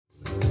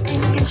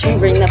Should we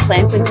bring the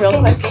plants in real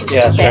quick?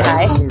 Yeah, Say sure.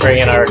 hi. Bring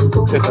in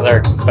this is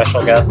our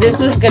special guest.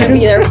 This was going to be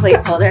their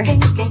placeholder.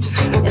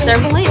 It's our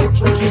plant.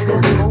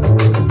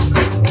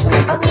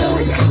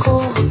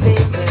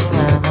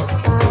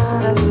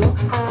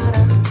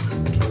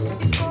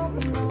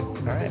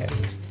 All right.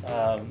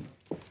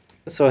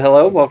 So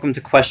hello, welcome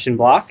to Question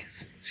Block,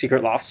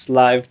 Secret Loft's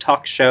live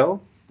talk show.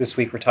 This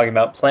week we're talking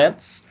about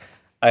plants.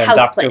 I am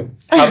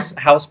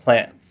House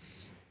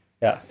plants.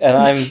 Yeah,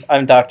 and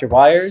I'm Dr.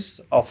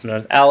 Wires, also known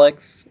as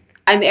Alex.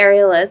 I'm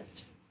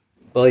Aerialist.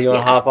 Lily, you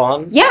want to hop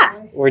on?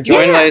 Yeah. We're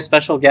joined by a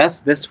special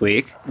guest this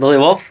week, Lily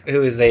Wolf,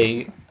 who is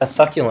a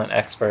succulent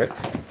expert.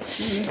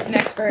 An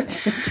expert.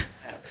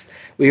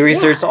 We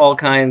researched all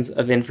kinds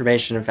of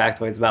information and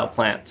factoids about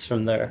plants,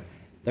 from their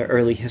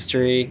early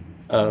history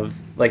of,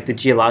 like, the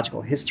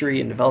geological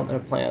history and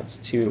development of plants,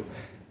 to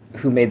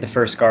who made the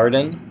first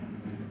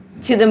garden,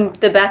 To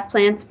the best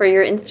plants for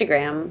your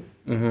Instagram.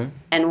 Mm-hmm.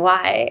 And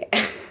why.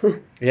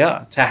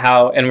 Yeah, to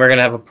how, and we're going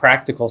to have a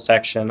practical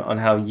section on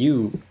how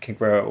you can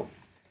grow.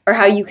 Or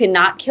how you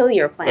cannot kill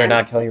your plants. Or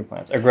not kill your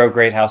plants, or grow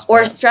great house Or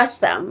plants. stress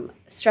them.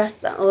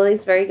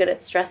 Lily's very good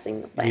at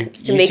stressing the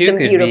plants to make you them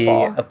could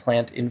beautiful. be a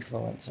plant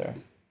influencer.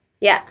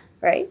 Yeah,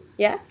 right?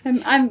 Yeah.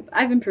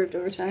 I've improved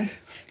over time.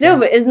 No,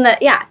 but isn't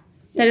that, yeah.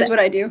 That is what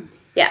I do.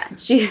 Yeah,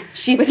 she With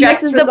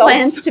stresses mixed the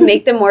plants to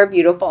make them more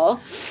beautiful.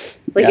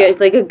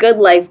 Like a good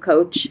life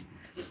coach.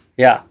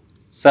 Yeah.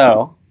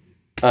 So,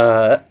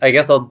 I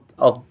guess I'll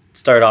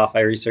start off.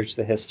 I researched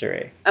the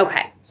history.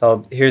 Okay.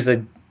 So here's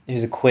a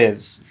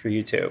quiz for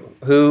you two.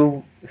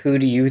 Who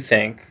do you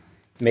think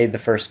made the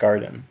first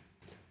garden?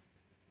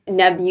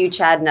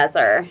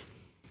 Nebuchadnezzar.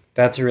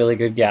 That's a really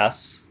good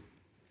guess.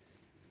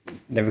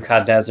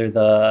 Nebuchadnezzar,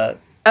 the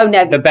Oh,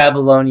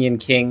 Babylonian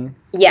king,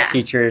 Yeah.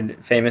 featured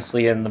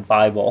famously in the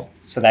Bible.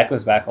 So that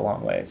goes back a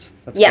long ways.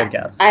 So that's a Yes. good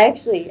guess.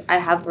 I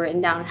have written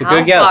down It's a how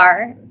good guess.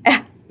 far.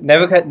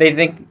 They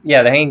think,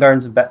 the Hanging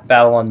Gardens of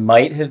Babylon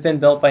might have been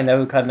built by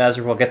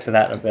Nebuchadnezzar. We'll get to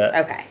that in a bit.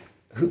 Okay.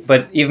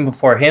 But even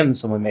before him,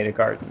 someone made a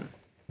garden.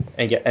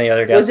 Any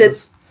other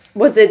guesses?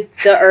 Was it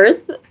the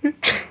earth?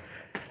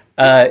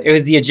 It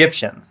was the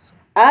Egyptians.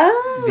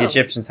 Oh. The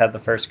Egyptians had the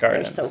first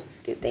gardens.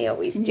 They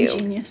always do.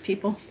 Ingenious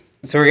people.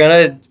 So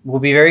we'll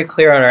be very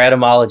clear on our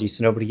etymology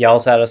so nobody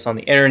yells at us on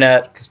the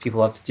internet, because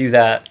people have to do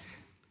that.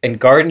 And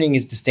gardening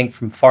is distinct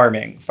from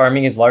farming.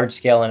 Farming is large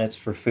scale and it's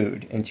for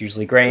food, and it's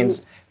usually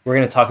grains. We're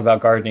going to talk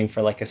about gardening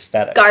for, like,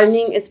 aesthetics.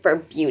 Gardening is for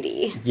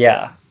beauty.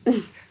 Yeah.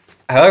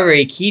 However,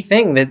 a key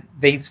thing that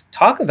they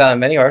talk about in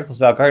many articles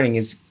about gardening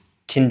is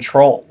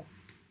control.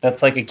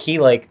 That's, like, a key,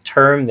 like,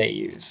 term they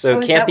use. So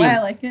it is can't that be. why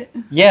I like it?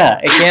 Yeah,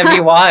 it can't be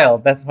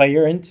wild. That's why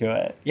you're into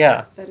it.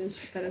 Yeah. That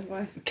is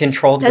why.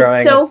 Controlled growing.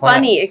 That's so of plants.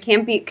 funny. It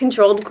can't be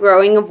controlled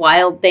growing of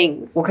wild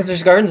things. Well, because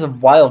there's gardens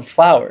of wild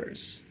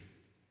flowers,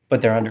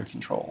 but they're under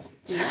control.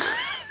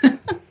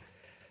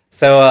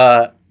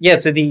 So,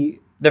 so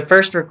the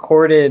first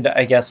recorded,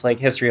 I guess, like,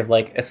 history of,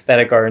 like,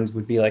 aesthetic gardens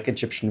would be, like,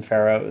 Egyptian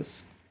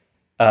pharaohs.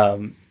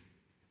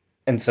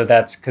 And so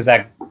that's because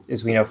that,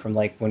 as we know from,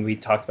 like, when we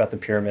talked about the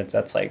pyramids,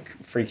 that's, like,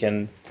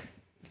 freaking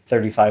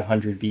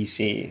 3,500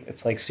 BC.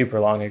 It's, like,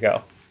 super long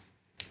ago.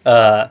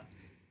 But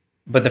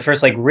the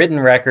first, like, written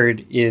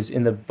record is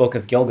in the Book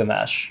of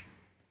Gilgamesh.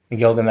 And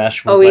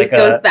Gilgamesh was Always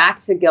goes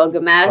back to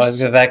Gilgamesh.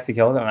 Always go back to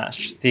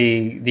Gilgamesh,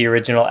 the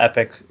original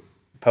epic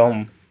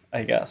poem,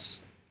 I guess.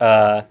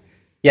 So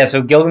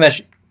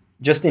Gilgamesh,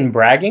 just in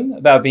bragging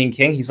about being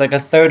king, he's like,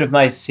 1/3 of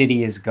my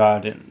city is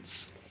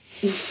gardens.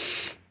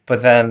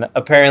 But then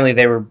apparently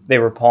they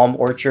were palm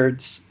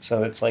orchards,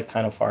 so it's, like,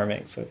 kind of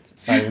farming. So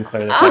it's not even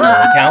clear that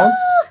really counts.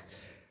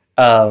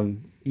 So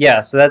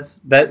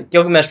that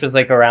Gilgamesh was,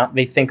 like, around.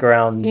 They think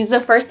around. He's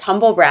the first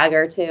humble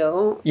bragger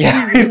too.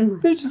 Yeah,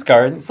 they're just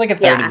gardens. It's like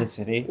 1/3 of the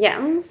city. Yeah,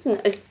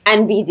 it's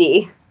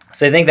NBD.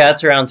 So I think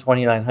that's around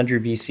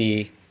 2900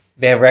 BC.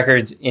 They have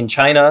records in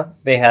China.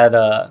 They had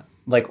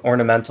like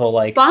ornamental,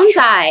 like bonsai.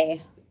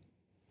 I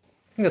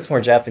think that's more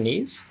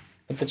Japanese,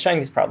 but the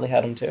Chinese probably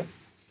had them too.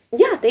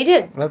 Yeah, they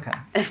did. Okay.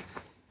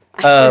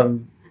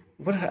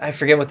 I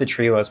forget what the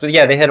tree was, but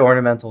yeah, they had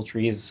ornamental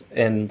trees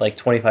in, like,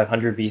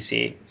 2500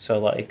 BC. So,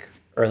 like,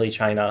 early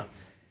China,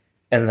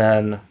 and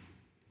then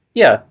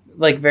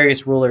like,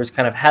 various rulers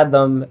kind of had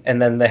them,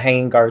 and then the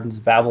Hanging Gardens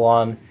of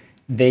Babylon,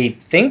 they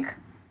think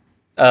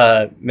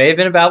may have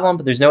been in Babylon,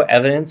 but there's no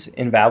evidence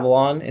in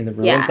Babylon in the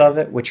ruins of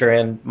it, which are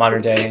in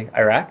modern day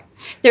Iraq.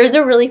 There's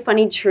a really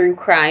funny true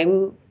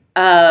crime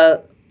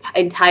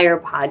entire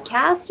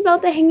podcast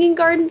about the Hanging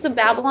Gardens of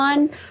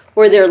Babylon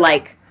where they're,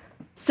 like,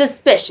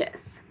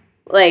 suspicious.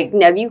 Like,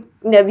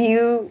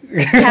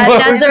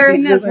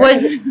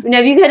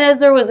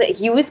 Nebuchadnezzar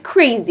was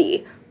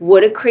crazy.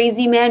 Would a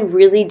crazy man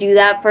really do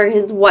that for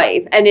his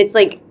wife? And it's,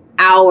 like,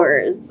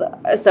 hours.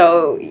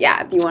 So,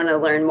 yeah, if you want to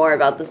learn more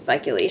about the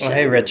speculation. Well,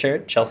 hey,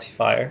 Richard, Chelsea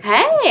Fire.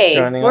 Hey,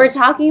 we're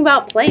talking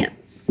about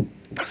plants.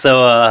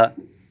 So,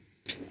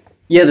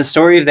 the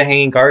story of the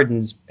Hanging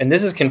Gardens, and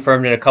this is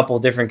confirmed in a couple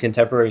different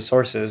contemporary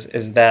sources,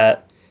 is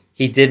that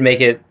he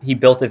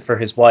built it for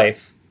his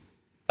wife,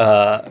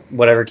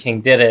 whatever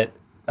king did it,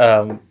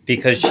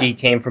 because she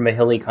came from a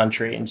hilly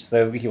country, and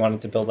so he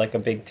wanted to build like a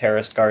big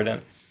terraced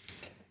garden.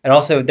 And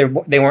also,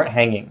 they weren't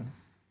hanging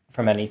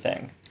from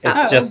anything.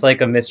 It's just like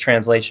a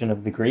mistranslation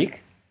of the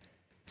Greek.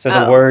 So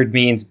the word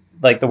means,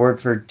 like, the word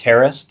for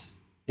terraced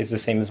is the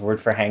same as the word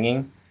for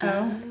hanging.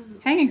 Oh.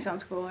 Hanging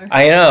sounds cooler.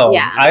 I know.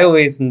 Yeah. I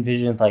always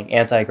envisioned like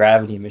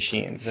anti-gravity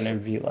machines, and it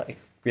would be like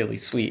really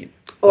sweet.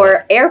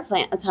 Or a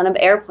ton of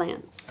air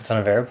plants. A ton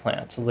of air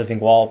plants, a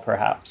living wall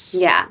perhaps.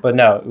 Yeah. But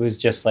no, it was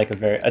just like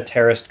a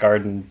terraced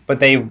garden.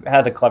 But they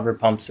had a clever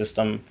pump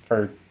system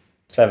for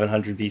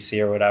 700 BC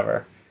or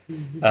whatever.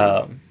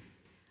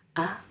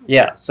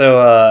 Yeah,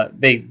 so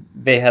they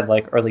had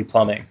like early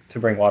plumbing to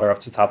bring water up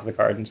to the top of the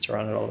gardens to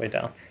run it all the way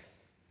down.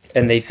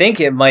 And they think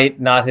it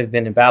might not have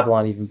been in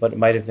Babylon even, but it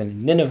might have been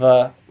in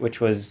Nineveh, which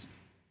was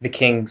the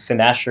king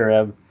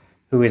Sennacherib,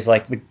 who is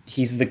like,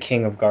 he's the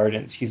king of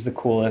gardens. He's the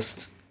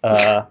coolest.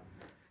 I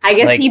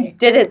guess like, he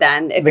did it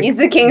then, if he's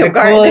the king of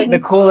gardens. The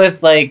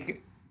coolest,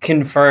 like,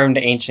 confirmed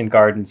ancient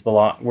gardens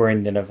were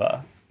in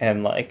Nineveh.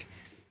 And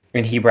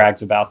he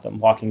brags about them,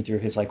 walking through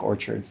his like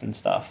orchards and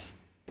stuff.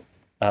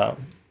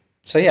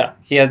 So yeah,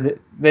 he had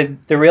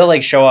the real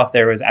like show off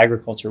there was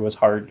agriculture was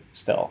hard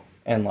still,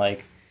 and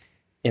like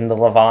in the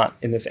Levant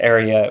in this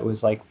area it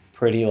was like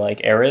pretty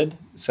like arid,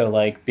 so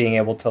like being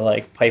able to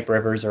like pipe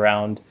rivers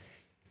around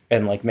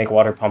and like make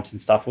water pumps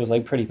and stuff was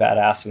like pretty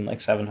badass in like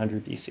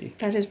 700 BC.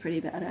 That is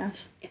pretty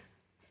badass.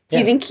 Do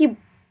you think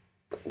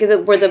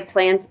were the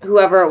plants,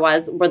 whoever it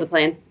was, were the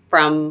plants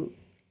from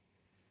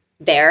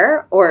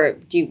there, or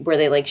were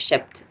they like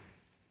shipped?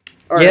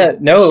 Or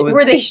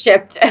were they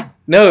shipped?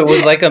 No, it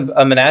was like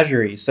a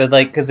menagerie. So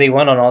like, because they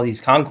went on all these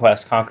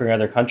conquests, conquering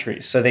other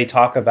countries. So they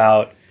talk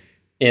about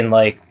in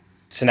like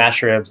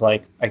Sennacherib's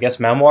like, I guess,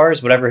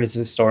 memoirs, whatever his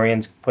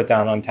historians put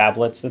down on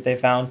tablets that they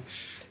found,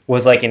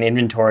 was like an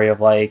inventory of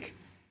like,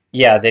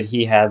 yeah, that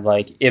he had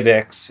like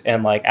ibex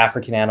and like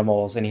African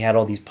animals, and he had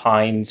all these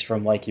pines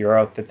from like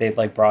Europe that they'd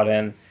like brought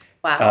in.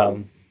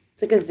 Wow.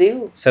 It's like a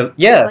zoo. So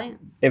yeah,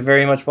 it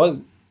very much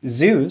was.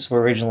 Zoos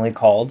were originally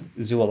called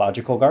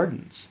zoological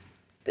gardens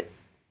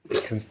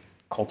because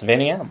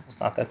cultivating animals,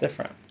 not that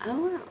different. Oh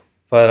wow.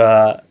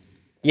 But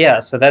yeah,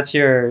 so that's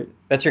your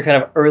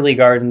kind of early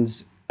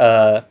gardens,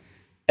 and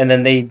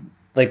then they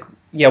like,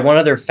 yeah, one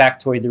other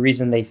factoid, the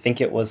reason they think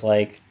it was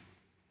like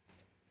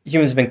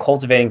humans have been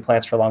cultivating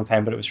plants for a long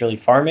time, but it was really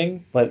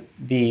farming. But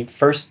the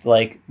first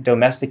like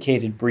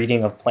domesticated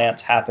breeding of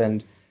plants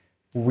happened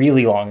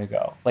really long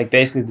ago, like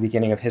basically the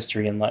beginning of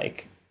history in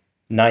like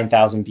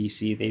 9,000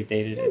 BC. They've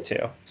dated it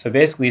to. So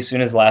basically, as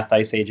soon as the last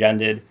ice age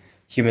ended,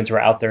 humans were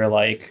out there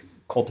like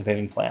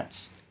cultivating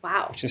plants.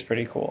 Wow. Which is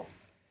pretty cool.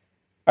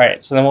 All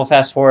right, so then we'll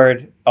fast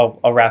forward. I'll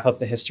wrap up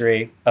the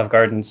history of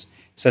gardens.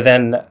 So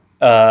then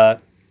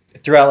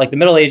throughout like the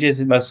Middle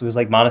Ages, it mostly was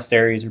like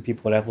monasteries where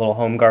people would have little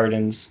home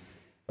gardens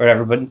or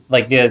whatever, but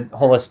like the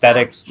whole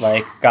aesthetics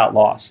like got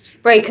lost.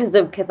 Right, because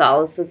of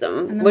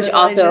Catholicism, And the which Middle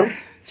also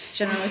Ages, just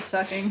generally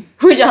sucking.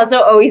 which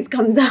also always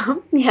comes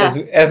up. Yeah.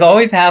 As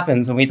always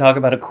happens when we talk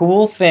about a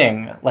cool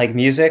thing like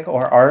music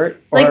or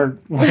art or Like,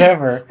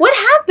 whatever. What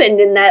happened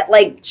in that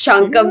like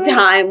chunk of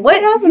time?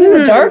 What happened in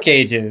the Dark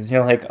Ages? You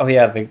know, like, oh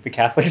yeah, the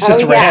Catholics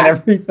just ran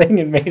everything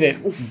and made it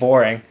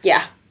boring.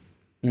 Yeah.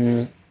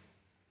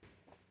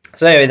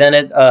 So anyway, then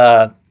it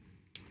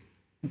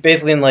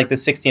basically in like the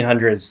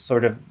 1600s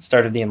sort of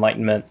started the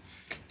Enlightenment.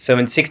 So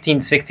in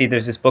 1660,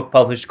 there's this book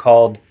published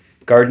called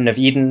Garden of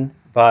Eden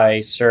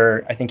by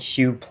Sir, I think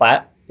Hugh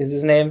Platt is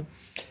his name.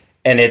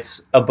 And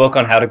it's a book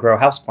on how to grow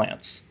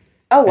houseplants.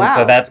 Oh, wow. And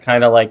so that's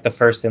kind of like the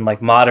first in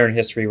like modern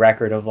history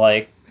record of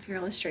like... With your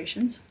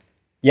illustrations.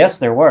 Yes,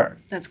 there were.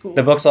 That's cool.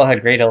 The books all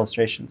had great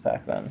illustrations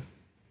back then.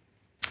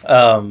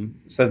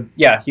 So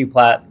yeah, Hugh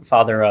Platt,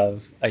 father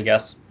of, I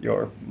guess,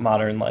 your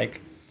modern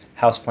like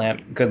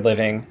houseplant, good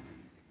living.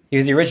 He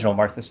was the original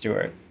Martha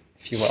Stewart,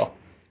 if you will.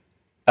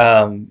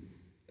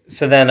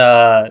 So then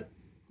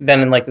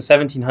in like the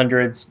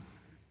 1700s,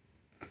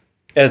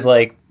 as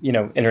like, you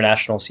know,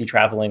 international sea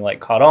traveling like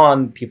caught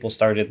on, people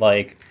started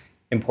like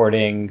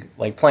importing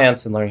like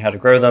plants and learning how to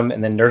grow them,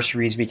 and then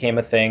nurseries became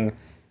a thing.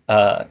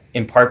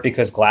 In part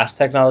because glass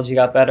technology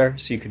got better,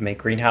 so you could make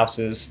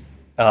greenhouses.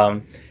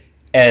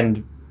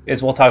 And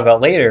as we'll talk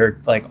about later,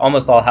 like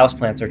almost all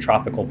houseplants are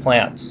tropical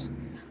plants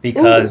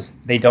because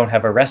they don't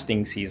have a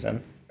resting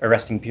season, a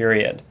resting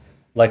period,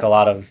 like a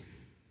lot of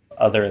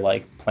other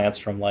like plants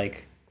from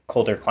like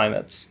colder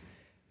climates.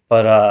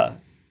 But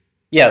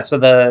yeah, so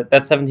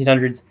that's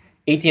 1700s,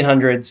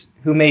 1800s.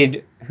 Who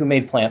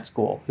made plants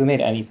cool? Who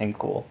made anything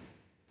cool?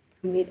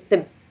 Who made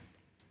the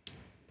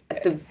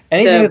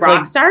Anything that's rock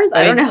like, stars?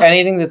 I don't know.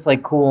 Anything that's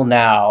like cool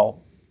now.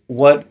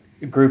 What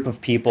group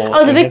of people?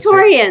 Oh, the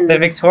Victorians. The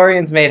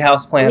Victorians made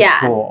houseplants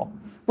cool.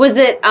 Was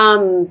it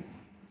oh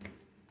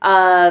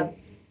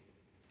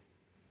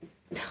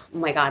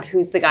my god,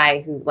 who's the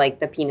guy who like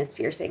the penis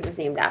piercing was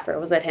named after?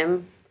 Was it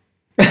him?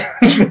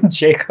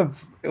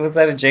 Jacob's, was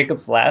that a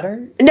Jacob's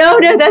ladder? No,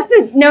 that's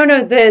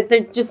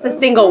the just the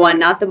single one,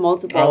 not the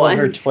multiple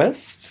Oliver ones.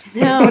 Twist?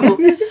 No. What is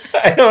this?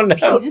 I don't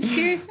know. Penis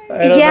piercing? I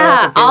don't know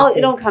what the penis is.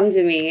 it'll come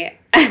to me.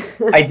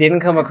 I didn't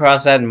come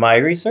across that in my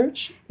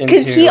research.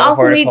 Because he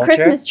also made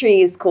Christmas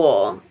trees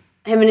cool.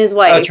 Him and his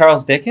wife. Oh,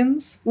 Charles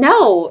Dickens?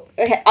 No.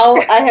 Okay,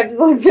 I have to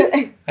look at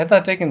it. I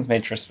thought Dickens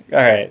made Christmas. All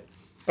right.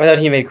 I thought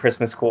he made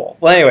Christmas cool.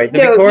 Well, anyway, the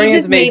Victorians he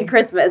just made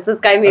Christmas. This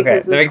guy made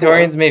Christmas cool. The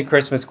Victorians made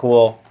Christmas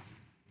cool,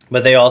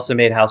 but they also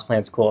made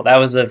houseplants cool. That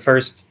was the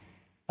first,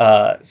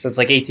 so it's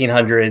like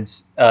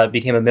 1800s,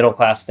 became a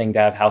middle-class thing to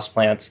have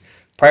houseplants.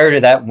 Prior to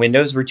that,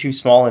 windows were too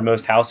small in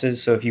most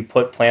houses, so if you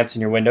put plants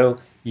in your window,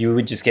 you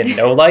would just get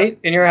no light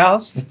in your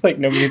house. Like,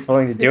 nobody's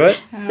willing to do it.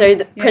 Sorry,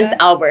 Prince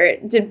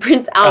Albert. Did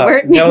Prince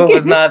Albert no, it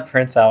was not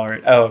Prince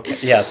Albert. Oh, okay.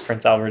 Yes,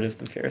 Prince Albert is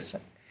the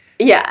piercing.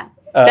 Yeah.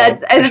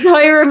 That's how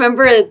I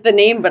remember the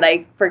name, but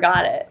I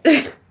forgot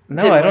it.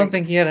 No, I don't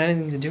think he had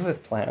anything to do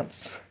with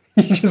plants.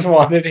 He just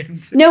wanted him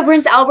to. No,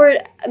 Prince Albert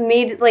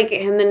made, like,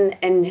 him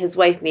and his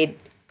wife made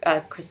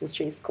Christmas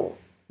trees cool.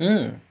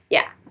 Mm.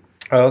 Yeah.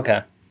 Oh,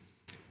 okay.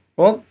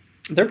 Well,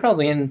 they're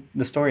probably in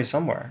the story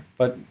somewhere.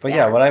 But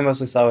yeah, what I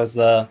mostly saw was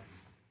the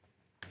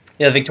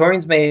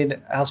Victorians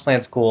made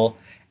houseplants cool.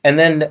 And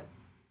then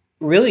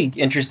really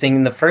interesting,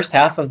 in the first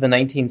half of the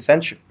 19th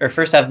century, or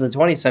first half of the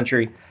 20th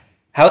century,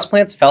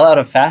 houseplants fell out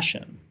of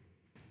fashion.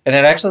 And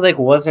it actually like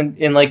wasn't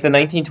in like the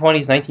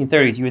 1920s,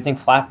 1930s. You would think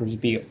flappers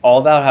would be all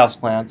about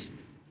houseplants.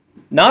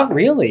 Not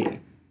really.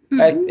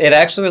 Mm-hmm. It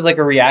actually was like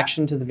a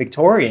reaction to the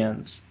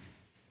Victorians.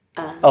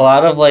 A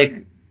lot of like,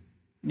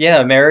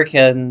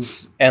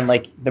 Americans and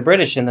like the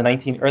British in the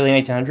early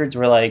 1900s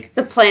were like...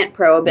 The plant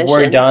prohibition.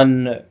 We're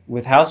done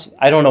with house...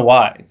 I don't know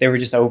why. They were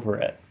just over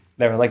it.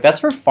 They were like, that's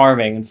for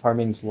farming, and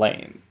farming's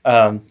lame.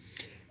 And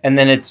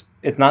then it's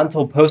not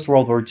until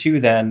post-World War II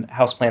then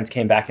houseplants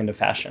came back into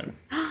fashion.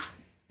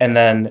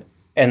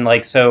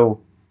 So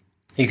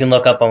you can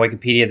look up on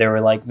Wikipedia, they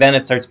were like, then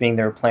it starts being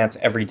there are plants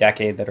every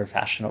decade that are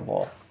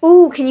fashionable.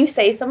 Ooh, can you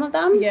say some of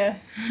them? Yeah.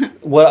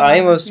 What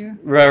I most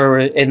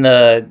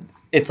remember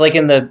it's like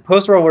in the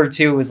post-World War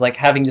II was like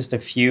having just a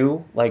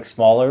few like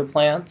smaller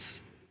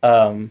plants.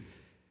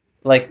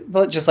 Like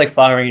just like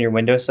flowering in your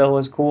windowsill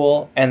was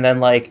cool. And then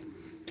like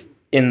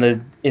in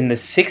the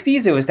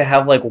 60s it was to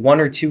have like one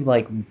or two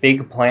like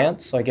big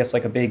plants. So I guess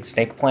like a big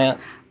snake plant.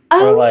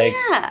 Oh, or like,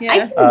 yeah. I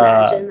can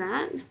imagine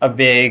that. A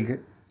big,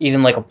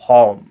 even like a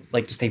palm,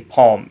 like just a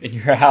palm in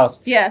your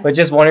house. Yeah. But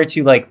just one or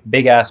two like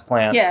big ass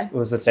plants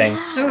was the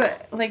thing. So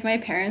like my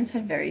parents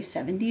had very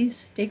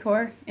 70s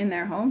decor in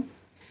their home.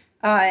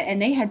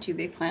 And they had two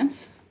big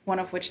plants, one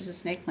of which is a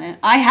snake plant.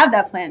 I have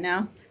that plant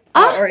now.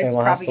 Or it's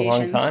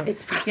propagations.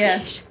 It's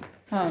propagations.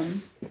 Yeah.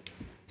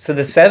 So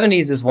the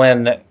 70s is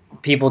when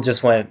people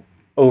just went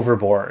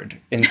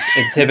overboard in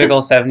typical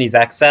 70s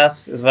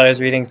excess is what I was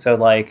reading. So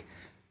like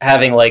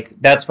having like,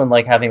 that's when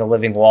like having a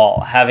living wall,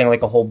 having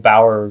like a whole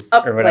bower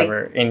or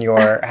whatever like, in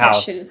your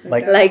house.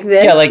 Like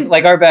this? Yeah,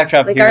 like our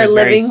backdrop like here is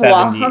very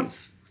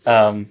 70s.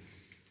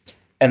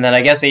 And then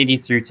I guess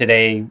 80s through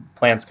today,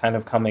 plants kind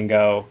of come and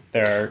go.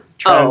 There are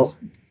trends,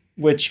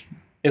 which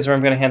is where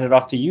I'm going to hand it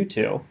off to you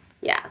two.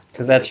 Yes.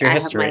 Because that's your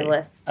history. I have my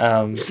list.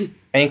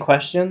 Any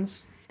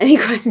questions? Any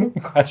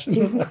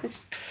questions?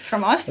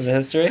 From us? Of the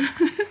history?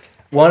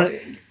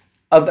 I'm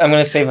going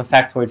to save a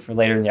factoid for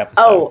later in the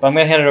episode. But I'm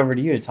going to hand it over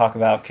to you to talk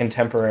about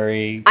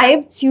contemporary... I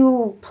have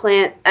two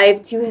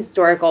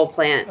historical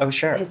plant... Oh,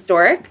 sure.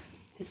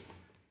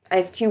 I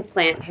have two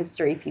plant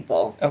history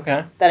people.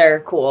 Okay. That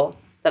are cool.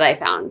 That I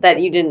found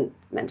that you didn't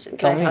mention.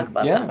 Can I talk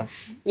about them?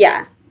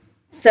 Yeah.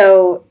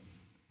 So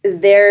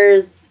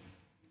there's,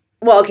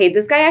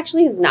 this guy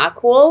actually is not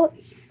cool,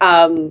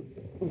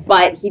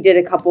 but he did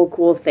a couple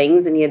cool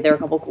things, and there are a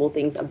couple cool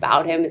things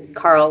about him. It's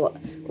Carl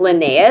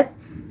Linnaeus,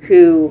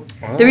 who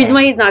the reason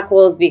why he's not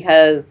cool is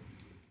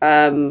because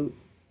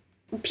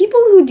people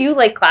who do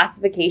like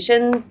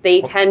classifications,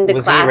 they tend to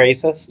Was he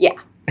racist? Yeah.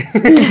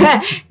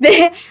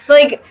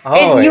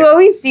 You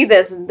always see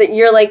this that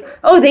you're like,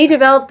 they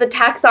developed the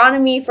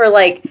taxonomy for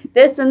like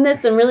this and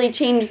really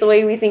changed the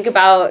way we think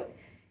about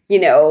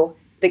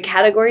the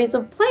categories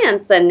of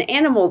plants and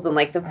animals and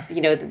like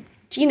the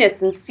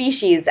genus and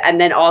species,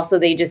 and then also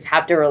they just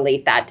have to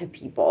relate that to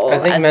people. I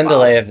think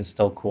Mendeleev is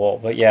still cool,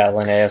 but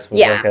Linnaeus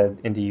was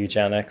into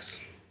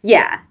eugenics.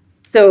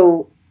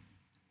 So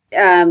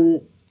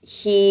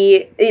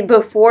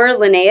before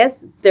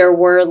Linnaeus, there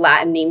were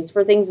Latin names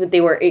for things, but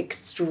they were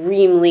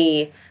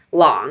extremely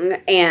long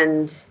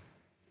and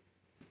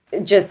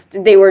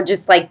they were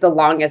just like the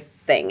longest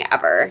thing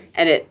ever,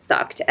 and it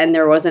sucked, and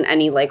there wasn't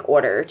any like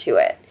order to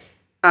it.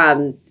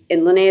 And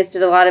Linnaeus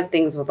did a lot of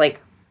things with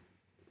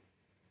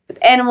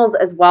animals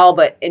as well,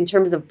 but in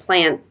terms of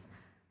plants,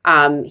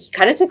 he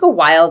kind of took a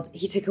wild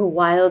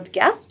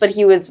guess, but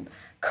he was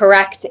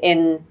correct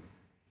in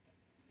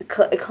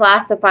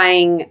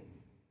classifying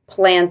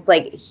plants.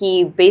 Like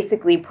he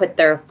basically put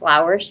their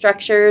flower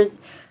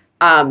structures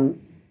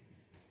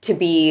to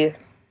be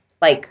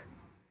like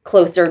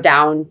closer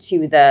down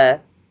to the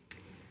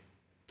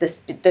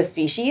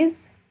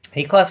species.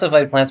 He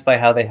classified plants by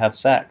how they have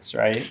sex,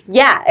 right?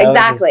 Yeah,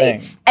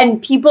 exactly.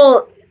 And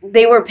people,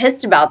 they were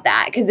pissed about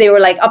that because they were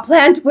like, a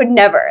plant would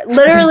never.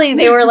 Literally,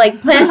 they were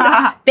like, plants,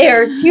 they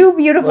are too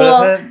beautiful.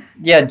 What is it?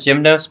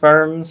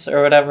 gymnosperms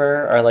or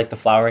whatever are like the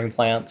flowering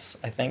plants,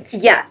 I think.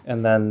 Yes.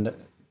 And then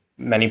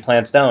many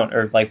plants don't,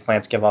 or like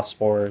plants give off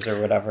spores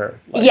or whatever.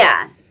 Like,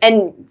 yeah.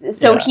 And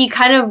so he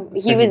kind of,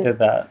 he did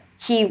that.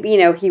 He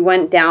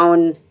went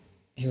down.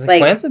 He's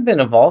like, plants have been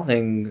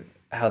evolving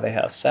how they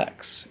have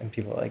sex. And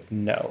people are like,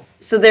 no.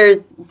 So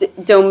there's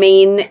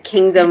domain,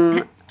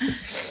 kingdom,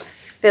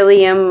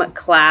 phylum,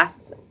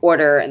 class,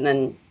 order, and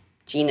then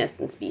genus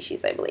and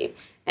species, I believe.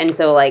 And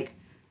so like,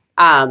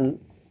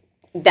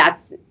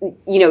 that's,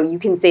 you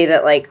can say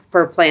that like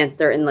for plants,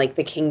 they're in like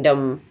the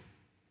kingdom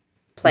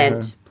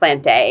plant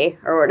A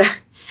or whatever.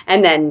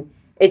 And then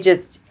it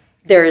just,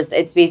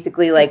 it's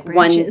basically like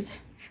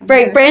branches.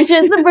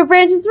 Branches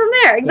from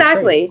there.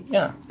 Exactly.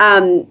 Yeah.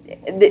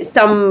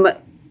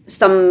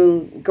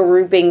 Some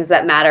groupings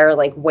that matter,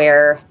 like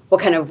what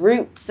kind of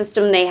root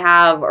system they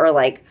have, or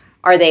like,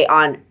 are they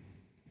on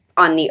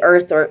the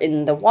earth or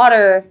in the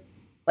water?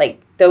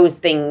 Like those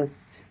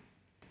things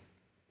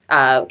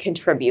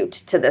contribute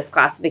to this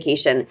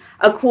classification.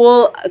 A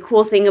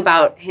cool thing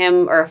about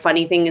him, or a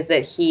funny thing, is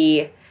that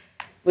he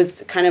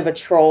was kind of a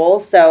troll.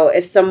 So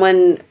if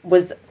someone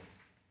was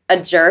a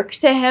jerk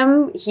to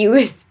him,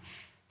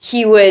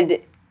 he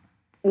would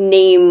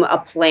name a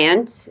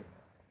plant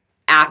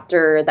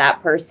after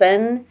that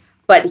person,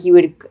 but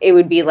it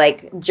would be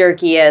like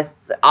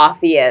Jerkius,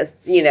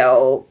 Ophius,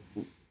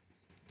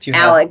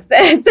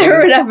 Alexis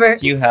or whatever.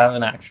 Do you have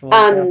an actual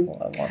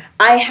example of one?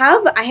 I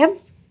have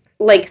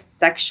like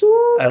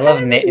sexual. I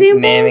love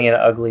naming an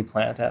ugly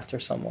plant after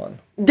someone.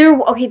 There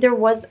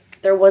was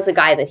a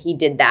guy that he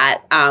did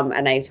that,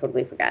 and I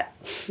totally forget.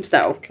 So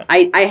okay.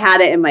 I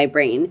had it in my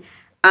brain.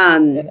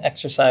 An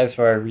exercise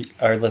for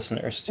our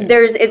listeners too.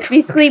 It's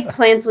basically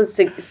plants with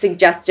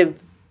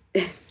suggestive.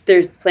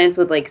 There's plants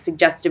with like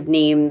suggestive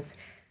names.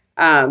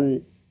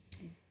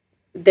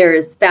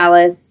 There's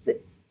Phallus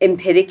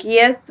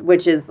impidicus,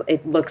 which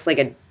it looks like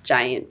a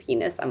giant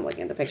penis. I'm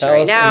looking at the picture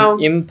right now.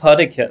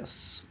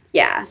 Impudicus.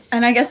 Yeah.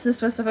 And I guess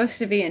this was supposed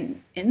to be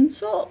an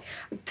insult.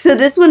 So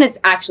this one, it's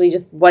actually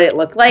just what it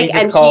looked like,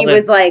 and he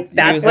was like,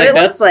 "That's what it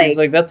looks like." He's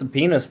like, "That's a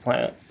penis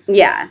plant."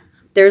 Yeah.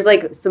 There's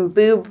like some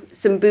boob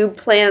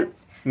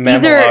plants.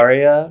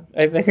 Mammillaria,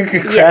 I think.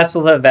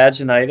 Crassula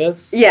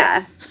vaginitis.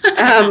 Yeah.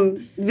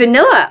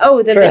 Vanilla.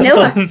 Oh, the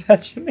vanilla.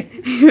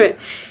 Vaginitis.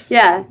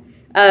 Yeah.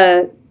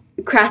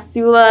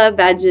 Crassula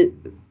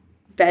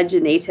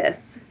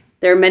vaginatus.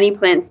 There are many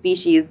plant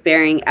species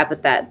bearing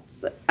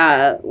epithets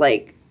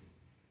like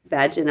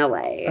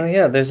vaginale. Oh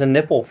yeah, there's a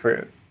nipple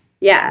fruit.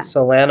 Yeah.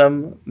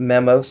 Solanum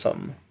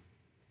mimosum.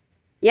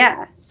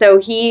 Yeah. So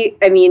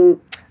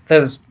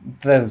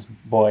those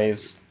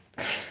boys.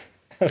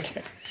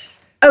 Okay.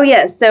 Oh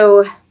yeah,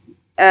 so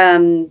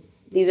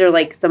these are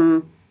like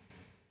some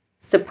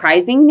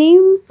surprising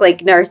names,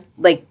 like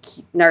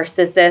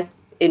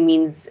Narcissus. It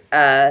means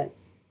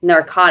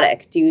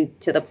narcotic due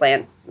to the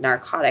plant's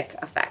narcotic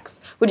effects,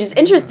 which is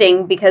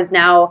interesting because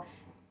now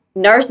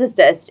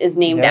Narcissus is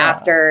named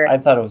after. I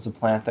thought it was a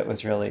plant that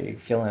was really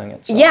feeling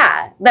itself.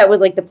 Yeah, that was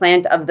like the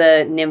plant of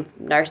the nymph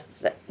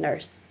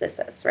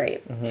Narcissus,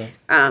 right?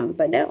 Mm-hmm.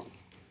 But no.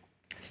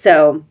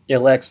 So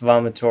Ilex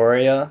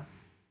vomitoria.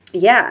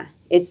 Yeah,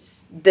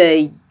 it's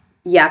the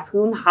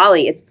Yapoon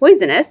holly. It's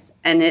poisonous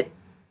and it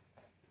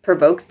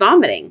provokes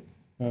vomiting.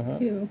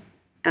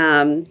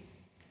 Mm-hmm.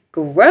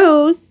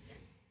 Gross.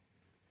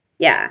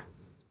 Yeah.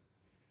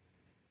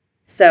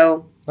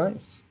 So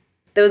nice.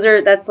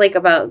 That's like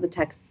about the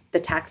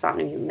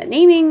taxonomy and the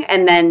naming,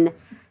 and then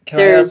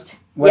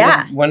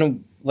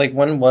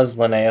when was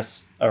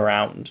Linnaeus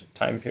around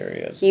time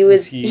period? He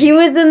was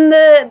in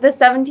the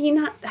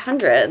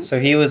 1700s. So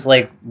he was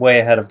like way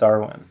ahead of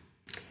Darwin.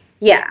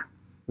 Yeah.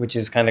 Which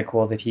is kind of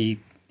cool that he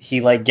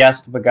like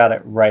guessed but got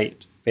it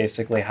right,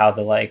 basically how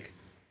the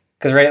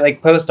because right,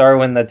 like post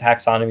Darwin, the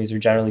taxonomies are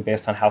generally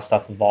based on how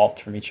stuff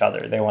evolved from each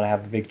other. They want to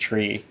have a big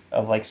tree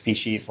of like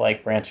species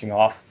like branching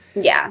off.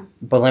 Yeah.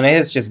 But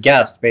Linnaeus just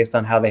guessed based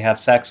on how they have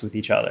sex with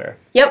each other.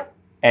 Yep.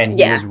 And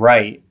he was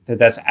right that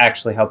that's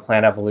actually how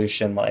plant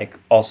evolution like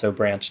also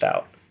branched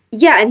out.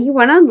 Yeah, and he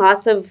went on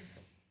lots of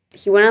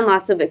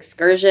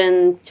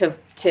excursions to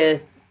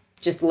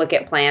just look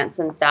at plants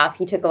and stuff.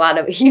 He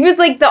was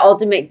like the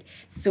ultimate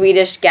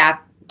Swedish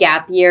gap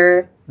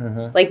year,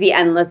 like the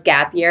endless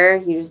gap year.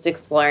 He was just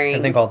exploring.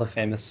 I think all the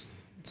famous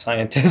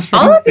scientists from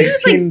all the of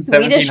these like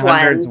Swedish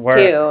ones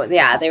too.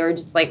 Yeah, they were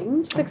just like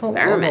just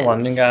experiments. All the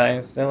London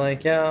guys, they're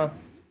like, yeah,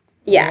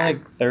 I'm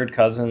like third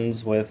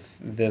cousins with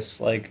this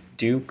like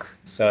Duke,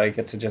 so I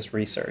get to just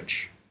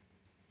research.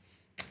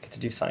 I get to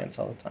do science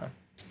all the time.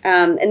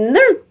 And then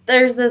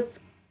there's this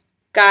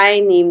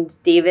guy named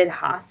David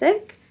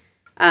Hossick.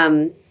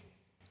 And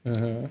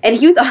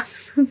he was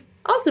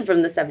also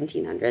from the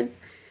 1700s.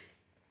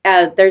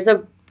 There's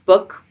a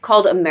book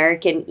called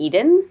American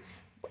Eden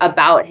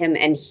about him,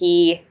 and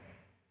he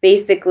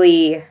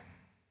basically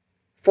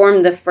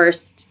formed the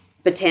first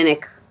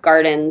botanic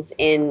gardens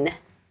in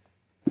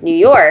New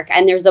York.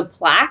 And there's a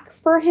plaque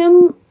for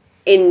him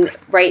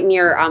right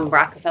near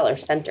Rockefeller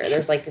Center.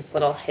 There's like this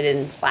little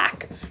hidden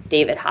plaque,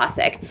 David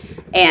Hossick,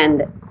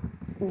 and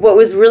what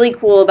was really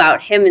cool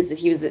about him is that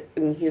he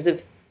was a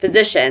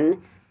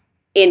physician,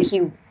 and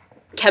he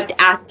kept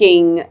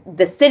asking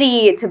the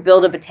city to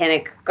build a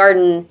botanic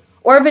garden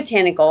or a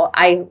botanical.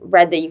 I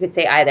read that you could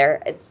say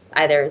either.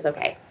 Either is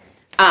okay.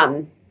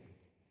 So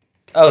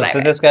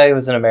this guy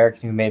was an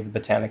American who made the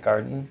Botanic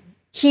Garden?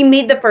 He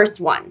made the first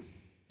one.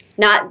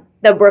 Not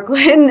the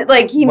Brooklyn.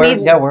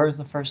 Where was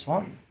the first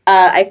one?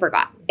 I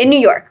forgot. In New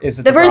York. Is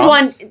it the first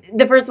Bronx?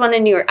 The first one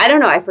in New York. I don't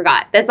know. I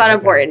forgot. That's not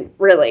important,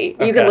 really.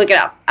 You can look it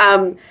up.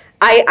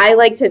 I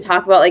like to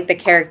talk about like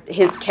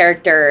his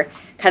character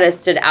kind of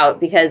stood out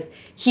because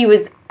he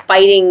was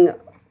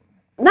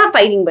not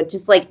fighting, but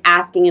just like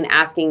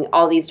asking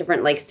all these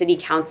different like city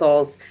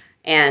councils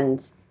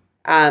and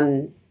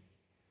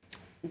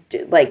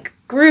like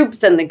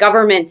groups and the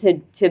government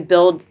to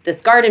build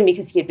this garden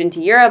because he had been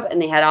to Europe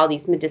and they had all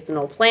these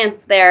medicinal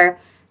plants there.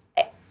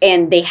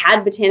 And they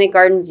had botanic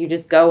gardens. You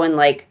just go and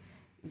like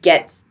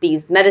get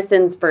these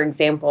medicines. For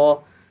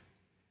example,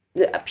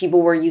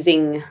 people were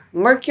using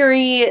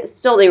mercury.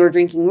 Still, they were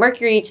drinking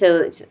mercury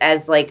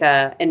as like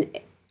a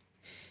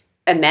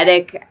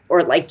medic,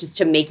 or like just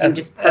to make you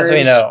just purge. As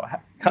we know,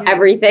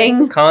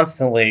 everything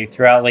constantly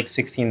throughout like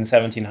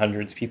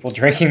 1700s, people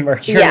drinking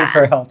mercury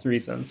for health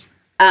reasons.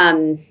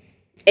 And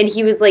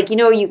he was like,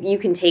 you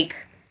can take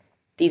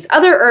these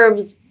other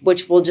herbs,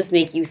 which will just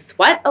make you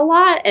sweat a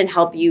lot and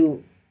help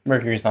you.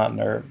 Mercury's not an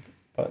herb,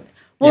 but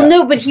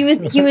no, but he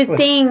was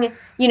saying,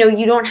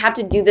 you don't have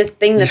to do this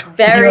thing that's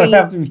very. You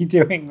don't have to be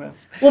doing this.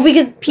 Well,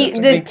 because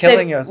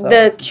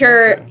the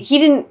cure, he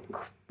didn't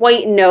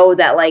quite know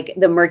that like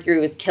the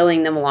mercury was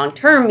killing them long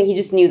term. He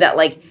just knew that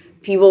like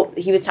he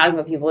was talking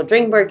about people who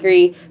drink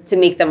mercury to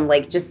make them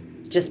like just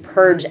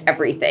purge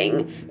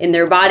everything in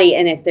their body,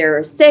 and if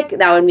they're sick,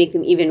 that would make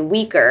them even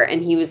weaker.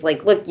 And he was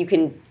like, look, you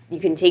can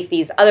take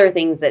these other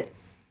things that.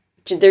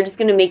 They're just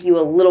going to make you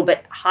a little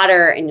bit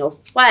hotter and you'll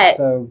sweat.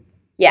 So,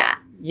 yeah,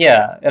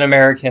 an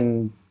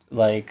American,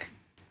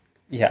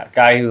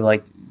 guy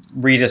who,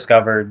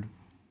 rediscovered,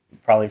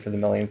 probably for the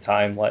millionth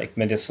time,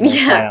 medicinal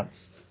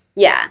plants.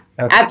 Yeah,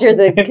 okay. After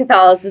the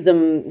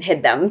Catholicism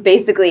hid them,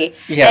 basically.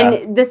 Yeah.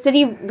 And the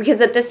city,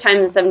 because at this time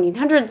in the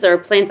 1700s, there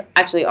were plants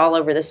actually all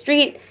over the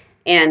street,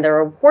 and there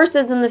were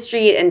horses in the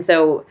street, and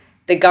so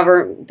the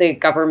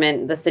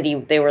government, the city,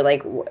 they were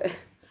like,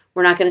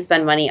 we're not going to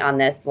spend money on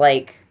this,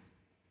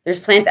 there's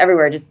plants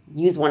everywhere, just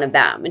use one of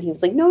them. And he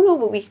was like, no,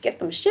 but we could get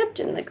them shipped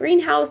in the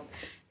greenhouse.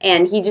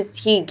 And he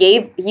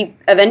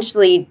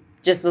eventually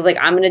just was like,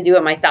 I'm going to do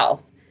it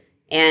myself.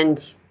 And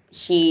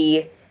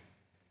he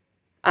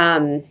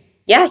got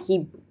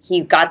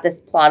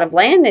this plot of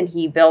land and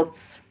he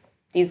built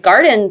these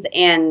gardens.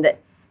 And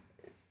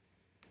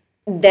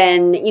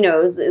then,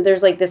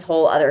 there's this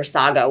whole other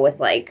saga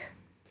with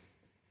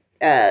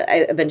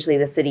eventually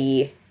the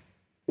city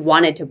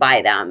wanted to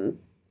buy them.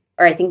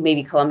 Or I think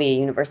maybe Columbia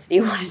University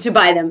wanted to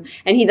buy them,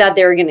 and he thought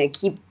they were going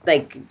to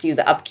do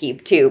the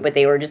upkeep too, but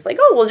they were just like,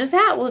 oh, we'll just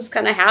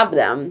kind of have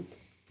them.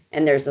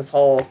 And there's this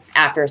whole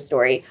after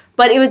story,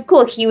 but it was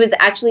cool. He was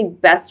actually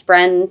best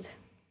friends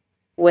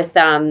with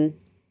Hamilton,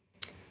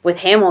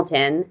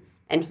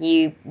 and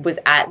he was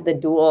at the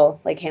duel,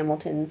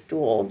 Hamilton's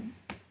duel.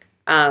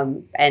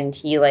 And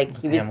he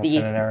was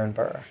Hamilton and Aaron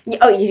Burr.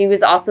 He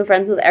was also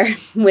friends with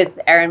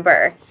Aaron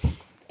Burr,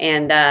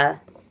 and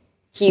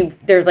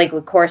there's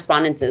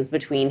correspondences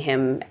between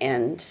him,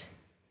 and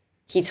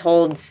he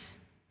told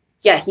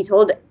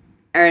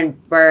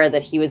Aaron Burr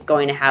that he was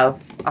going to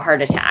have a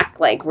heart attack.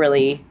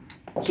 Really,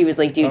 he was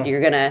like, dude,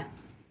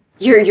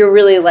 you're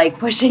really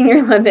pushing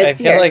your limits. I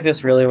feel like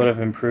this really would have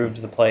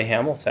improved the play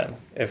Hamilton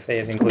if they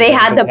had included they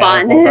had the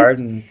botanist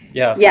garden.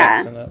 Yeah.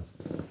 In it.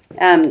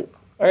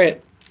 All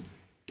right.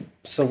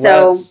 So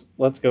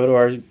let's go to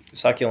our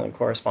succulent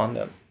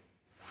correspondent.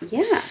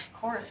 Yeah.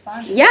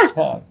 Correspondent. Yes.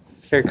 Yeah.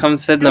 Here, come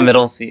sit in the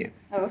middle seat.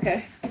 Oh,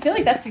 okay. I feel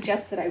like that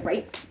suggests that I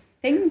write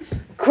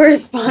things.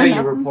 Correspondent. No,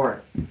 you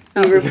report.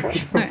 You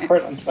report.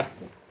 Report on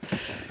something.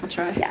 I'll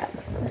try.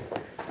 Yes.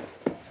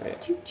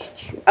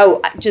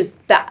 Oh, just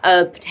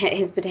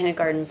his botanic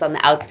gardens on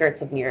the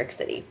outskirts of New York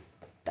City.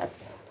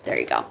 There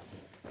you go.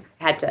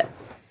 I had to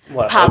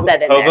pop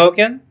that in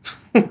Hoboken?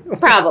 There.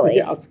 Probably.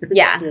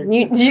 Yeah.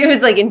 It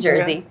was in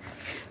Jersey.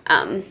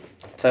 Okay.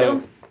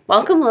 So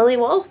welcome, Lily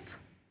Wolf.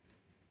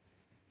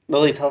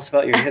 Lily, tell us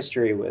about your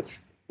history with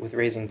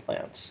raising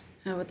plants.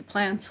 With the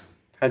plants.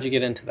 How'd you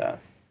get into that?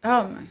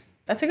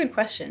 That's a good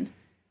question.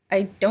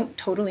 I don't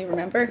totally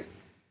remember.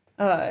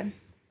 I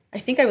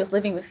think I was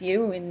living with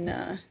you in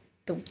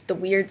the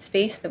weird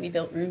space that we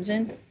built rooms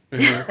in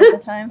at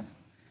the time.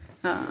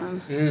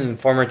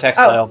 Former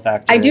textile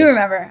factory. I do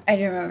remember.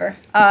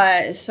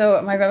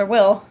 So my brother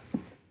Will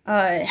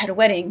had a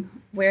wedding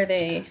where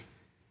they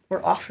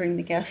were offering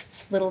the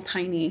guests little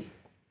tiny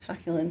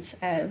succulents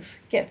as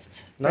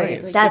gifts.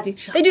 Nice. Right?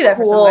 They do that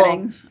for some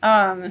weddings.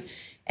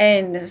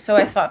 And so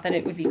I thought that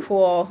it would be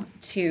cool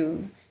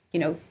to,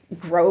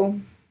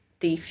 grow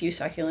the few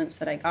succulents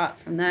that I got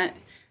from that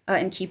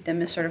and keep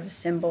them as sort of a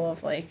symbol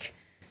of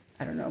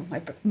I don't know,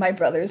 my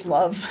brother's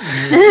love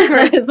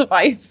for his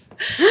wife.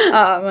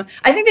 I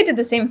think they did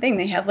the same thing.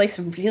 They have like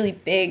some really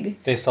big.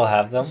 They still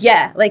have them?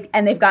 Yeah, like,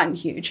 and they've gotten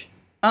huge.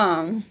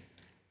 Nice.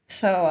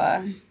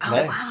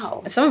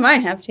 Wow. Some of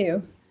mine have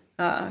too,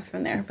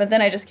 from there. But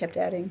then I just kept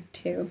adding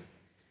to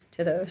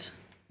those.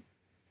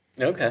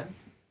 Okay.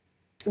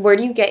 Where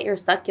do you get your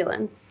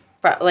succulents?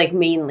 Like,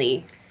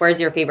 mainly, where's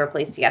your favorite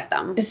place to get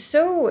them?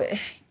 So,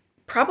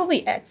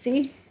 probably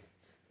Etsy.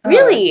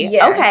 Really?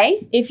 Yeah.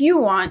 Okay. If you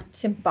want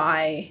to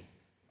buy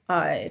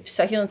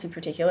succulents in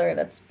particular,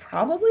 that's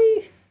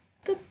probably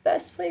the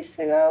best place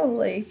to go.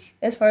 Like,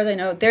 as far as I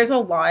know, there's a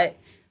lot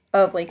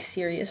of like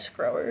serious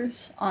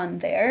growers on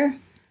there.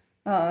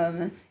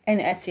 And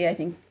Etsy, I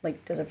think,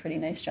 like, does a pretty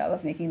nice job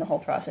of making the whole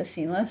process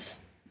seamless.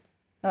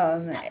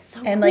 That's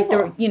so and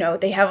cool. like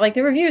they have like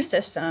the review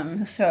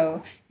system,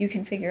 so you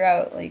can figure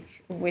out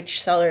like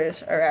which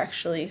sellers are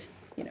actually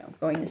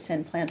going to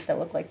send plants that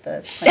look like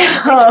the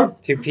plant.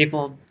 Do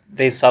people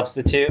they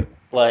substitute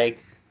like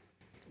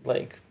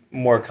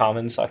more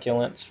common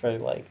succulents for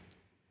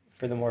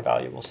the more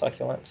valuable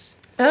succulents?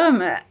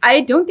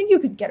 I don't think you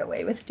could get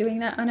away with doing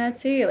that on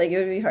Etsy. Like, it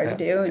would be hard to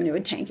do, and it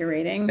would tank your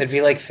rating. It'd be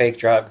like fake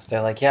drugs.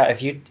 They're like, yeah,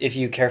 if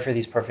you care for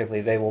these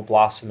perfectly, they will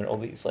blossom and it'll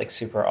be like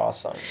super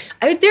awesome.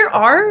 There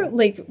are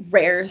like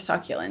rare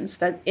succulents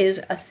that is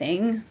a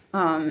thing,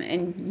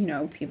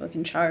 and people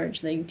can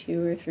charge like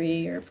 $200 or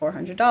 $300 or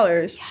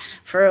 $400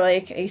 for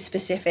like a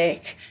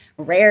specific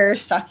rare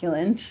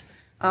succulent.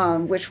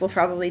 Which will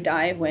probably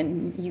die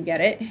when you get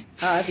it,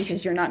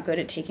 because you're not good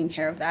at taking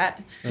care of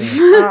that.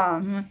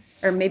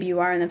 Or maybe you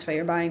are, and that's why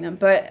you're buying them.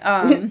 But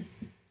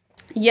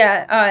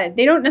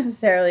they don't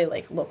necessarily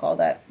like look all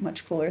that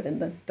much cooler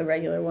than the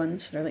regular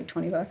ones that are like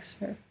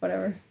 $20 or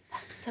whatever.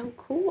 That's so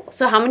cool.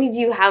 So how many do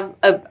you have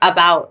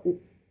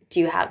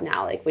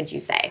now? Like, would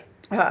you say?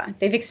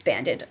 They've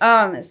expanded.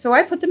 So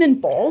I put them in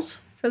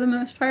bowls for the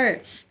most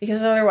part,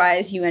 because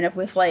otherwise you end up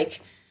with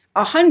like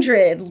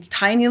 100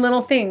 tiny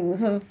little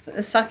things of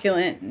a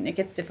succulent, and it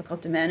gets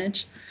difficult to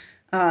manage.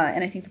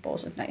 And I think the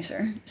bowls look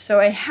nicer.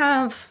 So I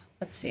have,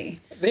 let's see.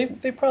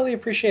 They probably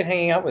appreciate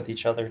hanging out with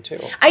each other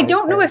too. I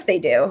don't know if they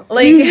do.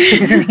 Like,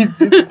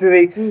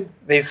 do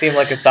they seem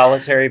like a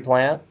solitary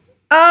plant?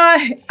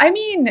 I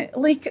mean,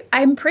 like,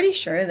 I'm pretty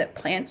sure that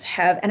plants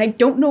have, and I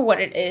don't know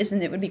what it is,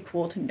 and it would be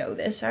cool to know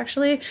this,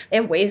 actually. They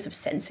have ways of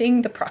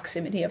sensing the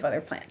proximity of other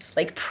plants,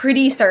 like,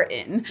 pretty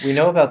certain. We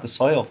know about the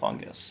soil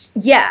fungus.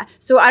 Yeah,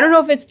 so I don't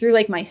know if it's through,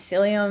 like,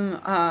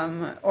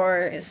 mycelium, or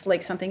it's,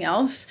 like, something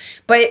else,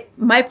 but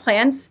my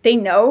plants, they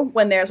know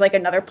when there's, like,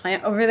 another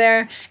plant over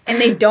there, and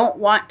they don't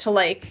want to,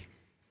 like,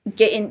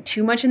 get in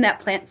too much in that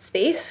plant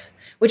space.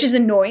 Which is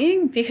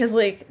annoying because,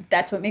 like,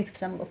 that's what makes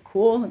them look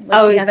cool and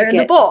live together in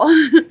the bowl.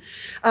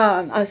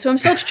 So I'm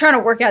still trying to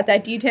work out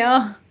that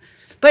detail.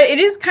 But it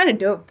is kind of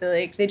dope that,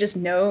 like, they just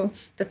know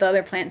that the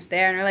other plant's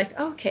there and are like,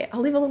 oh, okay,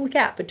 I'll leave a little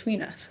gap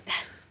between us.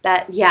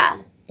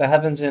 Yeah. That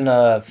happens in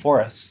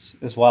forests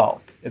as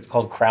well. It's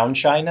called crown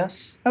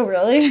shyness. Oh,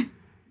 really?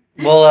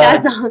 Well,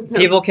 that's awesome.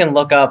 People can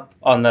look up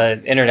on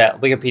the internet.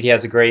 Wikipedia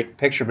has a great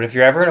picture. But if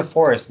you're ever in a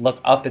forest, look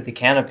up at the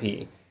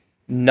canopy.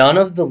 None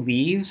of the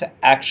leaves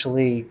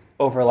actually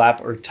overlap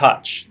or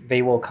touch.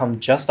 They will come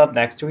just up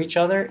next to each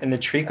other, and the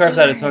tree carves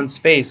out its own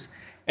space.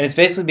 And it's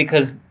basically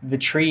because the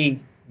tree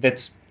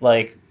that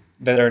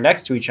are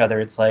next to each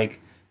other, it's like,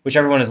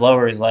 whichever one is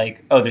lower is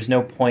like, oh, there's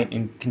no point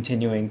in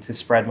continuing to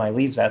spread my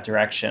leaves that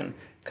direction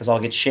because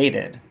I'll get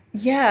shaded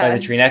by the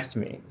tree next to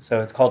me.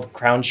 So it's called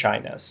crown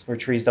shyness, where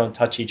trees don't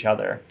touch each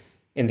other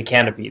in the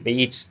canopy. They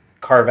each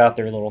carve out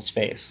their little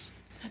space.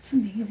 That's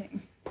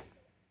amazing.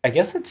 I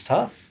guess it's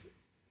tough.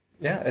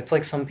 Yeah, it's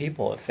like some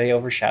people, if they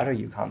overshadow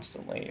you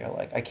constantly, you're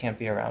like, I can't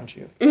be around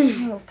you.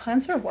 Oh,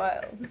 plants are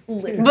wild.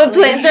 Literally. But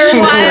plants are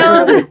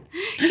wild.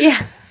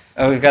 Yeah.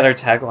 Oh, we've got our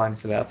tagline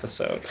for the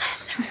episode.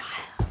 Plants are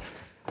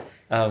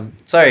wild.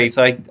 Sorry,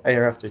 so I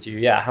interrupted you.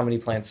 Yeah, how many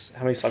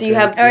succulents? So you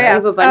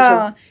have a bunch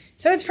of...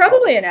 So it's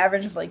probably an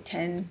average of like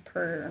 10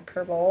 per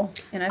bowl.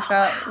 And I've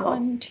got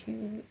 1,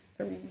 2,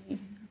 3,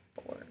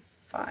 4,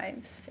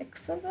 5,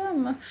 6 of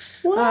them.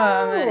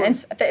 Wow.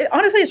 And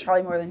honestly, it's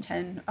probably more than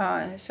 10.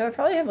 So I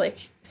probably have like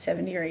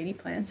 70 or 80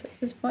 plants at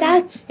this point.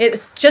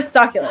 It's just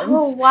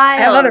succulents. So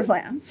wild. I have other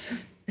plants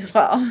as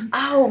well.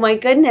 Oh my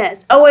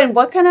goodness. Oh, and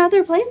what kind of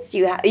other plants do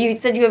you have? You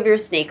said you have your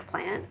snake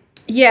plant.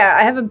 Yeah,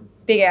 I have a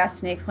big ass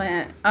snake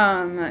plant.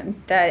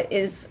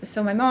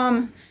 So my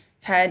mom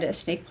had a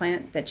snake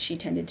plant that she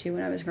tended to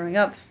when I was growing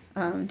up.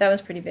 That was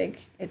pretty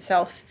big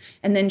itself.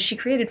 And then she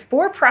created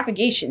 4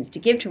 propagations to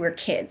give to her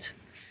kids.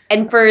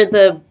 And for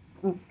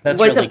what's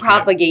really a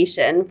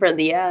propagation cute. for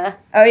the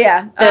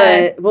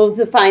we'll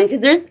define,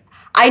 because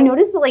I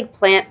noticed that like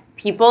plant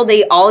people,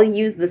 they all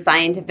use the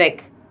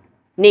scientific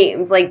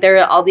names. Like there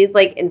are all these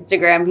like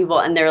Instagram people,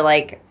 and they're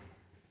like,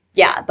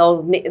 yeah,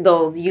 they'll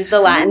use the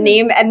Latin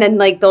name, and then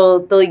like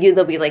they'll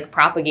be like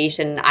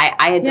propagation.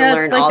 I had to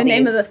learn it's like all the these.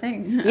 name of the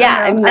thing.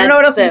 Yeah, I don't know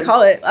what else you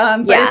call it.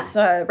 But it's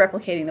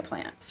replicating the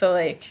plant. So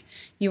like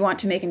you want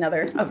to make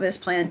another of this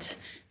plant,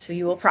 so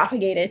you will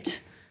propagate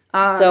it.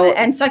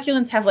 And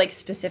succulents have like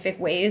specific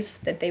ways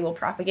that they will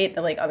propagate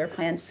that like other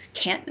plants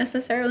can't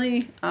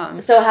necessarily.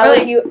 So how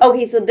would you?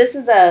 Okay, so this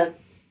is I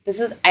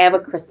have a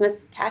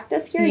Christmas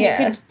cactus here.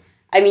 Yeah.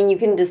 You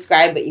can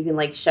describe, but you can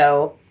like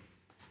show.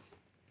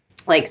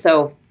 Like,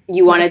 so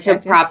you wanted to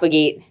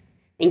propagate.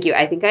 Thank you.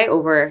 I think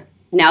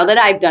now that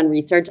I've done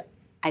research,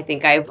 I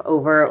think I've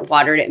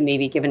overwatered it and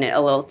maybe given it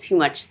a little too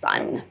much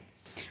sun.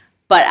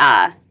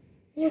 But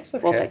looks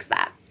okay. We'll fix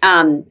that.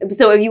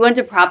 So if you want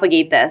to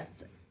propagate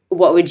this,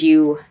 what would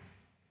you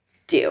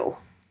do?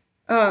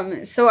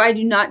 So I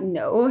do not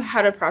know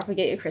how to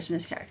propagate a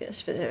Christmas cactus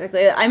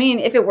specifically. I mean,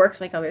 if it works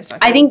like other succulents,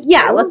 I think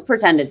let's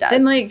pretend it does.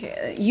 Then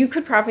like you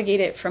could propagate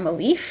it from a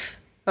leaf,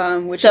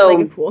 which is like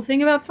a cool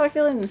thing about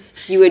succulents.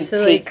 You would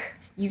like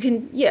you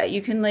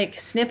can like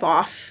snip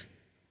off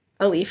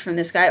a leaf from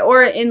this guy,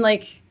 or in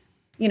like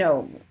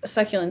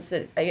succulents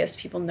that I guess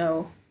people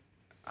know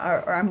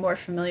or I'm more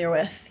familiar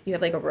with. You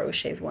have like a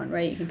rose-shaped one,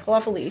 right? You can pull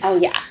off a leaf. Oh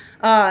yeah.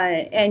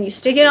 And you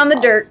stick it on the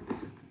dirt,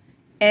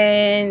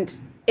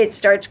 and it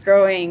starts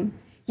growing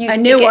a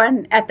new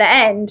one at the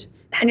end.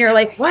 And you're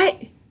like, what?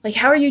 Like,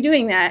 how are you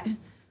doing that?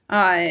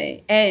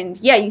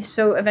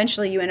 So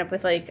eventually you end up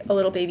with like a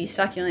little baby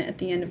succulent at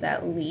the end of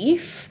that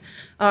leaf.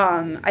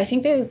 I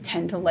think they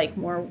tend to like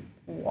more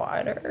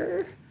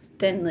water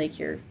than like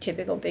your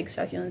typical big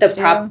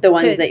succulents. The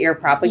ones that you're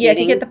propagating? Yeah,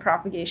 to get the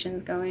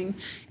propagations going.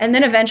 And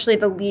then eventually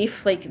the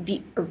leaf, like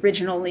the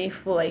original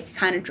leaf, will like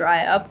kind of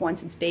dry up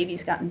once its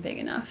baby's gotten big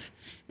enough.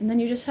 And then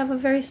you just have a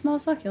very small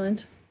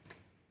succulent.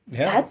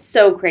 Yeah. That's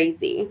so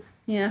crazy.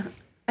 Yeah.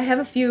 I have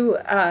a few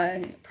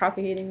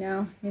propagating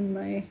now in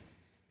my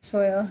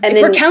soil. And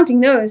if we're counting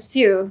those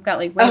too, I've got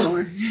like way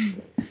more.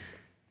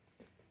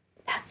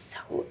 That's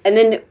so... And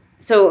then,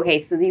 so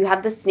you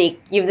have the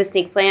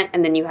snake plant,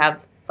 and then you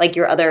have like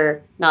your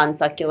other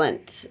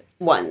non-succulent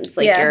ones.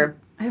 Like I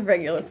have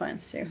regular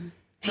plants too.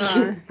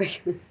 I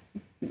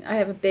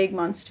have a big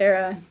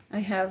monstera. I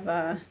have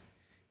a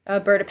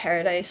bird of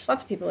paradise.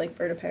 Lots of people like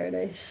bird of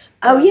paradise.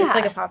 Oh, yeah. It's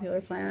like a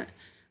popular plant.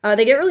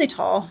 They get really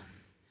tall.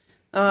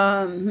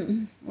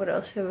 What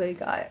else have I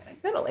got?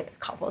 I've got like a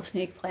couple of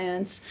snake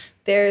plants.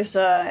 There's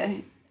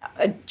a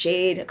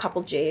jade, a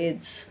couple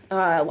jades,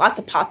 lots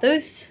of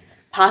pothos.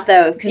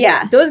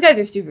 Yeah. Those guys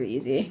are super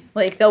easy.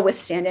 Like, they'll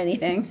withstand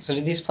anything. So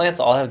do these plants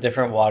all have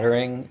different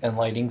watering and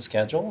lighting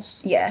schedules?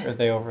 Yeah. Or are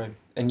they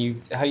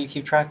how do you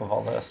keep track of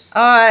all this?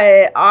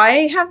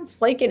 I have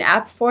like an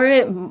app for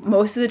it.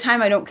 Most of the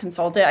time I don't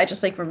consult it. I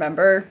just like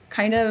remember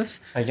kind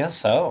of. I guess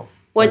so.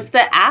 What's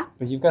the app?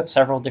 But you've got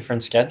several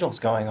different schedules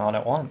going on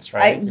at once,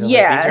 right?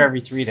 Yeah. Like, these are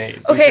every 3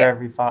 days. Okay. These are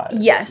every 5.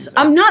 Yes.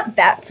 I'm not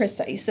that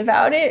precise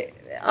about it.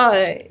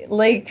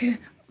 Like,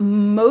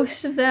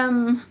 most of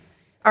them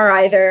are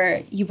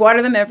either you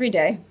water them every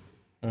day,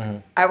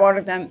 I water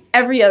them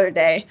every other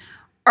day,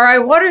 or I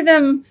water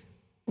them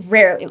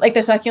rarely. Like, the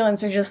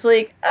succulents are just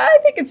like, I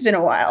think it's been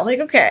a while. Like,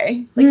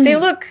 okay. Like, they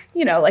look,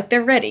 like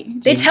they're ready.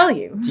 They tell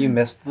you. Do you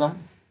miss them?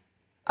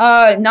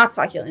 Not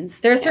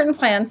succulents. There are certain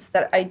plants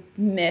that I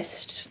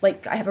missed.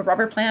 Like, I have a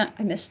rubber plant.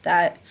 I missed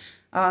that.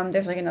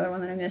 There's like another one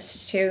that I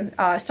missed too.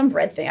 Some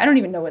red thing. I don't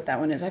even know what that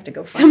one is. I have to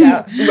go find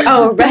out.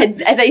 Oh,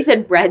 red. I thought you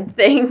said bread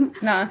thing.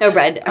 No. No,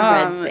 red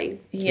thing.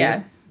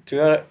 Yeah.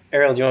 Ariel,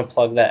 do you want to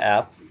plug that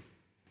app?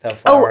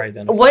 I want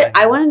to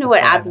know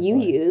what app you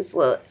use,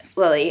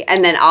 Lily,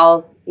 and then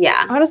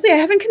yeah. Honestly, I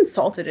haven't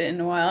consulted it in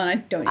a while, and I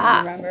don't even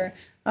remember.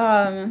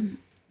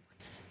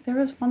 There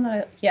was one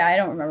that I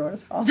don't remember what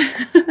it's called.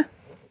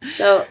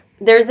 So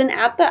there's an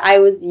app that I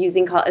was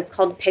using it's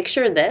called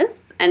Picture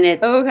This, and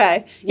it's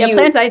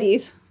plant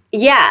IDs.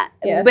 Yeah,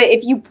 but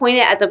if you point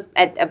it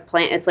at a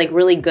plant, it's like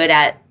really good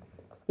at.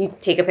 You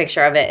take a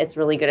picture of it. It's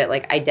really good at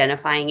like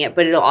identifying it,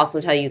 but it'll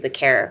also tell you the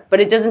care. But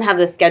it doesn't have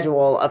the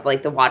schedule of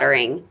like the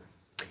watering.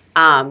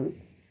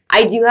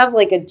 I do have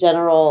like a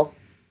general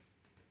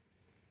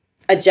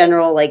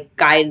like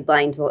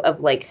guideline of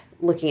like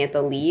looking at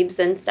the leaves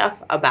and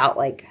stuff about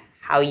like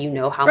how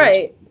how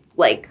much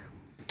like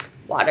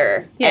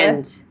water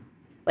and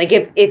like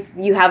if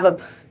you have a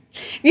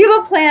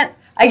plant.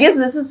 I guess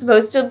this is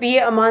supposed to be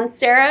a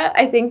monstera.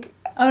 I think.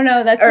 Oh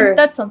no,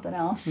 that's something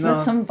else. No,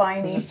 that's some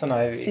viney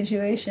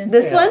situation.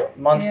 This one?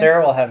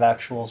 Monstera will have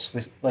actual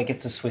Swiss, like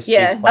it's a Swiss cheese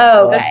plant.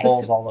 Oh, okay.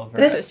 Balls all over.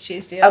 The Swiss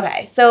cheese deal.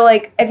 Okay, so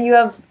like if you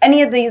have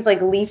any of these like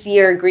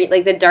leafier green,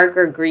 like the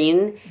darker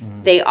green,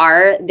 they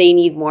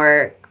need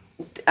more.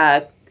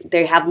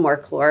 They have more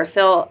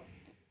chlorophyll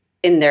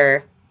in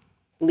their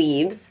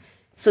leaves,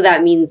 so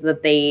that means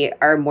that they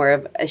are more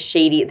of a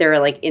shady. They're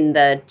like in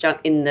the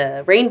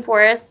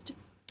rainforest,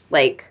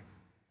 like,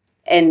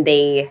 and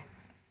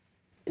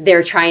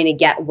they're trying to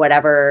get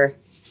whatever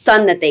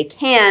sun that they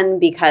can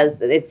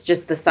because it's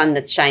just the sun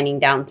that's shining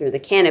down through the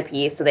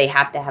canopy. So they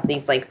have to have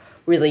these like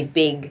really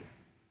big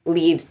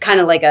leaves, kind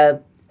of like a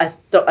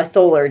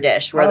solar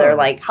dish where they're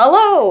like,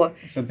 hello.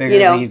 So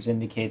bigger leaves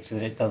indicates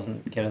that it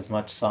doesn't get as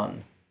much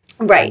sun.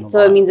 Right. So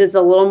it means it's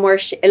a little more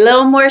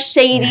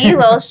shady,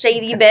 little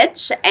shady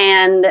bitch.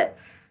 And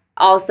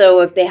also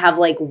if they have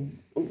like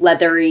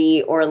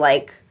leathery or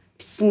like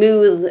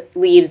smooth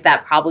leaves,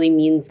 that probably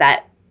means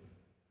that,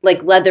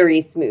 like,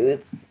 leathery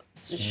smooth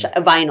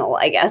vinyl,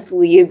 I guess,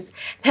 leaves,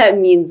 that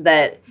means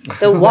that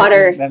the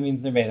water... that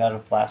means they're made out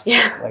of plastic,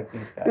 like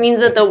these guys. It means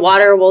that the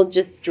water will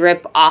just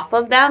drip off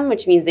of them,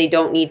 which means they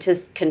don't need to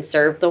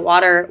conserve the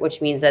water,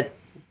 which means that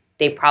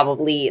they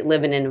probably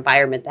live in an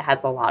environment that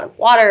has a lot of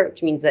water,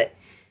 which means that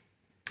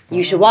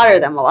you should water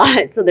them a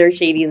lot. So they're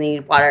shady and they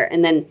need water.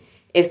 And then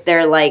if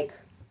they're like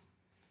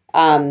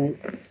a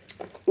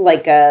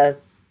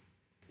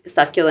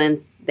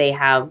succulents, they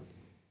have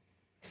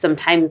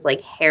sometimes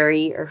like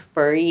hairy or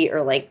furry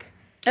or like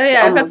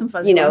I've got some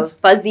fuzzy ones.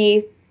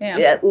 Fuzzy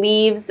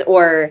leaves,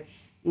 or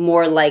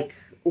more like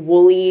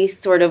woolly,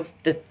 sort of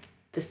the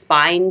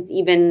spines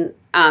even.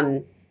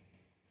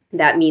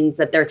 That means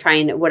that they're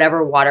trying,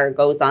 whatever water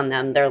goes on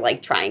them, they're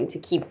like trying to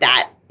keep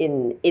that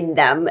in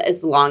them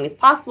as long as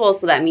possible.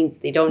 So that means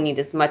they don't need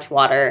as much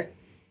water,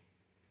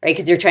 right?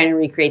 Because you're trying to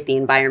recreate the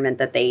environment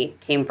that they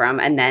came from.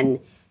 And then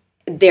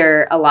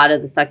a lot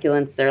of the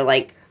succulents, they're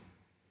like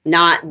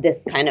not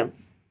this kind of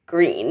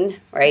green,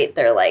 right?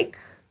 They're like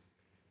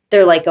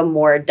a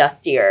more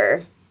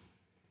dustier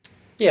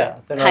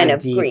kind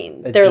of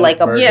green. They're like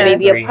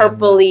maybe a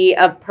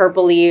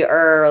purpley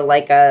or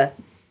like a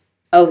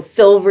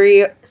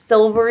silvery-er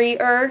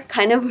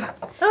kind of.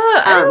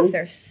 I don't know if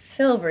they're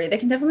silvery. They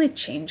can definitely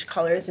change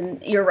colors,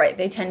 and you're right.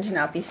 They tend to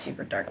not be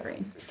super dark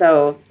green.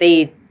 So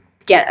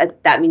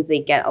that means they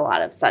get a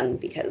lot of sun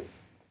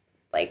because,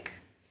 like,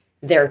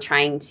 they're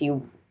trying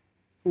to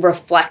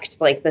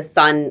reflect, like, the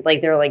sun,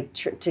 like, they're, like,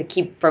 to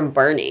keep from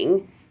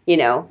burning,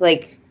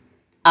 like,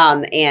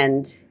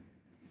 and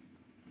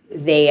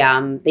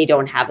they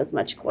don't have as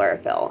much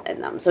chlorophyll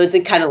in them. So it's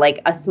kind of like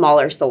a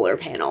smaller solar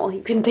panel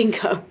you can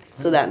think of.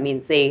 So that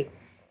means they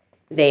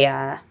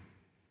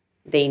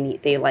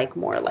like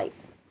more light.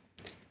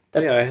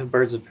 I have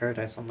birds of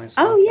paradise on my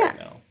side. Oh yeah. Right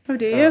now. Oh,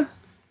 do you?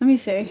 Let me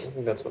see. I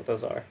think that's what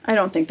those are. I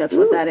don't think that's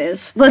what that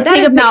is. Let's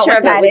take a picture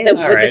of it with the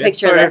picture. It's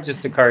sort of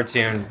just a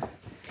cartoon.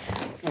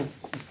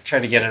 Try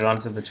to get it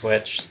onto the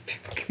Twitch.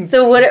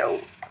 So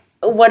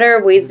what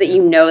are ways that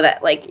you know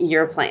that, like,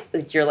 you're like,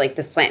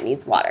 this plant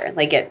needs water?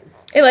 Like, it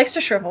likes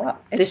to shrivel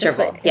up. It's just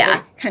like, yeah. It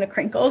like kind of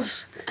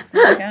crinkles.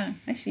 Like,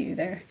 I see you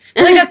there.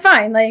 Like, that's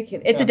fine. Like,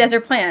 it's a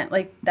desert plant.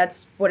 Like,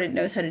 that's what it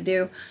knows how to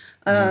do.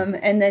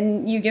 And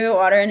then you give it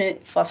water and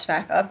it fluffs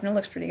back up and it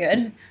looks pretty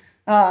good.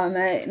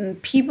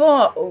 And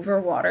people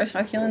overwater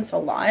succulents a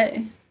lot.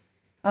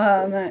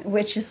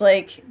 Which is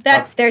like,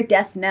 that's their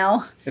death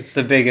knell. It's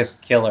the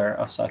biggest killer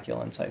of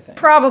succulents, I think.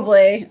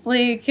 Probably.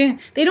 Like,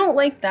 they don't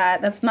like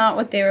that. That's not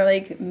what they were,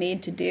 like,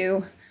 made to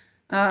do.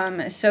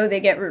 So they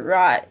get root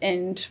rot,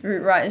 and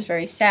root rot is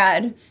very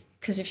sad,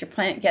 because if your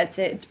plant gets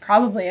it, it's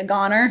probably a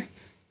goner.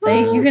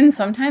 Like, you can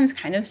sometimes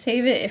kind of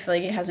save it if,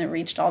 like, it hasn't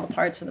reached all the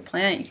parts of the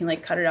plant. You can,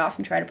 like, cut it off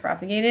and try to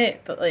propagate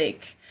it, but,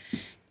 like,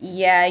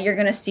 yeah, you're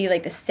going to see,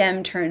 like, the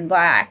stem turn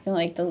black and,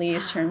 like, the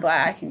leaves turn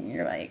black, and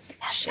you're like,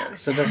 shit.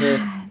 So does it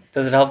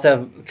help to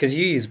have, because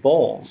you use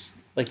bowls,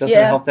 like, does it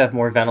help to have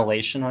more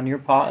ventilation on your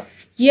pot?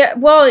 Yeah,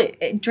 well,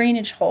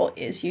 drainage hole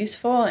is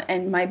useful,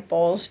 and my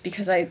bowls,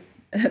 because I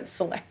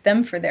select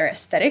them for their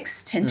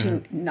aesthetics, tend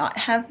to not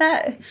have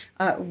that,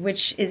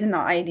 which is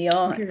not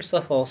ideal. Give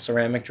yourself a little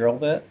ceramic drill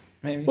bit.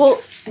 Maybe.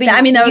 Well,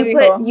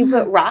 but you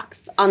put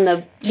rocks on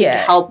the to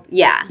help.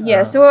 Yeah.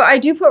 Yeah. So I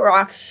do put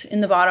rocks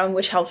in the bottom,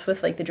 which helps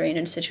with, like, the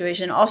drainage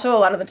situation. Also, a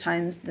lot of the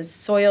times the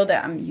soil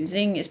that I'm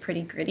using is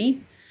pretty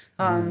gritty,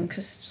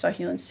 because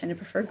succulents tend to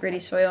prefer gritty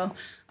soil.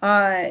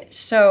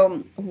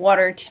 So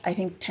water, I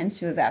think, tends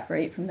to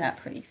evaporate from that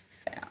pretty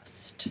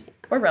fast,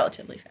 or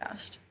relatively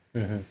fast.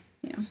 Mm-hmm.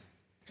 Yeah.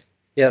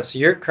 Yeah. So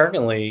you've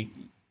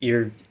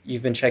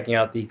been checking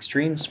out the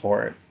extreme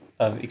sport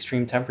of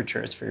extreme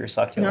temperatures for your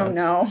succulents.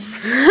 No.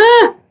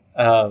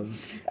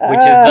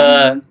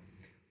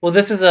 Which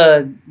is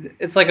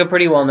it's like a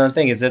pretty well-known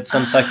thing, is that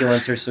some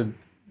succulents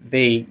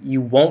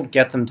you won't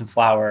get them to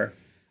flower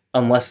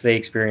unless they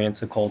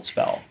experience a cold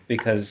spell,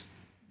 because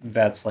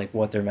that's like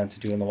what they're meant to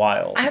do in the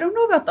wild. I don't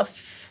know about the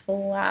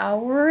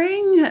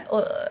flowering.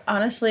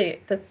 Honestly,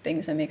 the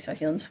things that make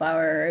succulents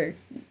flower,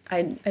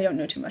 I don't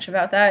know too much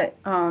about that.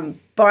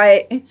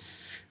 But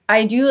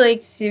I do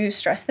like to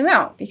stress them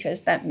out,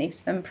 because that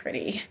makes them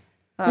pretty.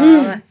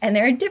 And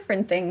there are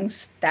different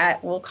things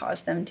that will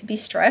cause them to be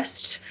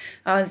stressed.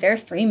 There are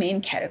three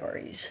main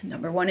categories.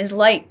 Number one is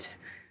light.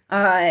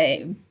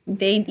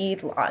 They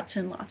need lots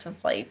and lots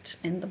of light,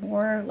 and the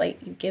more light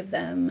you give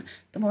them,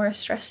 the more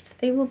stressed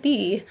they will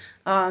be.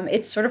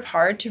 It's sort of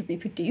hard to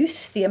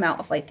reproduce the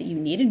amount of light that you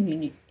need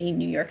in a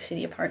New York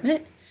City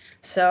apartment.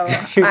 So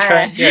you're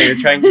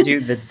trying to do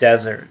the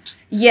desert.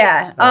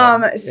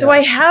 Yeah. So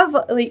I have,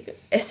 like,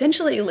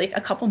 essentially, like,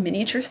 a couple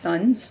miniature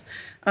suns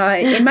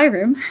in my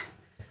room,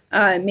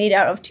 made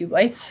out of tube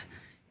lights,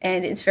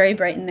 and it's very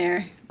bright in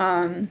there.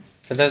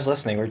 For those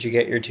listening, where'd you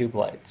get your tube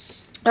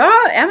lights?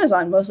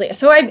 Amazon mostly.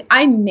 So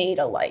I made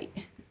a light.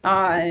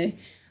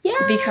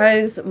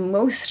 Because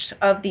most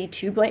of the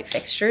tube light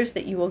fixtures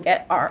that you will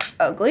get are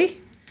ugly,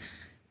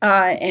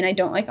 and I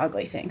don't like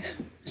ugly things.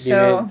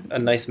 So you made a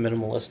nice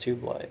minimalist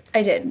tube light.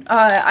 I did.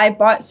 I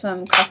bought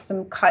some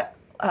custom cut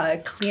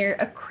clear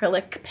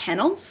acrylic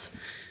panels.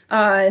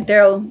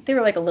 They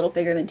were like a little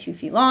bigger than 2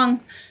 feet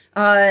long.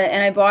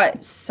 And I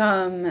bought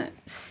some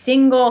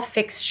single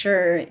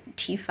fixture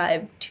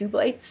T5 tube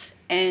lights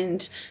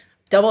and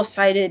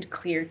double-sided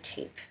clear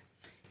tape.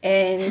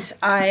 And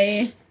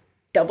I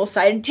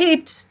double-sided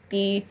taped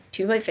the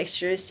tube light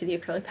fixtures to the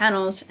acrylic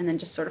panels and then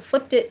just sort of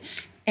flipped it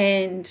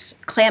and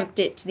clamped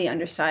it to the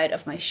underside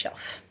of my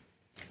shelf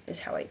is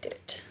how I did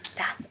it.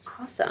 That's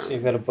awesome. So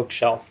you've got a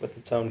bookshelf with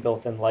its own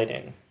built-in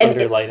lighting, And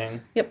under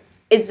lighting. Yep.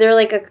 Is there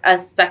like a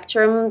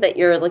spectrum that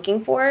you're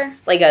looking for?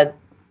 Like a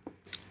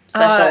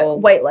special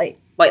white light.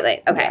 White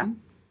light. Okay. Yeah.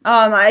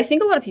 I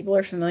think a lot of people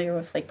are familiar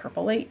with like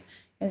purple light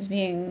as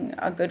being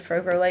a good for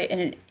a grow light,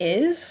 and it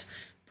is.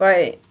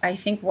 But I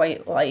think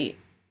white light,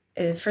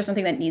 for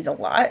something that needs a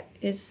lot,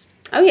 is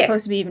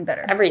supposed to be even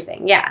better.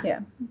 Everything. Yeah.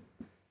 Yeah.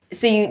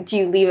 So do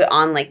you leave it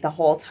on like the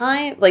whole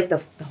time? Like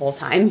the whole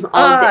time?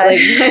 All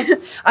day,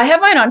 like I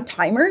have mine on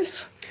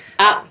timers.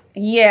 Ah.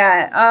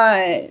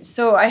 Yeah.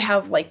 So I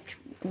have like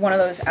one of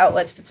those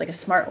outlets that's like a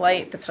smart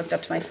light that's hooked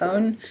up to my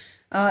phone.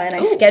 And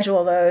I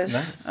schedule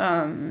those.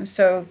 Nice.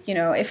 So,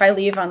 if I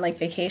leave on like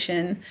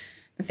vacation,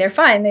 they're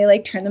fine. They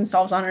like turn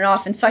themselves on and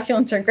off, and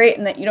succulents are great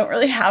in that you don't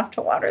really have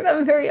to water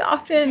them very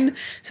often.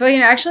 So I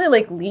can actually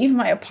like leave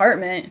my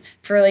apartment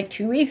for like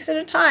 2 weeks at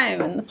a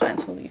time and the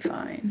plants will be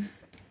fine.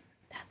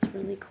 That's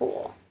really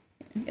cool.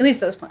 At least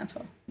those plants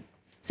will.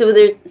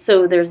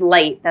 So there's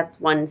light. That's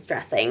one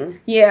stressing.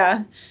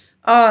 Yeah.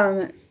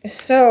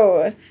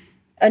 So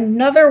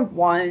another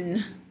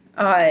one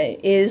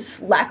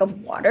is lack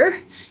of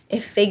water.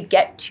 If they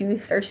get too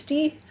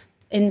thirsty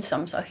in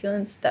some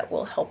succulents, that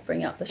will help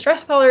bring out the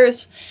stress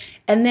colors.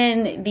 And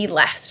then the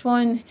last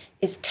one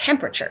is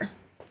temperature.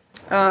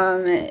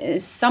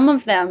 Some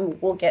of them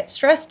will get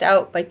stressed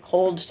out by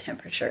cold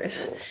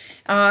temperatures.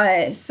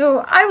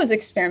 So I was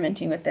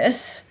experimenting with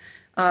this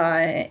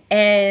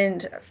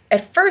and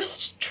at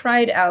first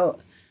tried out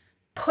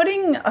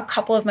putting a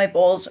couple of my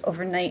bowls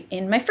overnight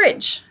in my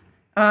fridge.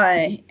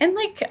 And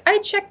like I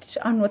checked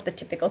on what the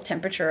typical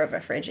temperature of a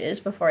fridge is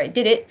before I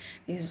did it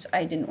because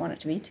I didn't want it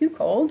to be too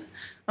cold.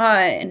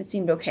 And it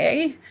seemed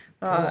okay.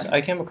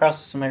 I came across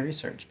this in my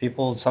research.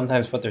 People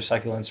sometimes put their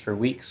succulents for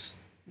weeks.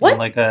 What?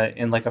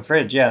 In like a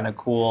fridge, yeah, in a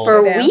cool.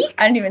 For weeks?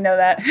 I didn't even know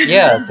that.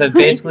 Yeah, to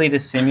basically to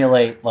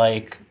simulate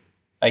like,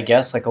 I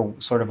guess like a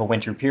sort of a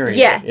winter period.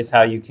 Yeah. Is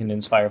how you can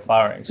inspire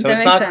flowering. So That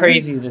it's makes not sense.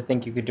 crazy to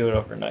think you could do it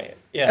overnight.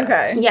 Yeah.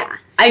 Okay. Yeah.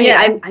 I mean,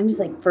 Yeah. I'm just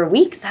like, for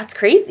weeks, that's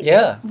crazy.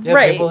 Yeah.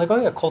 Right. People are like,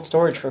 oh yeah, cold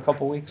storage for a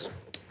couple weeks.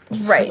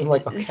 Right. I'm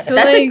like, okay. So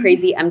That's like, a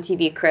crazy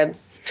MTV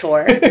Cribs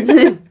tour.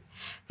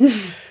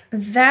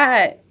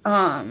 that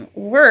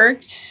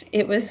worked.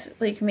 It was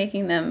like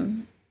making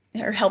them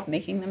or helped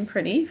making them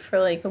pretty for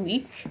like a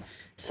week.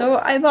 So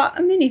I bought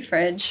a mini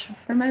fridge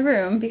for my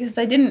room because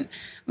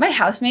my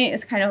housemate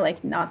is kind of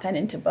like not that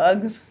into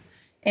bugs.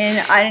 And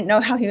I didn't know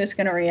how he was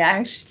going to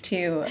react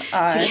to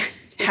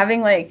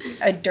having like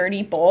a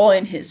dirty bowl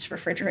in his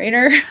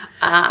refrigerator.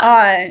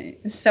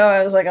 So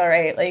I was like, all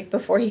right, like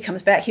before he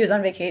comes back, he was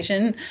on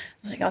vacation. I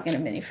was like, I'll get a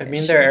mini fridge. I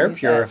mean, they're air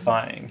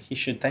purifying. He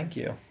should thank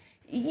you.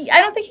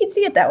 I don't think he'd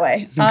see it that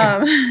way.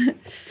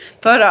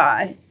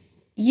 But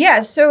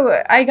yeah,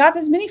 so I got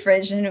this mini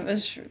fridge and it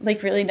was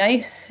like really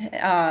nice,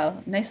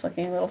 nice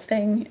looking little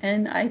thing.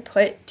 And I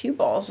put 2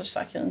 balls of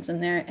succulents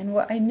in there. And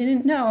what I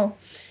didn't know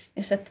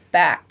is that the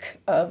back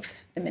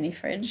of the mini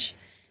fridge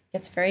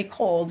gets very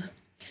cold.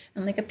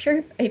 And like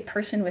a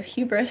person with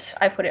hubris,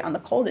 I put it on the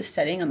coldest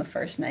setting on the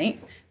first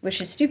night, which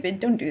is stupid.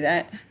 Don't do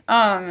that.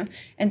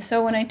 And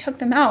so when I took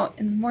them out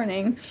in the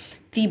morning,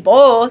 the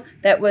bowl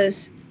that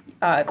was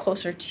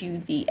closer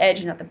to the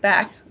edge, not the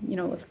back,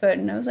 looked good.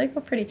 And I was like,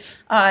 oh, pretty.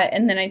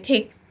 And then I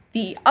take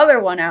the other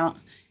one out,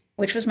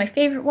 which was my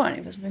favorite one.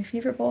 It was my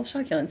favorite bowl of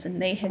succulents.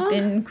 And they had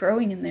been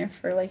growing in there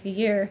for like a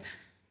year.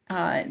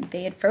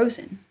 They had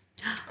frozen.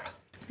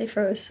 They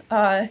froze.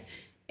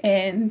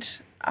 And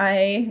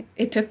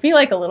it took me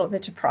like a little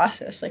bit to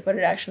process like what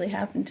had actually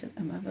happened to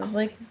them. I was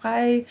like,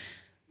 why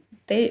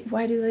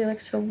do they look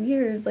so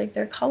weird? Like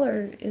their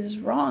color is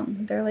wrong.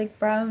 They're like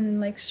brown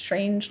and like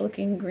strange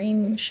looking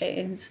green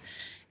shades.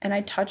 And I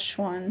touched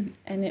one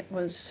and it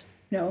was,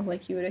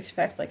 like you would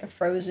expect like a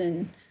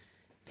frozen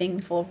thing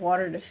full of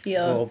water to feel.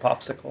 It's a little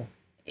popsicle.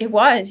 It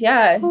was,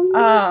 yeah. Oh,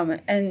 no.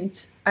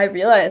 And I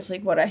realized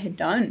like what I had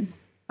done.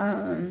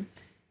 And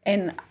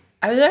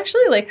I was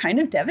actually like kind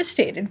of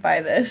devastated by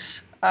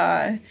this.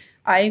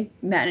 I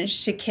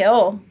managed to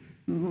kill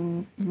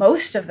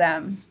most of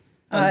them.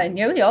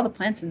 Nearly all the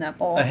plants in that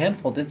bowl. A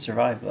handful did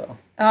survive, though.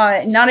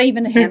 Not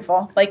even a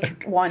handful,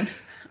 like one.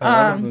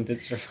 One of them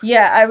did survive.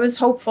 Yeah, I was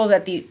hopeful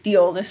that the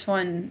oldest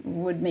one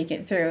would make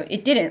it through.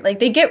 It didn't. Like,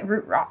 they get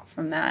root rot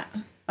from that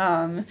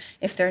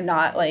if they're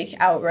not, like,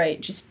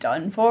 outright just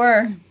done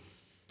for.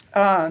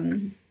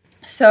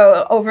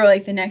 So over,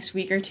 like, the next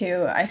week or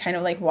two, I kind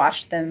of, like,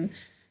 watched them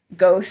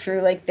go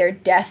through like their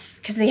death,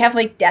 because they have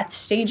like death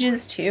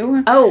stages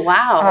too. Oh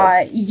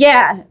wow.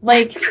 Yeah,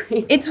 like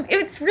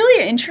it's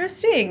really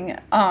interesting.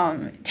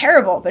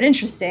 Terrible but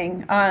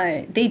interesting.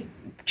 They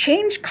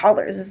change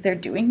colors as they're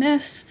doing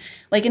this.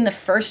 Like in the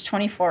first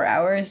 24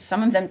 hours,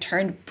 some of them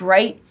turned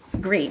bright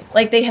green,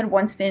 like they had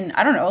once been,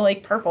 I don't know,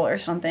 like purple or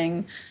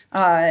something,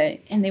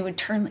 and they would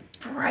turn like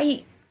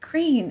bright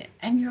green,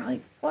 and you're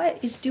like,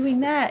 what is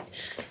doing that?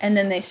 And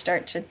then they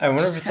start to, I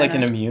wonder if it's like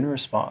an immune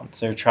response.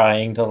 They're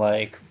trying to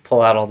like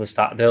pull out all the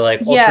stuff. They're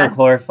like ultra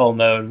chlorophyll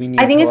mode. We need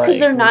I think to, it's because like,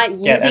 they're not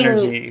using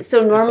energy.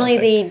 So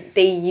normally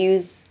they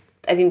use,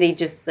 I think they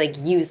just like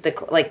use the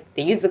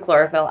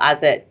chlorophyll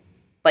as it,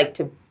 like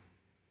to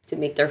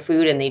make their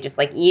food, and they just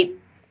like eat.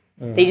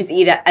 They just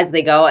eat it as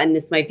they go, and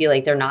this might be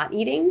like they're not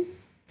eating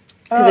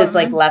because it's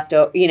like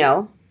leftover, you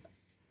know.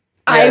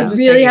 I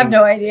really have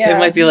no idea. It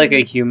might be like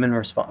a human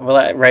response. Well,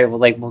 right. Well,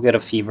 like we'll get a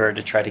fever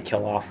to try to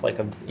kill off like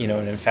an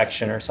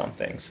infection or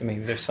something. So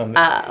maybe there's some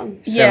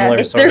similar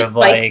it's sort their of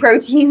spike like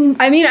proteins.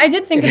 I mean, I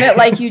did think of it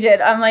like you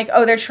did. I'm like,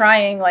 oh, they're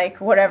trying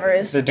like whatever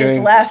is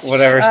left.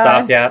 Whatever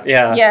stuff.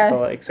 Yeah. To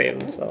like save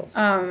themselves.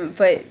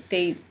 But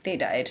they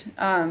died.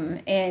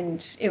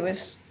 And it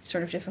was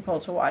sort of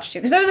difficult to watch too,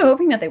 because I was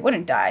hoping that they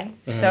wouldn't die.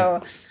 Mm-hmm.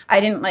 So I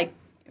didn't like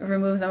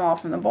remove them all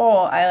from the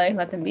bowl. I like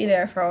let them be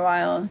there for a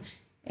while.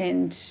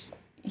 And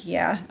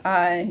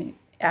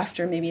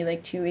after maybe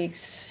like 2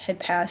 weeks had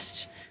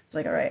passed, I was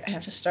like, all right, I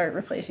have to start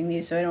replacing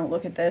these so I don't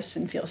look at this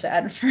and feel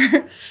sad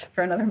for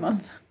another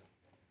month.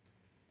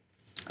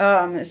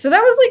 So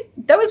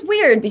that was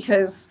weird,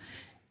 because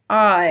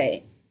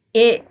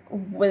it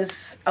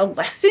was a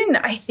lesson,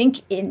 I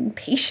think, in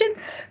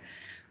patience.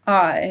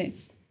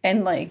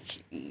 And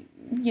like,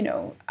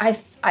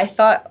 I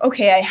thought,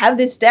 okay, I have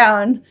this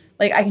down.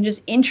 Like I can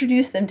just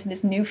introduce them to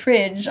this new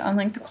fridge on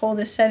like the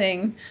coldest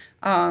setting.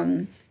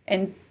 And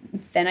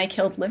then I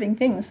killed living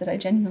things that I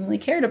genuinely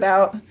cared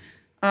about.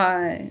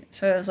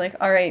 So I was like,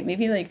 all right,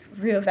 maybe like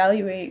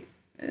reevaluate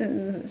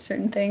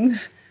certain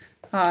things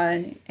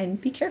and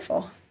be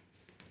careful.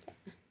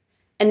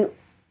 And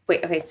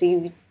wait, okay,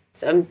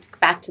 so I'm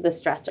back to the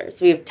stressors.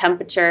 So we have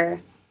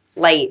temperature,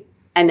 light,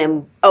 and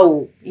then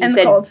you and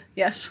said the cold.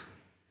 Yes.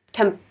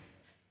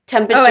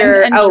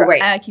 Temperature. And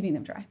right. Keeping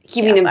them dry.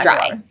 Keeping them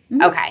dry.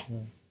 Mm-hmm. Okay.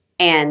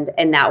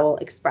 And that will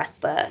express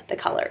the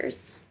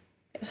colors.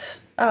 Yes.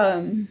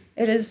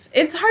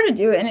 It's hard to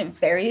do, and it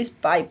varies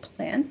by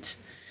plant,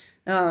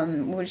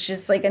 which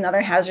is like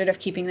another hazard of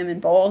keeping them in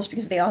bowls,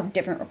 because they all have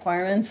different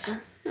requirements.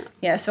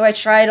 Yeah, so I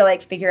try to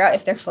like figure out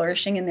if they're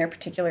flourishing in their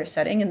particular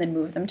setting and then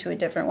move them to a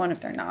different one if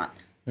they're not.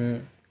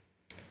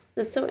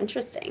 That's so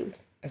interesting.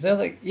 Is that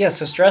like,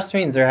 so stress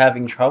means they're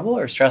having trouble,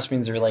 or stress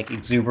means they're like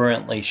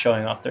exuberantly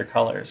showing off their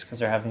colors because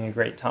they're having a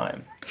great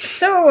time?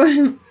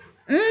 So,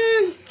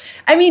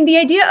 I mean, the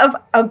idea of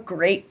a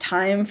great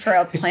time for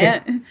a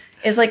plant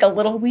is like a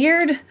little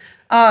weird.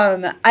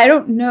 I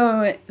don't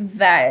know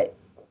that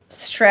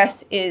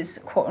stress is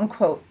quote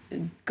unquote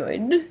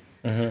good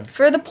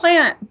for the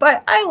plant,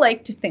 but I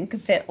like to think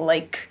of it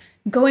like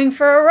going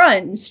for a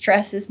run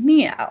stresses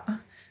me out.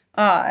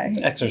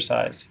 It's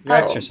exercise. You're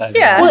exercising.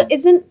 Yeah. Well,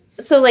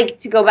 so like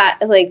to go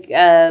back, like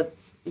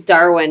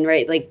Darwin,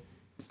 right? Like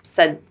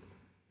said,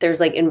 there's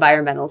like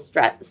environmental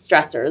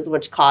stressors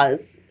which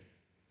cause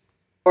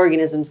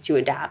organisms to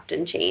adapt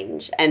and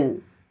change,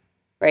 and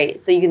right.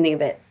 So you can think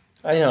of it.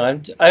 I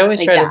know. I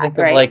always try to think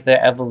of like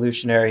the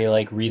evolutionary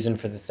like reason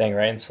for the thing,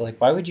 right? And so like,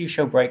 why would you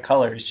show bright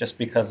colors just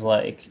because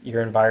like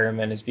your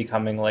environment is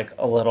becoming like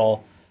a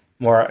little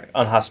more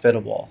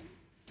unhospitable?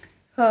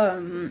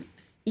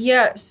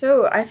 Yeah.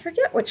 So I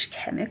forget which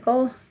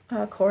chemical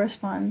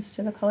corresponds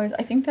to the colors.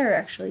 I think there are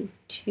actually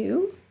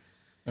two.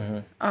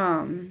 And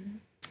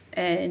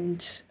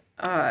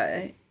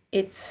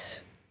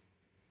it's.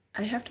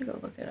 I have to go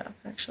look it up.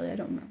 Actually, I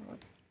don't remember what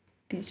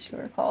these two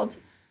are called.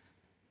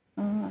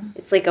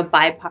 It's like a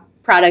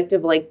byproduct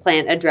of like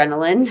plant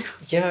adrenaline.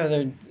 Yeah,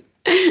 they're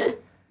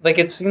like,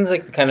 it seems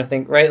like the kind of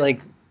thing, right?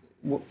 Like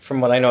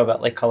from what I know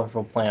about like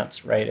colorful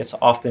plants, right? It's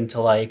often to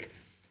like,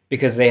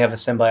 because they have a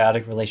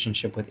symbiotic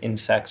relationship with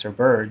insects or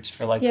birds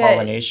for like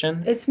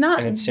pollination. It's not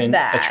and it's to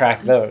that.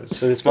 attract those.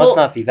 So this must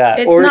not be that.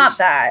 It's not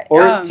that.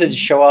 Or it's to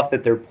show off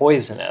that they're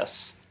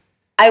poisonous.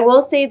 I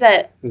will say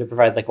that. And to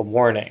provide like a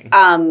warning.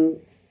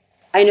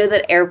 I know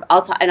that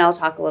I'll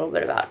talk a little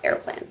bit about air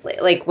plants,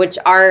 like which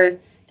are,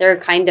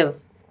 they're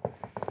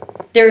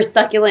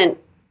succulent,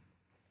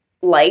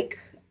 like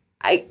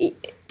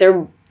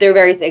they're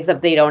very,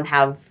 except they don't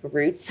have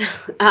roots,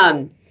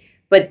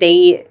 but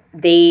they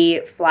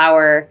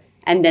flower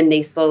and then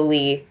they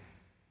slowly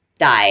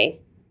die.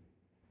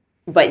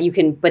 But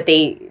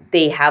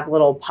they have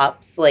little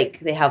pups, like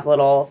they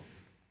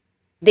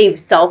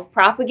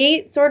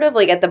self-propagate sort of,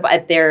 like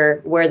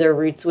where their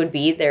roots would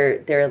be.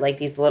 They're like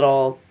these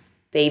little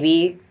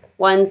baby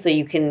ones, so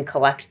you can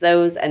collect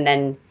those, and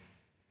then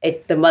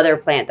the mother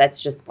plant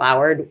that's just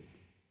flowered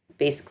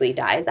basically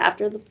dies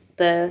after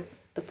the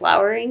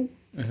flowering.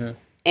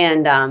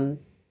 And I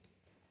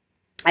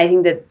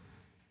think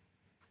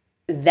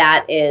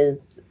that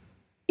is,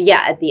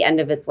 at the end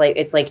of its life,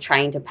 it's like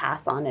trying to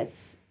pass on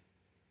its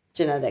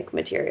genetic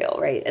material,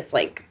 right? It's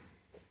like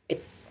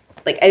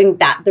I think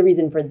that the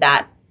reason for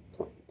that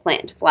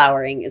plant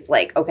flowering is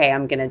like, okay,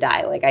 I'm gonna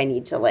die. Like I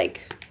need to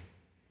like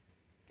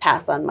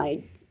pass on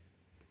my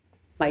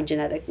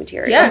genetic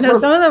material. Yeah, no,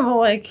 some of them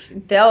will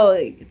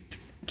they'll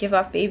give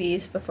off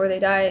babies before they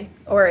die,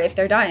 or if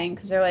they're dying,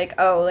 because they're like,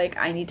 oh, like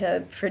I need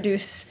to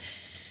produce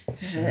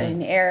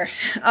an heir.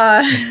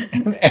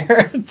 An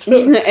heir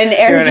to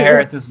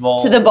inherit this bowl.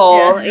 To the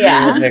bowl,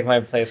 yeah. To take my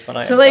place when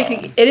I So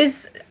like it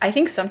is, I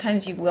think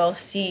sometimes you will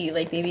see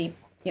like maybe,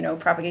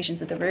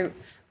 propagations of the root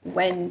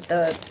when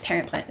the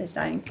parent plant is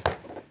dying.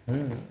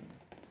 Mm.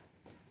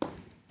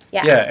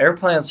 Yeah. Yeah, air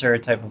plants are a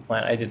type of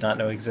plant I did not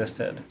know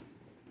existed.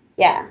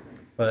 Yeah.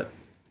 But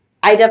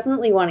I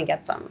definitely want to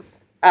get some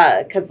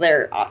because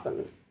they're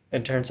awesome.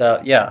 It turns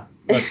out, yeah.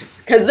 Because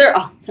they're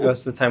awesome.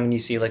 Most of the time when you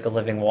see like a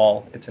living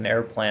wall, it's an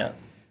air plant,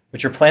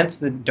 which are plants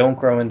that don't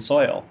grow in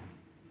soil.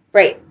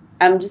 Right.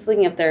 I'm just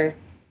looking up their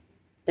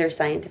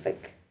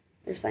scientific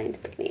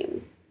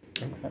name.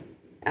 Okay.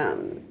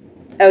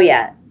 Oh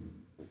yeah.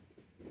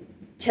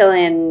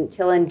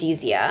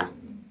 Tillandsia,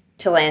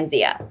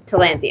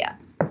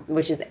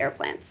 which is air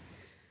plants.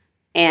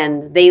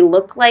 And they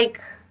look like,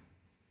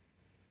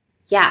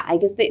 yeah, I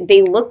guess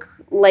they look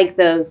like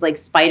those like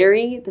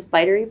spidery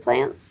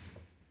plants.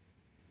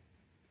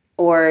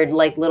 Or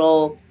like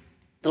little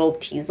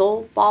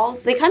teasel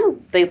balls. They kind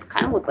of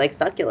look like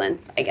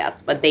succulents, I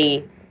guess, but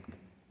they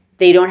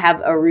don't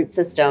have a root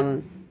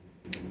system.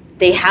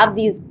 They have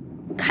these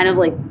kind of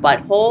like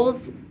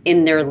buttholes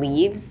in their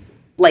leaves.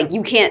 Like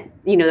you can't,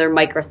 they're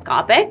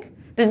microscopic.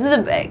 This is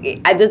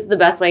the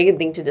best way I can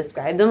think to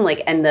describe them.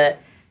 Like, and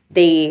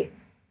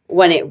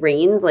when it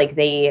rains, like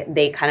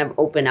they kind of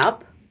open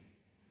up.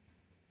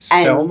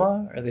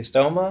 Stoma? Are they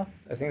stoma?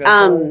 I think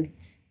that's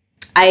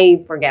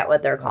I forget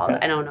what they're called. Okay.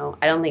 I don't know.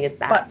 I don't think it's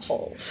that.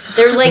 Buttholes.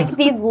 They're like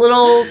these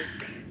little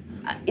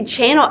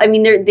channel. I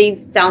mean, they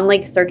sound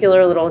like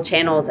circular little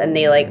channels, and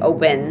they like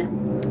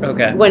open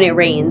when it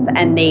rains,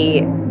 and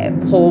they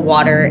pull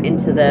water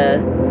into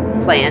the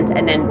plant,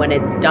 and then when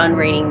it's done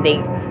raining,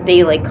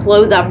 they like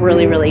close up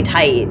really, really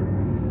tight,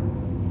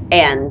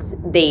 and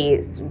they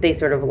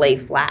sort of lay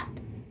flat.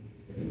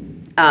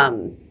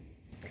 And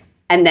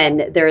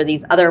then there are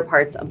these other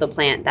parts of the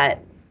plant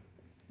that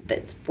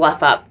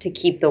fluff up to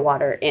keep the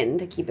water in,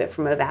 to keep it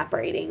from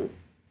evaporating.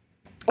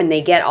 And they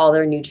get all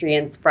their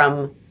nutrients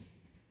from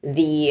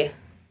the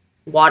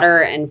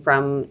water and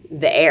from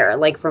the air,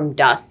 like from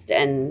dust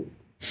and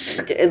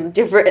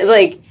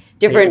different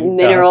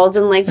minerals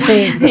and like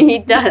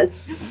heat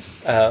dust.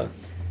 Yeah.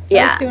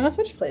 Do you want to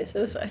switch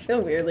places? I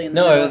feel weirdly in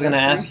the I was going to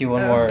ask you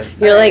one more.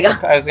 You're like,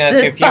 I was going to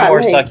ask you a few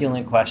more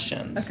succulent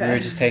questions. Okay. We were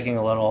just taking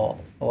a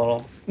little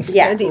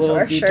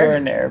detour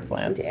into air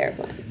plants. Into air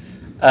plants.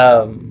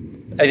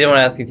 I did want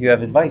to ask if you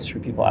have advice for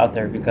people out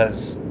there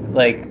because,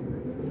 I'm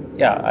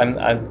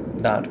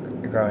not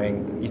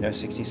growing,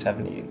 60,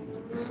 70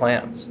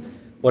 plants.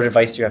 What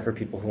advice do you have for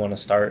people who want to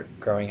start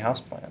growing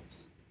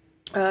houseplants?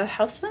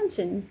 Houseplants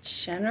in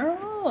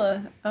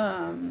general?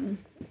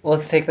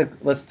 Let's take the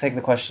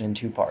question in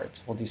two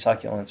parts. We'll do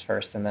succulents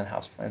first and then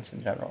houseplants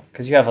in general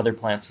because you have other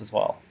plants as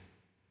well.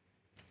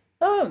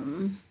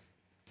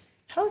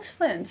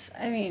 Houseplants,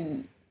 I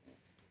mean,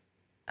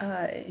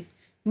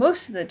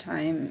 most of the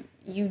time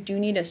you do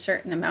need a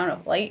certain amount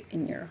of light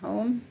in your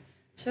home.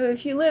 So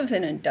if you live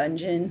in a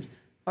dungeon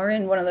or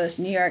in one of those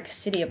New York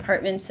City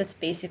apartments that's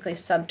basically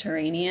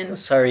subterranean.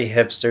 Sorry,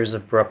 hipsters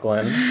of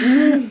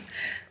Brooklyn.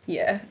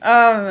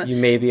 Yeah. You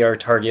may be our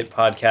target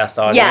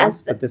podcast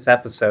audience, but this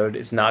episode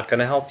is not going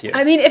to help you.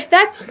 I mean, if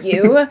that's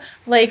you,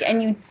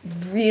 and you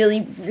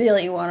really,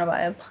 really want to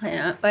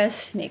buy a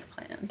snake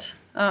plant.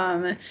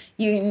 I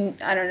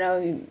don't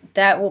know,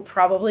 that will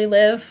probably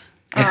live.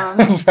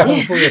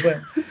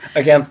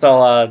 Against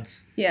all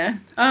odds. Yeah.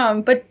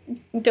 But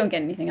don't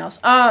get anything else.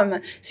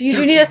 So you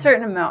do need a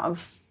certain amount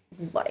of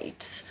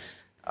light.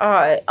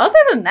 Other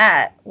than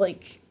that,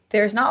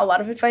 there's not a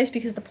lot of advice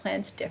because the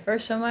plants differ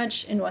so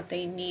much in what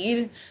they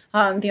need.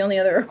 The only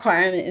other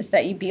requirement is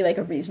that you be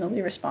a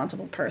reasonably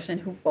responsible person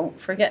who won't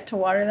forget to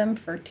water them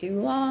for too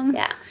long.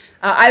 Yeah.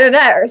 Either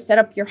that or set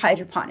up your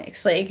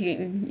hydroponics. Be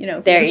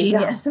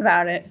genius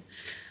about it.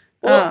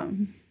 I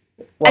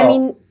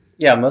mean,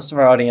 yeah, most of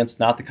our audience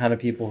not the kind of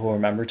people who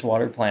remember to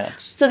water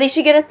plants. So they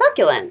should get a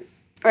succulent,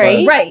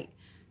 right? Right.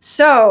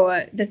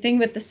 So the thing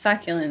with the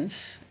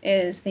succulents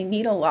is they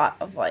need a lot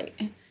of light.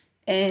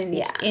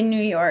 And in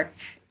New York,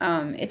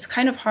 it's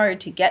kind of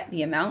hard to get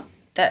the amount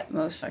that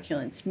most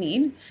succulents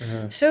need.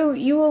 Mm-hmm. So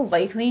you will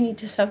likely need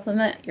to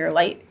supplement your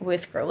light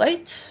with grow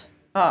lights.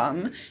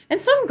 And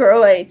some grow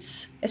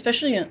lights,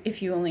 especially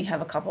if you only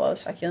have a couple of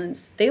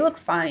succulents, they look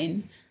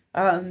fine.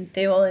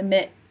 They will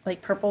emit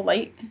purple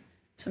light.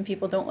 Some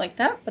people don't like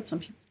that, but some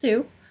people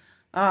do.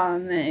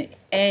 And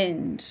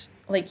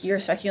your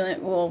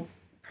succulent will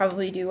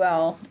probably do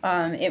well.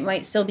 It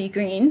might still be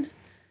green.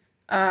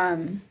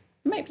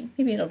 Maybe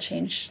it'll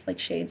change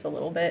shades a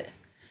little bit.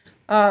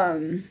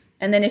 And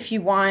then if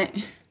you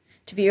want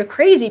to be a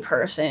crazy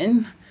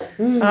person,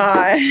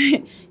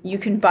 you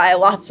can buy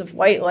lots of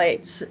white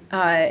lights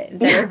that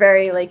are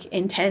very like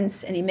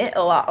intense and emit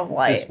a lot of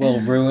light. This will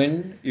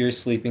ruin your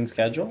sleeping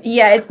schedule.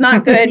 Yeah, it's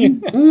not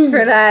good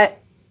for that.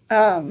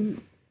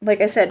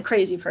 Like I said,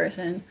 crazy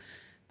person.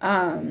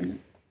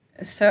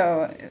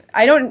 So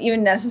I don't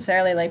even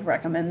necessarily like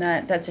recommend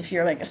that. That's if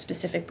you're like a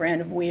specific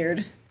brand of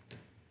weird.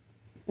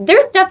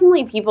 There's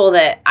definitely people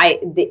that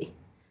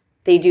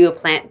they did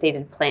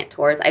plant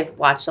tours. I've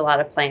watched a lot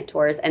of plant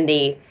tours, and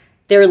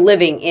they're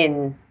living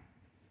in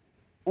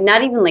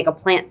not even like a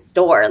plant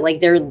store.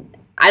 Like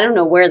I don't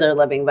know where they're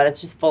living, but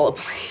it's just full of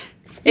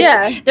plants.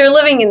 They're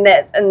living in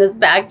this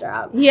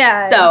backdrop.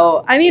 Yeah.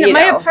 So I mean,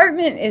 my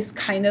apartment is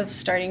kind of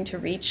starting to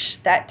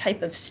reach that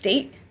type of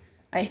state,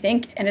 I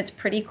think, and it's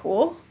pretty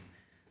cool.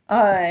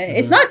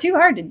 It's not too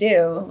hard to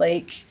do.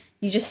 Like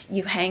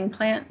you hang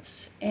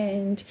plants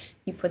and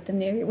you put them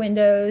near your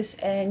windows,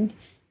 and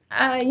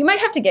you might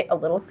have to get a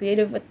little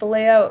creative with the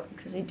layout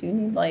because they do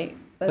need light.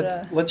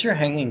 But what's your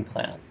hanging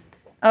plant?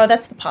 Oh,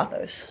 that's the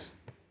pothos.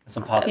 That's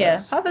a pothos. Yeah,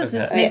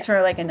 pothos makes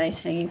for like a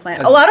nice hanging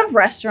plant. A lot of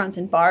restaurants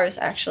and bars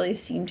actually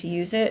seem to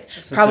use it,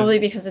 so probably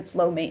because it's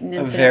low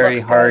maintenance. A very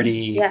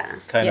hardy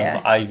kind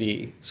of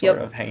ivy sort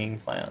of hanging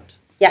plant.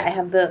 Yeah, I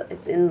have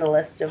it's in the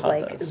list of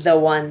pothos. Like the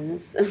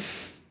ones,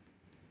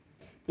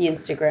 the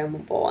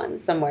Instagrammable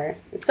ones somewhere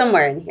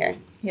in here.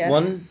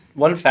 Yes.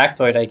 One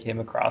factoid I came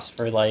across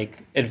for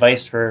like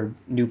advice for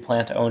new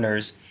plant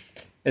owners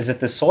is that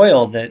the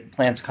soil that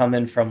plants come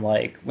in from,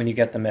 like when you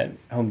get them at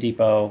Home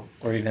Depot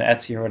or even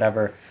Etsy or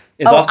whatever,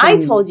 is often, I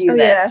told you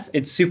this.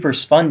 It's super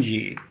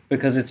spongy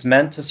because it's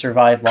meant to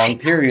survive long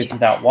periods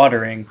without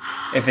watering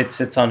if it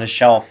sits on a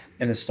shelf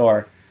in a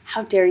store.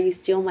 How dare you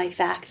steal my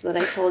fact that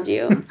I told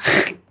you?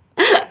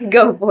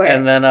 Go for it.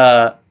 And then,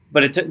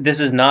 but this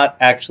is not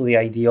actually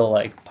ideal,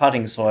 like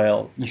potting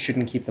soil. You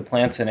shouldn't keep the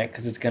plants in it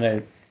because it's going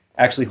to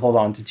actually hold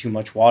on to too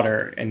much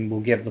water and will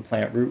give the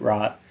plant root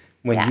rot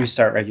when you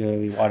start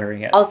regularly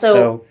watering it. Also,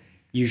 so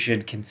you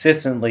should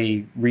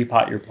consistently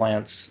repot your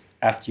plants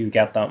after you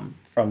get them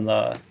from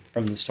the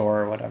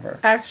store or whatever.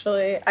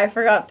 Actually, I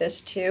forgot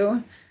this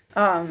too.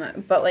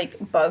 But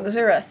like bugs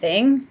are a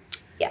thing.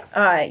 Yes.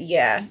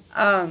 Yeah.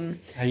 How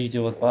do you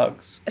deal with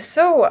bugs?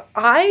 So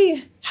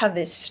I have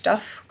this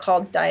stuff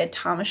called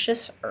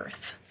diatomaceous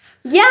earth.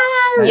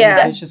 Yes.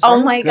 Yeah.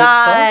 Oh my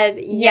God.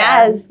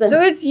 Yes. Yeah.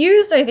 So it's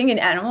used, I think, in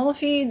animal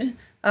feed.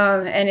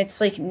 And it's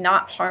like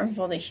not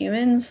harmful to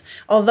humans,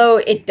 although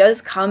it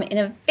does come in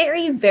a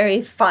very,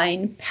 very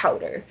fine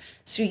powder.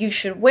 So you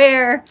should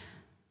wear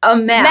a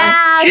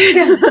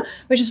mask.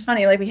 Which is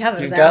funny, like we have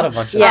those You've now. got a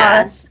bunch of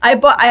Yes. I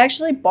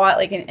actually bought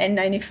like an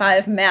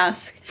N95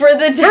 mask for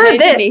this,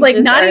 like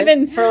not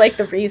even for like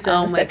the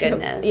reasons. Oh my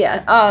goodness.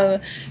 Yeah.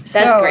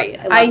 That's great.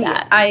 I love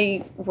that.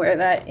 I wear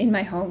that in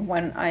my home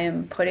when I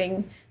am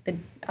putting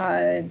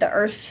the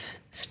earth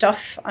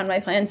stuff on my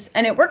plants,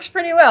 and it works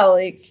pretty well.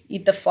 Like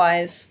eat the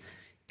flies,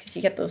 because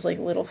you get those like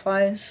little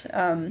flies.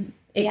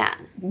 It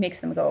makes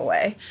them go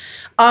away.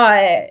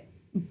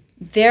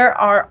 There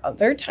are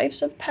other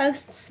types of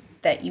pests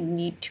that you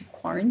need to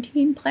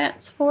quarantine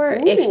plants for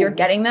if you're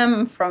getting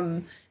them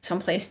from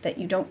someplace that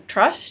you don't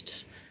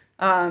trust.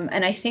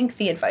 And I think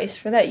the advice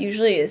for that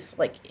usually is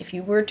like if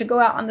you were to go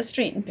out on the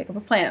street and pick up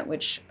a plant,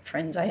 which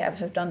friends I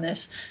have done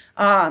this,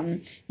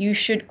 you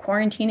should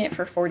quarantine it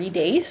for 40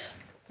 days.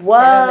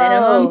 Whoa.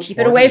 Minimum. Keep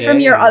it away from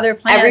your other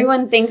plants.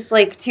 Everyone thinks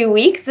like 2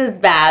 weeks is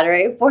bad,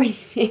 right? 40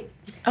 days.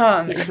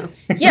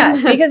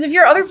 Yeah, because if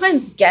your other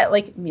plants get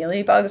like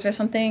mealybugs or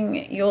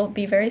something, you'll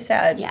be very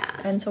sad. Yeah.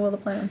 And so will the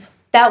plants.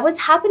 That was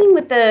happening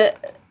with the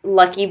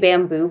Lucky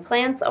Bamboo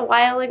plants a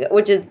while ago,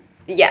 which is,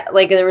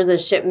 like there was a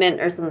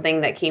shipment or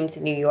something that came to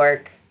New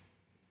York,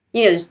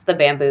 just the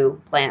bamboo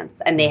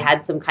plants, and they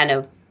had some kind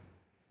of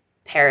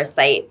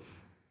parasite.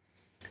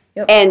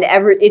 Yep. And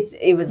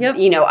it was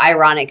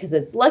ironic because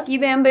it's Lucky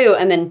Bamboo,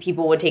 and then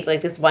people would take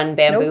like this one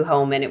bamboo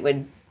home, and it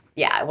would,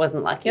 it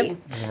wasn't lucky. Yep.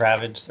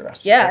 Ravage the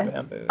rest of the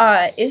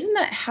bamboos. Isn't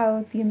that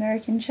how the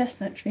American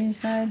chestnut trees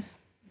died?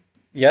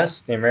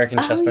 Yes, the American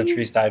chestnut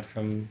trees died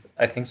from,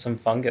 I think, some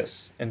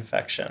fungus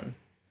infection.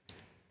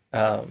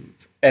 And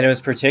it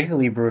was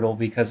particularly brutal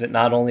because it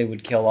not only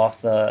would kill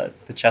off the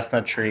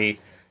chestnut tree,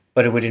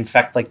 but it would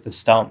infect like the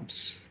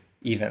stumps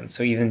even.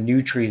 So even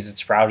new trees that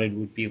sprouted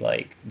would be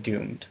like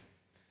doomed.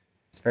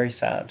 It's very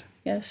sad.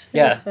 Yes.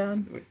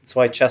 Sad. That's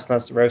why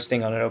chestnuts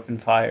roasting on an open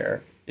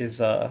fire is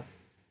no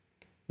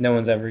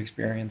one's ever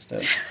experienced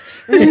it.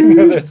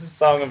 There's a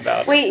song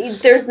about it.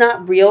 Wait, there's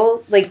not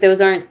real, like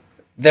those aren't.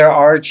 There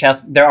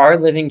are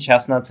living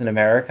chestnuts in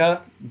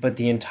America, but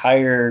the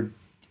entire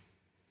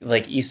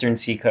like eastern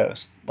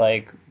seacoast,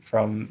 like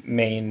from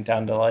Maine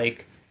down to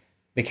like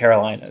the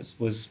Carolinas,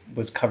 was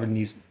covered in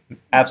these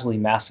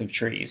absolutely massive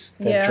trees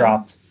that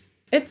dropped.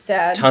 It's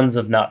sad. Tons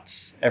of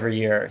nuts every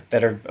year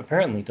that are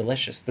apparently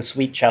delicious. The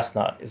sweet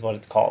chestnut is what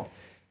it's called,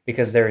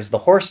 because there is the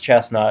horse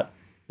chestnut,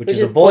 which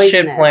is a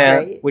bullshit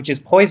plant, right? Which is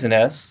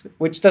poisonous,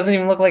 which doesn't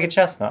even look like a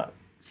chestnut.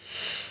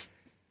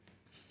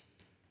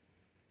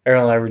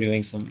 Errol and I were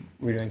doing some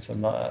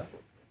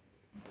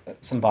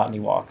some botany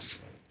walks.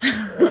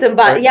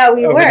 Yeah,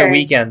 we over were. The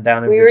weekend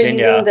down in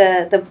Virginia. We were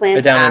using the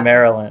plant down app. in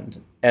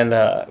Maryland,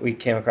 and we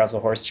came across a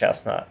horse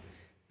chestnut.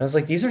 I was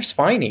like, these are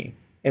spiny,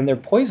 and they're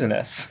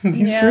poisonous.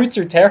 These fruits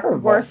are terrible.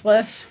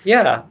 Worthless.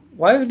 Yeah.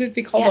 Why would it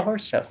be called a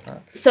horse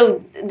chestnut?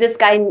 So this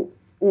guy,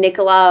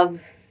 Nikolai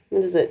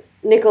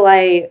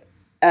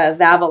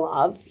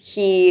Vavilov,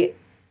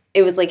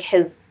 it was like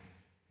his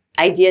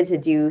idea to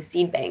do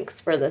seed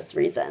banks for this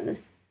reason.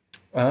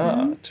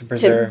 To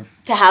preserve.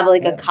 To have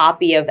like a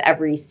copy of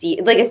every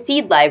seed, like a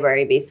seed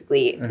library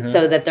basically,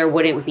 so that there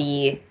wouldn't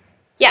be,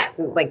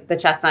 so like the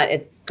chestnut,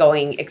 it's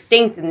going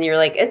extinct, and you're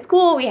like, it's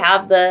cool, we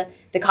have the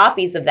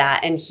copies of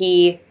that. And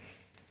he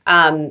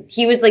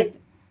was like,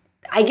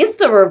 I guess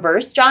the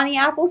reverse Johnny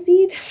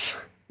Appleseed,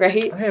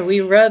 right? Okay, we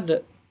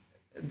read,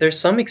 there's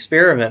some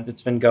experiment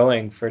that's been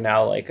going for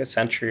now like a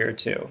century or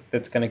two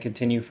that's going to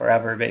continue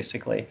forever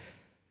basically,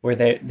 where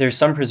there's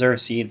some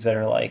preserved seeds that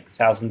are like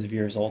thousands of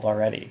years old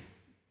already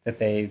that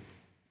they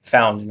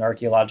found in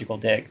archaeological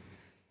dig.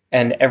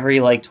 And every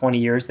like 20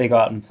 years they go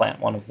out and plant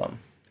one of them.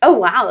 Oh,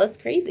 wow, that's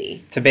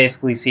crazy. To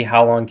basically see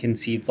how long can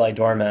seeds lie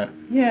dormant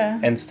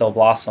and still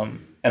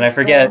blossom. And that's I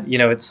forget,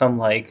 cool. It's some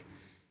like,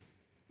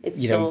 it's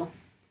still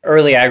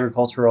early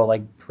agricultural,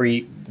 like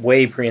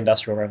way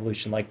pre-industrial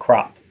revolution, like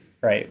crop,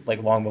 right?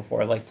 Like long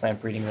before like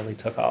plant breeding really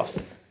took off,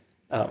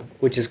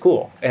 which is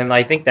cool. And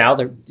I think now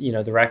the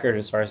record,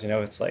 as far as I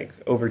know, it's like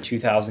over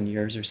 2,000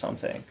 years or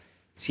something.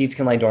 Seeds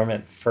can lie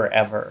dormant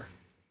forever.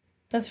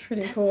 That's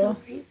pretty cool. So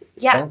crazy.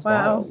 Yeah. That's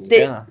wow.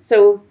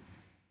 So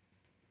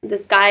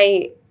this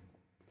guy,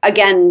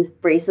 again,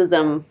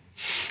 racism.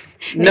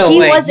 No he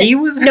way. Wasn't, he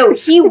was. No,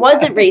 he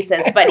wasn't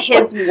racist, but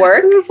his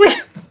work,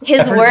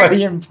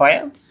 in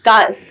plants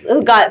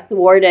got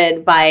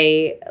thwarted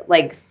by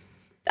like,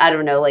 I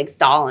don't know, like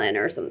Stalin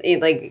or something. It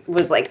like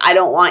was like, I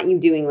don't want you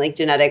doing like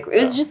genetic. It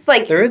was just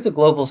like there is a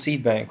global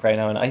seed bank right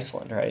now in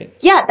Iceland, right?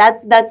 Yeah,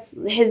 that's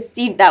his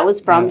seed. That was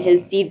from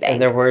his seed bank.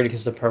 And they're worried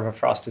because the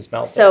permafrost is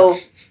melting. So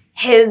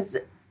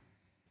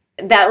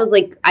that was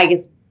like, I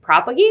guess,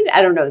 propagated.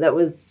 I don't know. That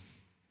was,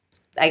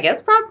 I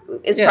guess,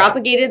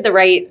 propagated the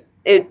right.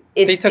 They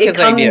took his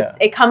idea.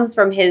 It comes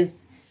from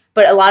his,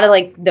 but a lot of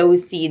like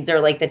those seeds are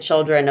like the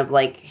children of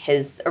like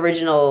his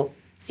original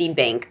seed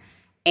bank,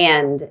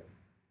 and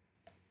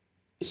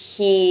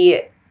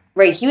he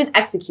was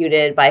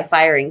executed by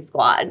firing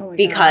squad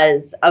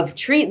because of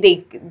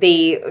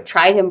they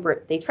tried him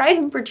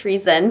for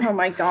treason. Oh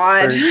my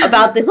god.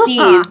 About the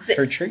seeds.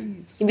 For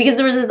trees. Because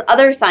there was this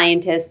other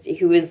scientist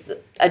who was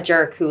a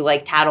jerk who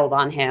like tattled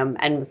on him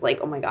and was like,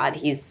 oh my god,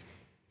 he's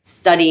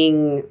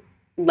studying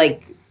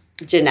like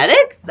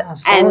genetics.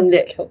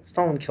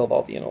 Stalin killed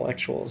all the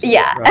intellectuals.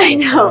 Yeah, I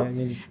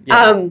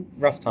know.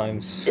 Rough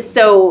times.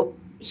 So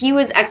he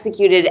was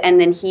executed, and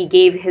then he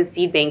gave his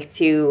seed bank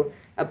to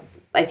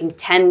I think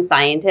 10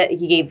 scientists.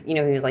 He gave, he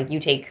was like, you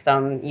take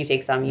some, you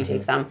take some, you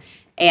take some.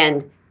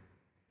 And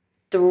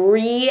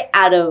 3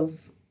 out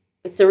of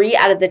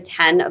the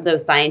 10 of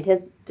those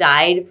scientists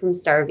died from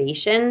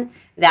starvation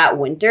that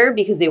winter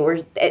because they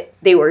were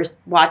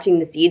watching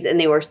the seeds and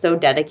they were so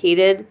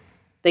dedicated.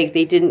 Like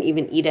they didn't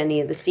even eat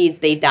any of the seeds.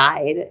 They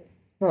died.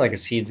 It's not like a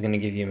seed's going to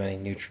give you many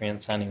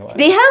nutrients anyway.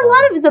 They had a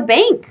lot of it was a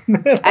bank.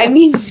 I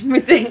mean,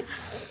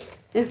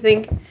 I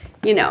think,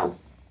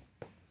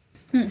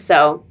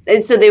 So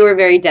they were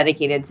very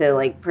dedicated to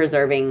like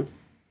preserving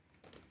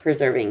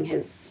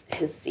his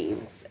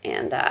seeds,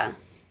 and the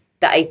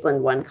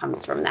Iceland one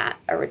comes from that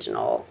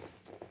original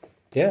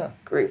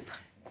group.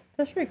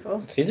 That's pretty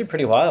cool. Seeds are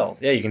pretty wild.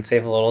 Yeah, you can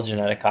save a little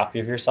genetic copy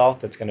of yourself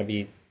that's going to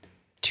be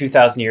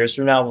 2,000 years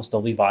from now will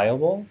still be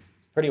viable.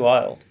 It's pretty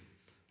wild.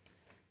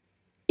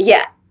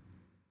 Yeah.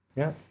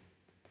 Yeah.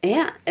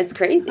 Yeah, it's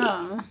crazy.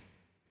 Do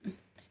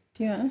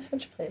you want to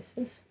switch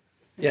places?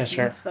 Yeah,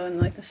 sure. So in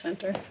like the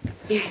center.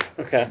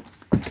 Okay.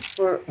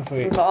 We're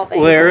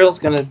evolving. Well, Ariel's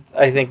gonna,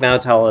 I think, now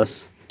tell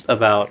us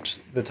about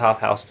the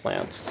top house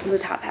plants. The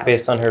top house.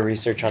 Based on her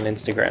research on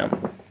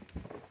Instagram.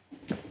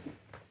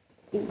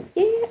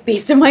 Yeah,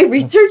 based on my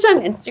research on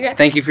Instagram.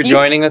 Thank you for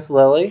joining us,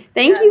 Lily.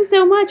 Thank you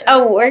so much.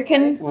 Oh, where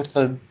can with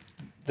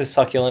the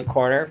succulent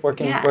corner? Where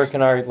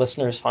can our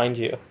listeners find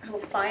you?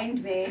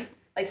 Find me.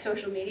 Like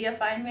social media,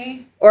 find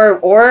me. Or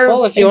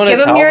well, if you want to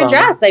give them your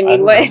address. I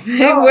mean, what?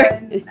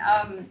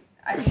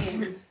 I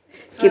mean,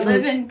 so I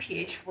live in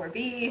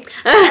PH4B.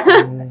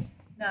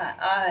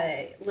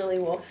 Lily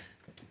Wolf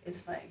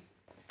is my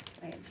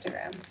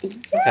Instagram.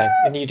 Yes. Okay,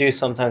 and you do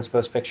sometimes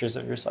post pictures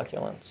of your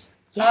succulents.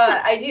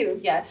 Yeah, I do.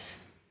 Yes.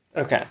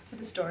 Okay. To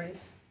the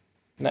stories.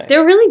 Nice.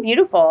 They're really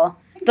beautiful.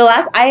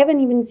 I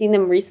haven't even seen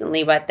them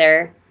recently, but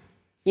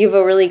you have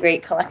a really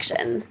great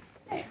collection.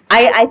 Thanks.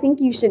 I think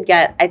you should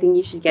get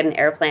an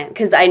air plant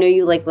because I know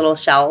you like little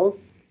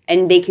shells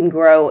and they can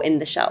grow in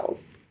the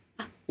shells.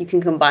 You can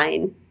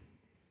combine.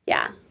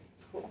 Yeah.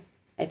 That's cool.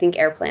 I think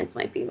air plants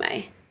might be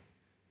my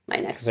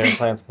next. Air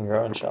plants can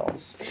grow in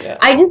shells. Yeah.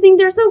 I just think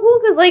they're so cool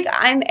because like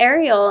I'm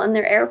Ariel and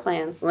they're air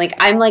plants. Like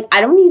I'm like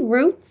I don't need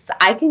roots.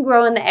 I can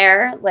grow in the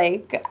air.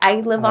 Like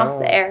I live off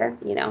the air.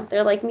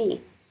 They're like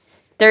me.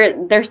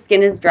 Their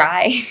skin is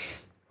dry.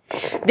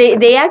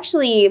 They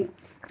actually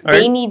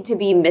they need to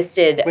be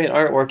misted. Wait,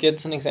 are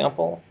orchids an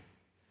example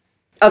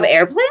of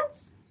air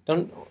plants?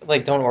 Don't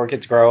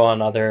orchids grow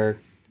on other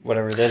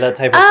whatever? They're that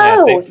type of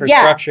plant. For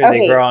structure,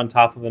 they grow on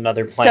top of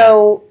another plant.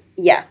 So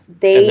yes, and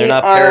they're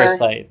not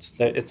parasites.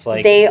 It's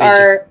like they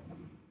are.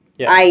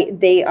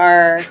 They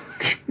are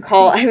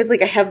called. I was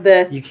like, I have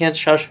the. You can't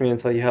shush me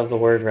until you have the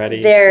word ready.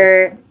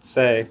 They're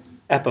say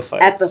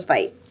epiphytes.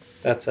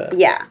 Epiphytes. That's it.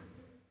 Yeah.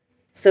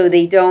 So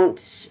they don't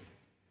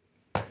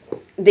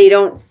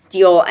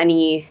steal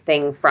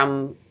anything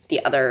from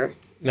the other.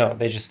 No,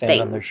 they just stand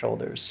on their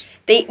shoulders.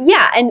 But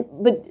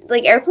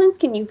like air plants,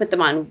 you put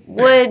them on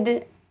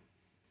wood,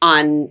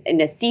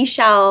 in a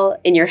seashell,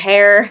 in your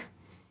hair.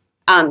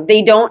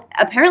 They don't.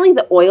 Apparently,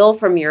 the oil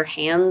from your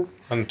hands.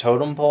 On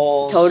totem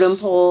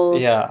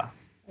poles. Yeah.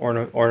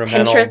 Ornamental.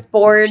 Pinterest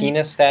boards.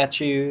 Penis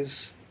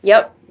statues.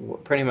 Yep.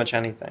 Pretty much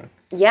anything.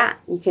 Yeah,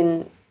 you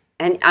can,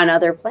 and on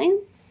other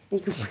plants, you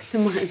can put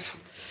them on.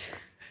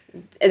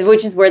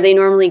 Which is where they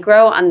normally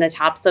grow, on the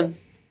tops of.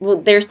 Well,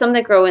 there's some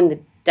that grow in the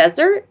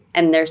desert,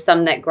 and there's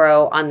some that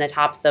grow on the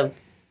tops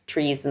of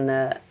trees in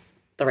the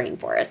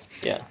rainforest.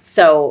 Yeah.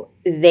 So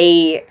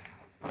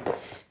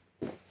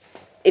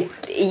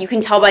if you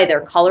can tell by their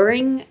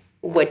coloring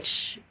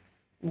what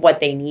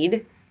they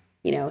need,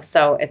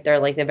 so if they're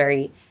like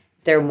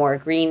they're more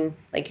green,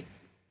 like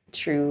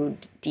true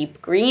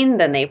deep green,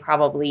 then they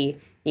probably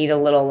need a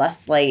little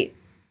less light.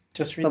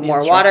 Just read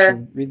more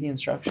water. Read the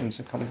instructions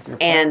that come with your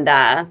plants.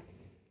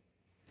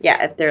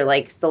 And if they're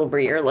like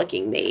silverier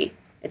looking,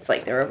 it's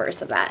like the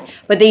reverse of that.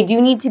 But they do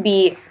need to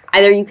be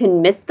either you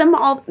can mist them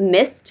all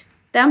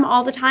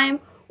the time,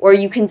 or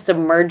you can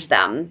submerge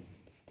them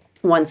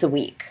once a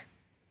week.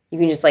 You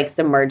can just like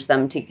submerge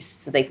them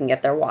so they can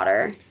get their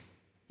water,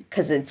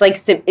 because it's like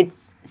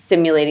it's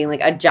simulating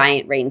like a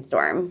giant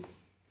rainstorm.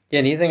 Yeah,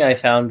 anything I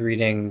found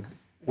reading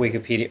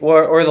Wikipedia,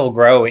 or they'll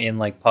grow in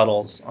like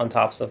puddles on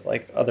tops of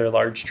like other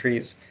large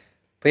trees.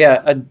 But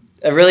yeah,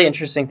 a really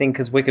interesting thing,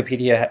 because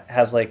Wikipedia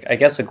has like, I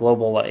guess, a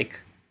global like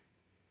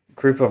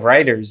group of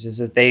writers, is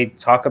that they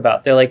talk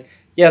about, they're like,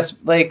 yes,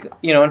 like,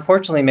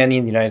 unfortunately many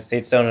in the United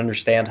States don't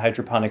understand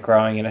hydroponic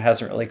growing, and it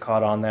hasn't really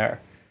caught on there.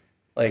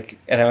 Like,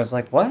 and I was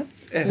like, what?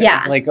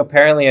 Yeah. Like,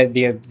 apparently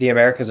the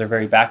Americas are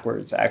very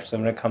backwards,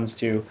 actually, when it comes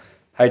to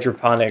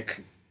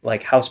hydroponic,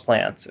 like,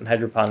 houseplants, and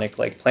hydroponic,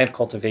 like, plant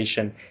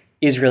cultivation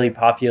is really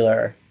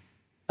popular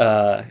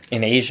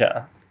in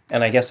Asia.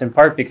 And I guess in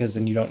part because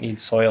then you don't need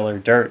soil or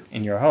dirt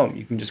in your home.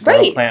 You can just grow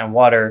a plant in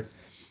water.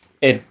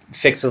 It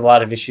fixes a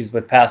lot of issues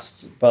with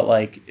pests, but,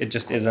 like, it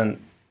just hasn't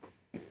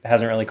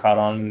really caught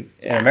on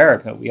in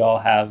America. We all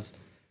have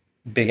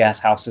big-ass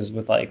houses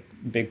with, like,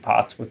 big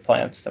pots with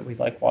plants that we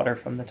like water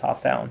from the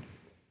top down.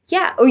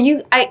 Yeah, or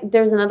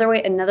there's another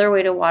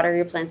way to water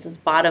your plants is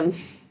bottom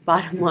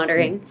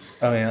watering.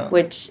 Oh yeah.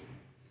 Which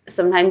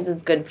sometimes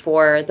is good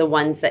for the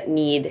ones that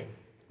need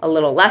a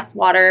little less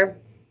water.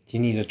 Do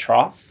you need a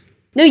trough?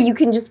 No, you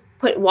can just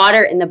put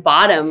water in the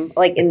bottom,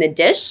 like in the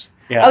dish.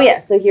 Yeah. Oh yeah,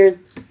 so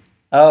here's.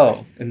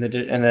 Oh, and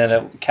then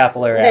a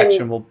capillary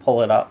action will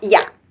pull it up.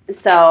 Yeah.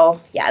 So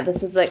yeah,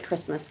 this is a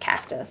Christmas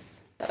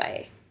cactus that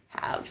I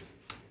have,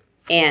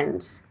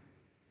 and.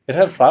 It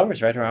had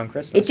flowers right around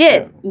Christmas. It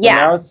did, too.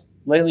 yeah. But now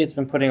lately it's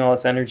been putting all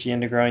its energy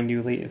into growing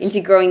new leaves.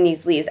 Into growing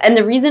these leaves. And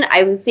the reason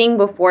I was saying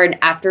before, and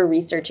after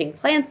researching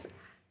plants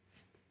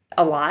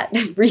a lot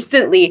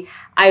recently,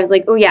 I was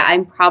like, oh yeah,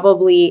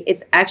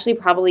 it's actually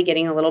probably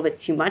getting a little bit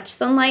too much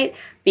sunlight,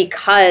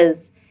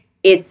 because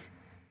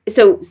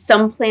so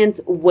some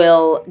plants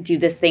will do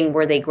this thing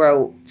where they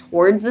grow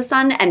towards the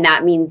sun, and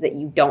that means that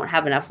you don't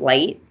have enough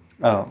light.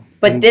 Oh.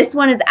 But this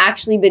one has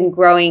actually been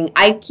growing.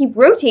 I keep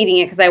rotating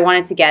it because I want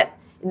it to get.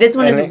 This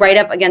one is right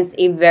up against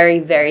a very,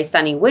 very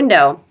sunny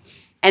window,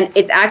 and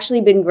it's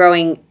actually been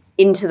growing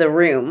into the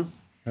room.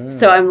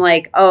 So I'm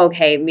like, oh,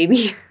 okay,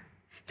 maybe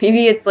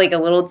it's like a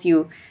little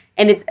too,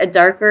 and it's a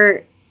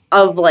darker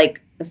of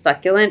like a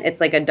succulent. It's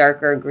like a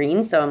darker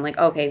green. So I'm like,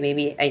 okay,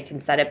 maybe I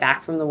can set it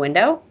back from the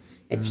window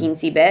a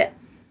teensy bit.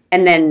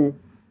 And then,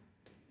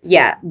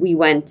 yeah, we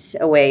went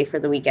away for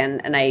the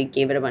weekend, and I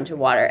gave it a bunch of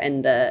water,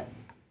 and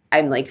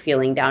I'm like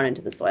feeling down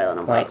into the soil, and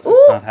I'm like, ooh.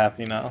 It's not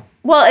happy now.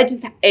 Well,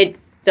 it's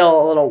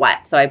still a little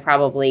wet, so I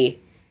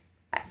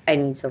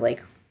need to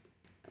like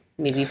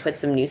maybe put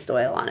some new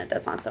soil on it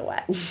that's not so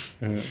wet.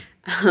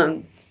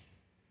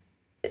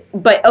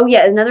 But oh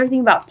yeah, another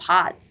thing about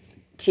pots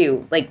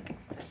too, like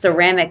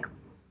ceramic.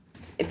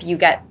 If you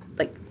get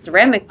like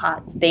ceramic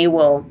pots, they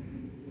will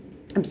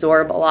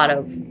absorb a lot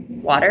of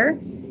water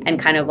and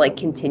kind of like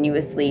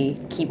continuously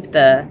keep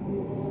the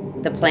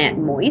plant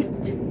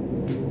moist.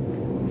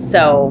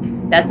 So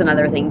that's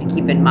another thing to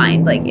keep in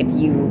mind. Like if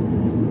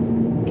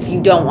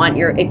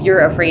you're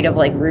afraid of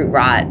like root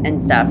rot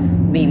and stuff,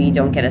 maybe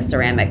don't get a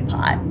ceramic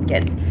pot.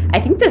 I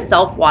think the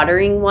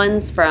self-watering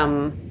ones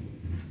from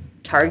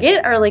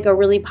Target are like a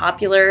really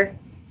popular.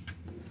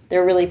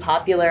 They're really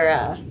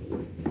popular.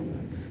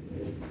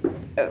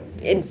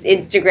 It's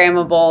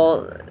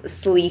Instagrammable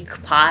sleek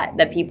pot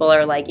that people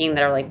are liking.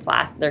 That are like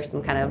plastic. There's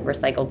some kind of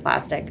recycled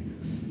plastic.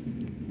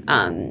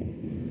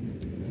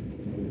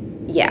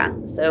 Yeah.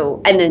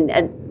 So, and then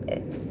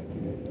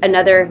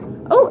another.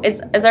 Oh,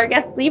 is our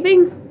guest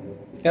leaving?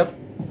 Yep.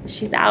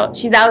 She's out.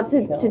 She's out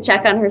to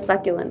check on her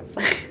succulents.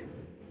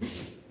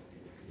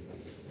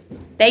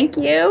 Thank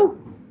you.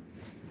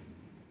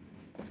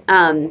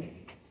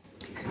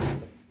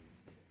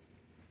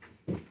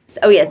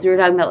 So we were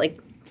talking about like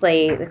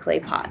the clay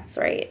pots,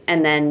 right?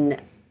 And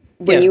then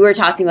when you were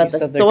talking about the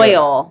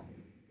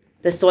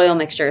soil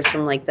mixtures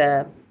from like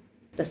the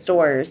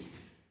stores,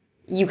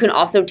 you can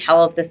also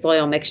tell if the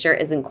soil mixture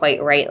isn't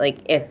quite right. Like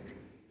if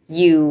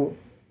you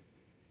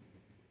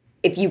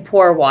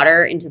pour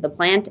water into the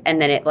plant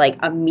and then it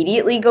like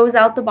immediately goes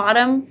out the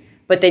bottom,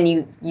 but then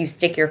you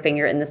stick your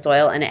finger in the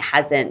soil and it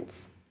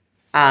hasn't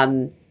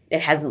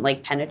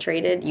like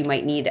penetrated, you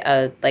might need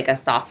a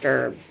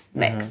softer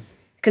mix.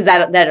 Because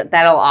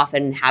that'll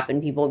often happen.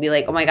 People will be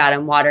like, oh my God,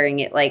 I'm watering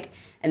it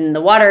and then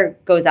the water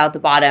goes out the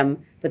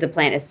bottom, but the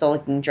plant is still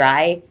looking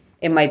dry.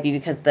 It might be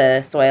because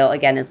the soil,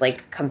 again, is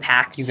like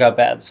compact. You got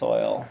bad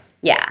soil.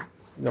 Yeah.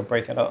 You'll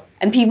break it up.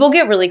 And people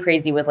get really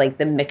crazy with like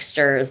the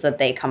mixtures that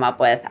they come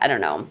up with. I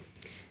don't know.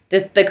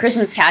 The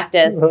Christmas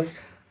cactus.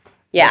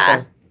 Yeah.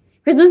 Okay.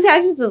 Christmas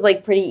cactus is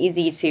like pretty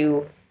easy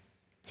to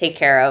take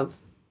care of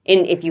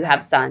if you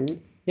have sun.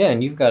 Yeah,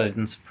 and you've got it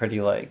in some pretty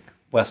like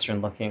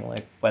Western looking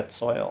like wet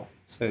soil.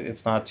 So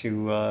it's not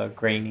too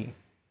grainy.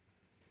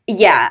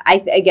 Yeah, I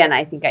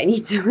think I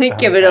need to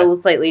give it a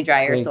slightly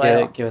drier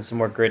soil. Give it some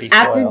more gritty soil.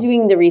 After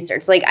doing the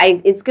research,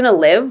 it's gonna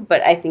live,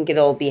 but I think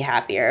it'll be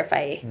happier if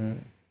I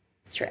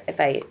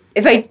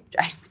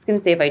was gonna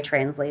say if I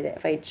translate it,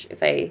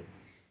 if I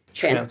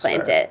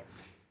transplant it.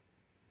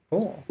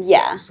 Cool.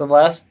 Yeah. So the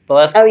last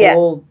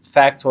cool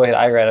factoid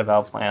I read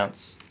about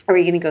plants. Are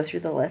we gonna go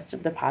through the list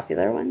of the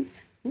popular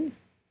ones?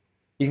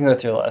 You can go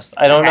through the list.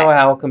 I don't know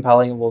how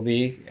compelling it will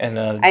be in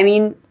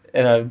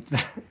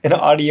an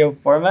audio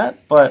format,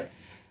 but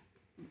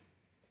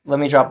let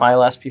me drop my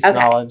last piece of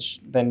knowledge.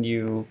 Then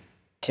you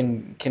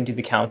can do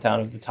the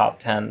countdown of the top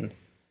 10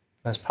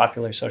 most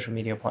popular social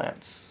media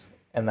plants,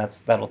 and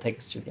that'll take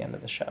us to the end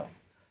of the show.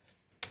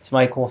 So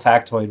my cool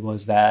factoid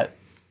was that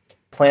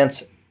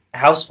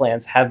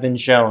houseplants have been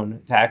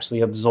shown to actually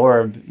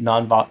absorb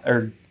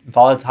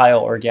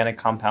volatile organic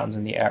compounds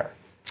in the air.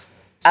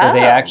 So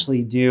they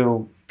actually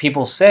do.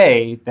 People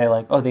say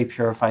they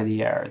purify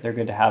the air. They're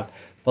good to have,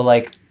 but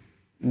like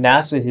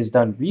NASA has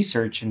done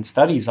research and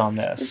studies on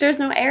this. But there's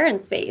no air in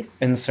space.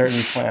 In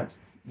certain plants.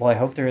 Well, I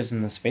hope there is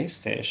in the space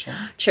station.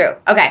 True.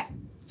 Okay.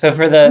 So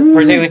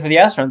particularly for the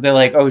astronaut, they're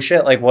like, oh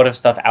shit, like what if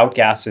stuff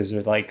outgasses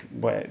or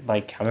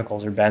like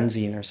chemicals or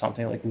benzene or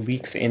something like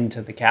leaks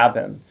into the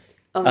cabin?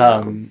 Oh,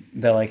 no.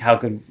 They're like,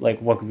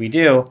 what could we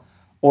do?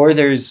 Or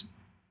it's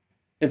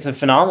a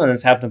phenomenon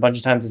that's happened a bunch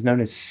of times. It's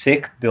known as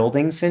sick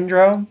building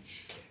syndrome,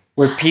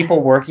 where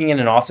people working in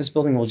an office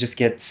building will just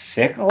get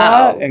sick a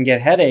lot and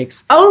get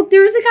headaches. Oh,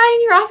 there was a guy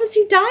in your office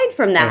who died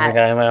from that. There's a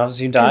guy in my office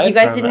who died. Because you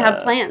guys didn't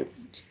have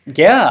plants.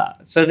 Yeah.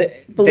 So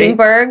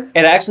Bloomberg.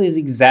 It actually is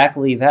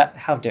exactly that.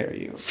 How dare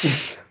you?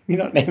 You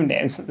don't name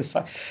names at this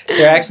point.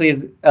 There actually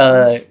is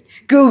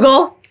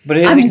Google. But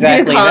it is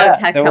exactly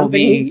that. There will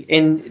be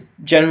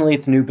generally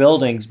it's new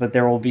buildings, but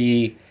there will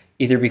be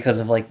either because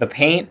of like the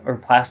paint or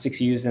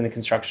plastics used in the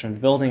construction of the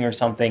building or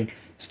something,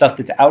 stuff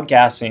that's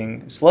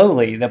outgassing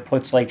slowly that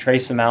puts like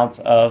trace amounts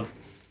of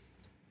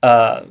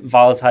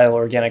volatile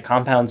organic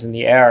compounds in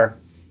the air,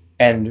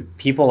 and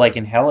people like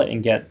inhale it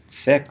and get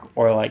sick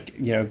or like,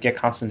 get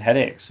constant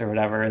headaches or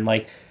whatever, and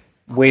like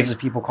waves of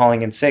people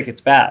calling in sick.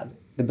 It's bad.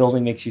 The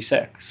building makes you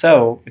sick.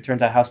 So it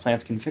turns out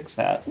houseplants can fix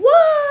that.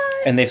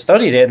 What? And they've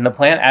studied it, and the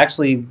plant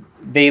actually,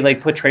 they like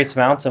put trace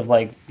amounts of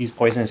like these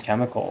poisonous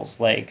chemicals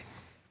like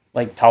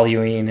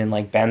toluene and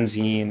like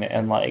benzene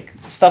and like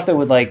stuff that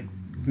would like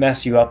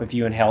mess you up if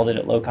you inhaled it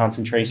at low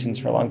concentrations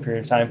for a long period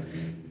of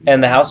time.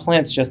 And the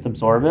houseplants just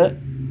absorb it.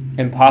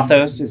 And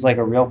pothos is like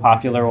a real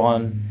popular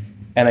one.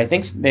 And I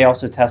think they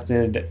also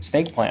tested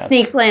snake plants.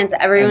 Snake plants.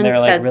 Everyone says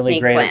snake plants. They're like really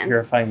great at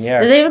purifying the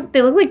air.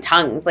 They look like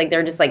tongues. Like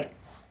they're just like.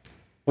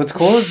 What's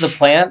cool is the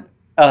plant.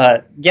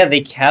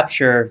 They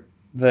capture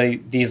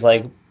these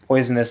like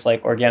poisonous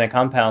like organic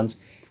compounds,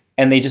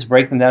 and they just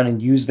break them down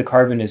and use the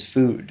carbon as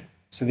food.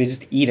 So they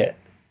just eat it,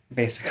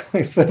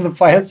 basically. So the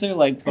plants are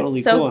like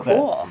totally cool with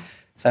it.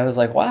 So I was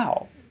like,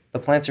 wow, the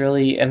plants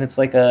really, and it's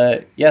like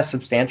a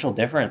substantial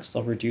difference.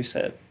 They'll reduce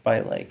it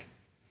by like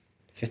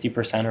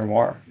 50% or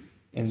more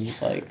in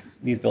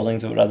these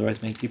buildings that would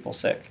otherwise make people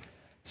sick.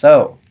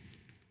 So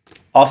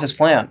office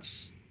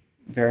plants,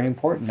 very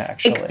important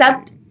actually.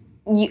 Except,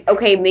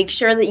 make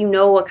sure that you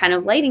know what kind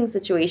of lighting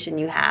situation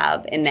you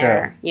have in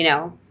there,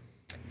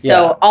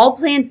 So all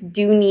plants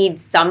do need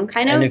some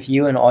kind of... And if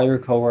you and all your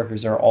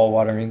coworkers are all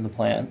watering the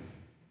plant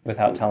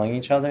without telling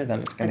each other, then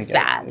it's going to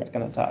bad. It's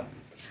going to die.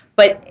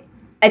 But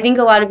I think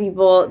a lot of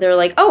people, they're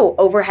like, oh,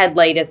 overhead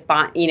light is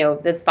fine,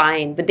 that's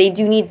fine. But they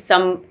do need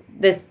some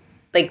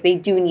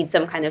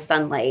kind of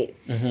sunlight.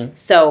 Mm-hmm.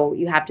 So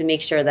you have to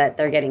make sure that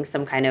they're getting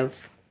some kind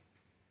of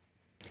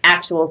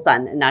actual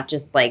sun and not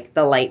just like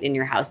the light in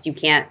your house.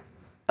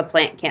 A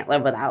plant can't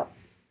live without.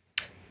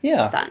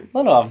 sun. A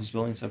lot of office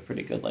buildings have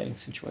pretty good lighting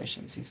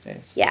situations these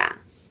days. Yeah.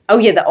 Oh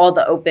yeah, all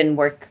the open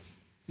work.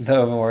 The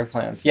open work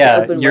plants.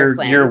 Yeah, your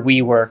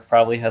WeWork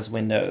probably has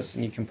windows,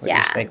 and you can put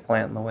your snake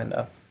plant in the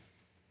window.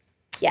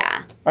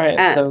 Yeah. All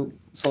right,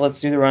 so let's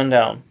do the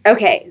rundown.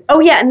 Okay. Oh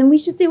yeah, and then we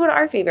should see what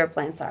our favorite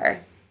plants are.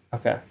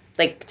 Okay.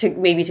 Like to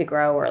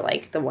grow, or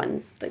like the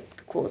ones, the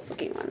coolest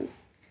looking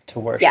ones. To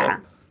worship. Yeah.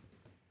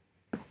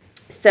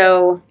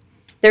 So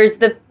there's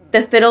the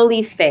fiddle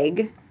leaf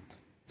fig.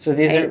 So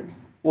these are,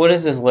 what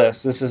is this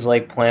list? This is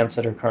like plants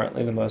that are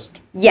currently the most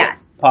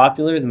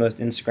popular, the most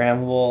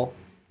Instagrammable.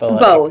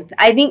 Both.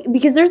 I think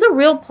because there's a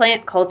real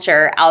plant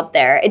culture out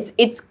there.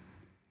 It's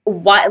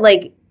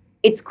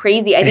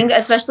crazy. I think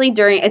especially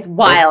during it's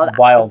wild. It's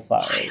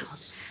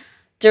wildflowers.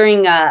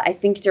 During I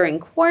think during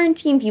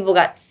quarantine, people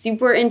got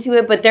super into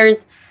it. But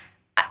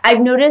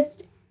I've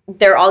noticed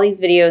there are all these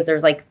videos.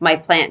 There's like my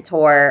plant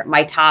tour,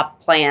 my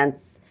top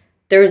plants.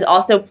 There's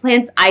also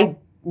plants I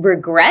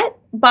regret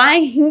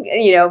buying.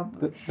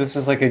 This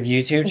is like a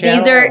YouTube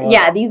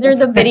channel. These are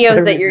the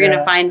videos that you're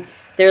gonna find.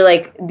 They're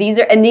like these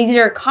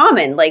are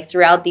common like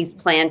throughout these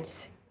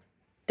plants.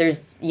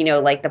 There's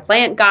like the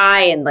plant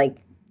guy and like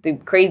the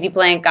crazy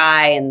plant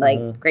guy and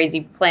like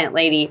crazy plant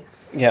lady.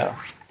 Yeah.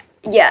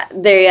 Yeah,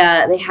 they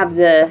have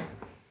the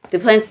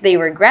plants they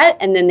regret,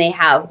 and then there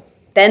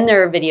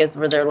are videos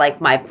where they're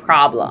like my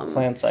problem.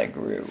 Plants I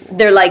grew.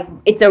 They're like,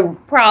 it's a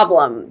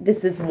problem.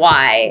 This is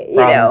why,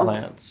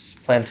 plants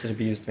that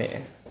abused me.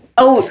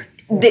 Oh,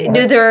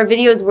 there are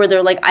videos where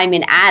they're like, I'm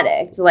an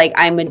addict, like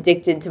I'm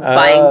addicted to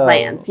buying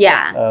plants.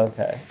 Yeah.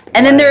 Okay.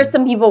 And then there are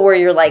some people where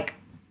you're like,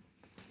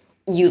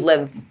 you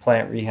live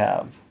plant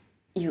rehab.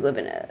 You live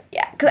in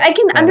because I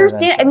can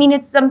understand. I mean,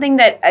 it's something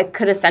that I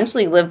could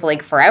essentially live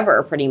like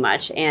forever, pretty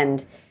much.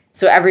 And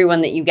so everyone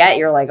that you get,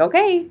 you're like,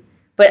 okay.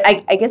 But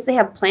I guess they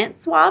have plant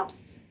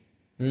swaps.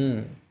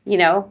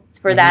 It's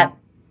for that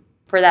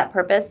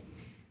purpose.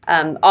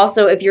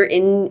 Also, if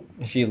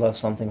you love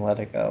something, let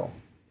it go.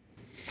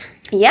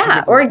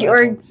 Yeah, or give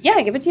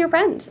it to your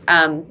friend.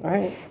 All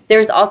right.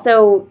 There's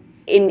also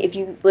if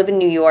you live in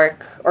New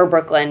York or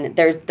Brooklyn,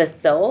 there's the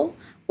Sill,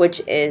 which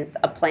is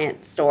a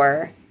plant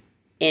store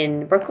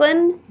in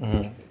Brooklyn.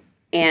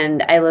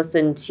 And I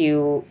listened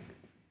to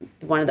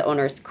one of the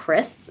owners,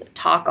 Chris,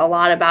 talk a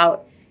lot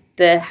about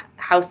the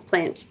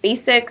houseplant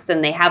basics,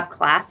 and they have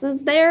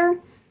classes there,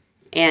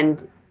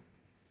 and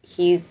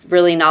he's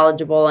really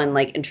knowledgeable and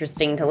like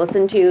interesting to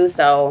listen to.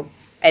 So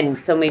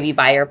maybe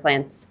buy your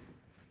plants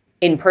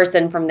in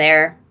person from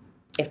there,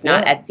 if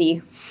not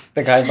Etsy.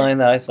 The guideline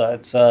that I saw,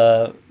 it's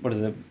what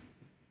is it?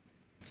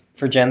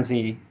 For Gen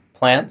Z,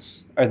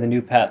 plants are the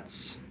new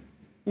pets.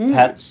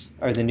 Pets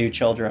are the new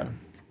children.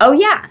 Oh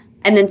yeah,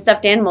 and then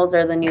stuffed animals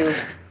are the new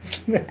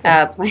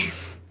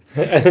plants.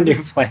 Are the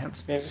new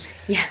plants, maybe.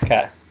 Yeah.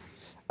 Okay.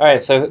 All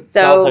right. So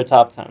tell us our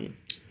top 10.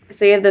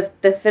 So you have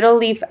the fiddle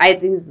leaf. I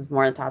think this is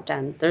more the top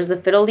 10. There's the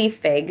fiddle leaf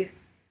fig.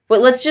 But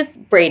let's just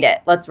rate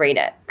it. Let's rate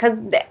it, because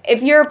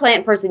if you're a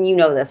plant person, you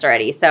know this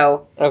already.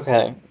 So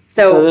okay.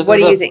 So what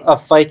do you think? A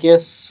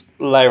Ficus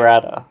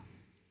lyrata.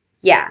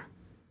 Yeah.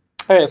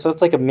 All right. So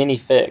it's like a mini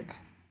fig.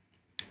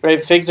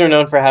 Right, figs are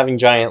known for having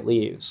giant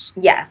leaves.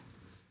 Yes,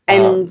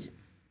 and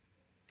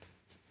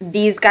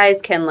these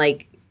guys can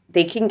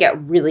they can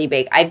get really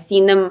big. I've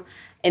seen them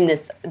in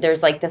this.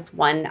 There's like this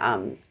one,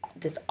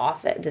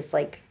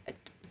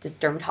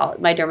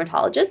 my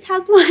dermatologist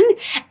has one,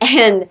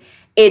 and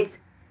it's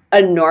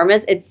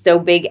enormous. It's so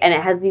big, and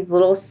it has these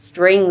little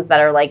strings that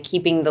are like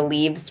keeping the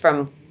leaves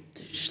from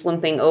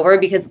schlimping over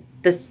because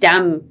the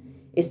stem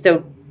is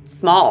so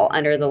small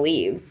under the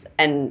leaves,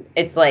 and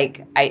it's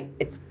like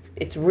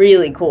it's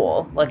really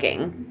cool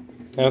looking.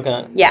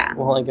 Okay. Yeah.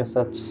 Well, I guess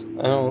that's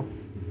I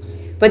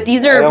don't. But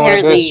these are apparently. I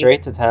don't want to go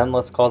straight to 10.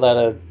 Let's call that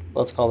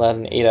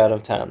an 8 out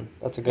of 10.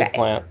 That's a good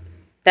plant.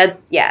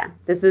 This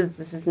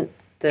isn't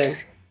the.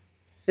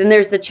 Then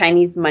there's the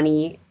Chinese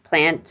money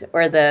plant,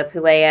 or the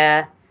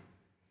Pilea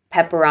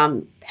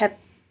peperomides.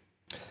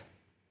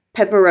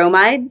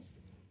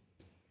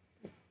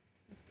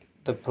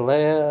 The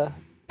Pilea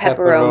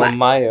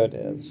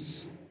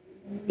peperomioides.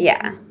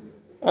 Yeah.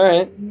 All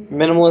right.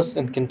 Minimalist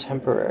and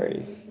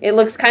contemporary. It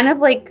looks kind of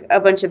like a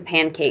bunch of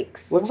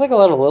pancakes. Looks like a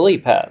lot of lily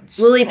pads.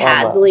 Lily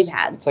pads.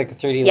 It's like a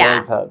 3D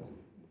lily pad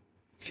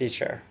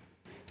feature.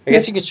 I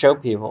guess you could show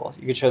people.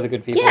 You could show the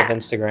good people of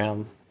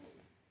Instagram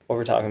what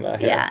we're talking about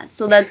here. Yeah.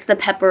 So that's the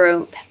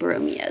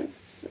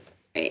peperomiids,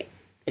 right?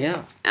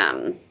 Yeah.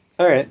 All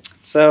right.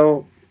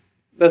 So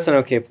that's an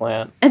okay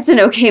plant. It's an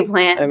okay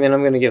plant. I mean,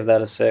 I'm going to give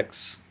that a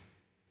 6.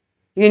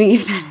 You're going to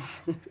give that a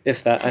 6?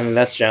 If that, I mean,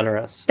 that's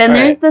generous. Then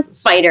there's the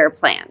spider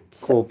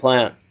plant. Cool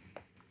plant.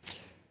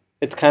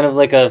 It's kind of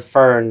like a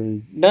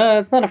fern. No,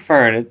 it's not a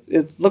fern.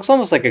 It looks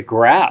almost like a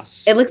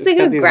grass. It looks like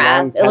a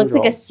grass. It looks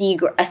like a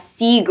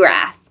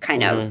seagrass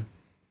kind of.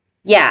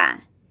 Yeah.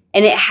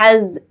 And it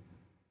has,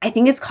 I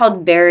think it's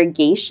called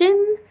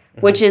variegation,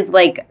 which is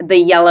like the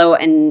yellow,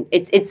 and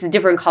it's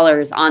different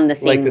colors on the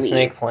same leaf. Like the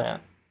snake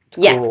plant.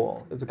 Yes.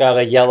 Cool. It's got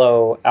a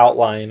yellow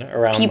outline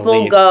around the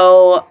People leaf.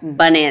 go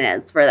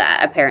bananas for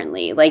that,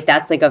 apparently. Like,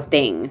 that's like a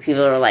thing.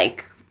 People are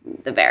like,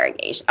 the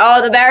variegation.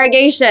 Oh, the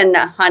variegation,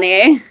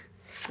 honey.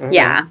 Mm-hmm.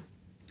 Yeah.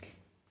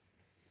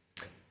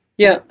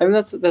 Yeah, I mean,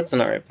 that's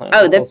an alright plant.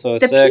 Oh, it's also a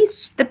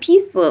 6. The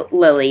peace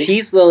lily.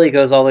 Peace lily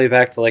goes all the way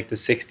back to, like, the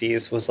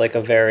 60s. Was, like,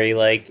 a very,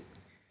 like,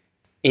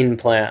 in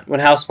plant.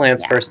 When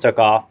houseplants first took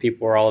off,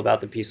 people were all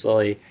about the peace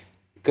lily.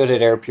 Good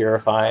at air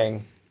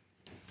purifying.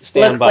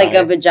 Looks like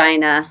a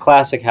vagina.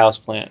 Classic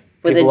houseplant.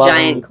 With a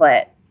giant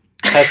clit.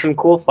 Has some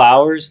cool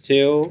flowers,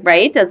 too.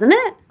 Right, doesn't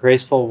it?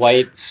 Graceful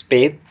white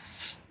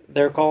spathes,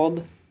 they're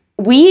called.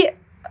 We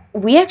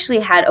actually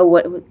had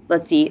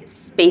let's see,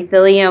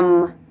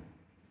 Spathilium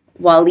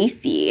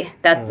wallisi.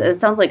 It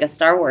sounds like a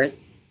Star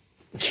Wars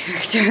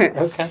character.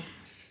 Okay.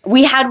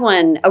 We had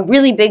one, a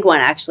really big one,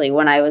 actually,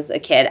 when I was a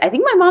kid. I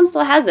think my mom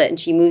still has it, and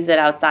she moves it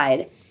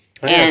outside.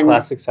 A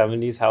classic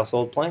 70s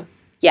household plant.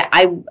 Yeah,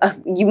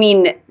 you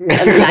mean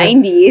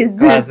 90s.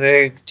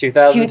 Classic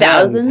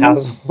 2000s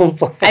household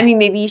plant. I mean,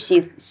 maybe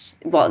she's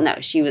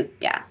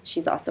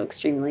also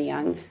extremely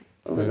young.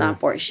 Was not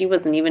born. She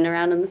wasn't even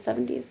around in the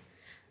 70s.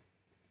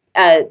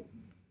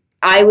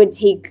 I would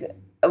take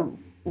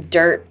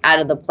dirt out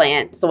of the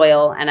plant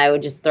soil and I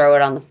would just throw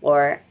it on the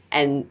floor,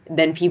 and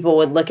then people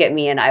would look at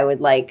me and I would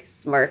like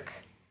smirk.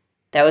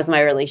 That was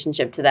my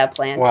relationship to that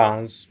plant. Wow,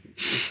 that's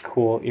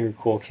cool. You're a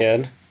cool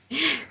kid.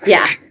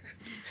 Yeah.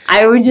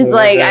 I would just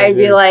I'd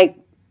be like,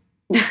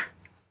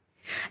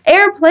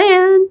 air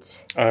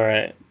plant. All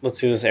right, let's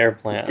see this air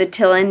plant. The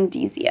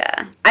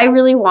Tillandsia. I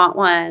really want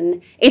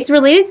one. It's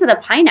related to the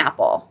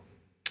pineapple.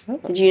 Oh.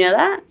 Did you know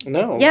that?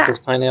 No. Yeah. Because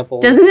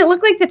pineapples. Doesn't it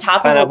look like the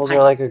top pineapples of a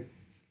pineapple?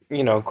 Are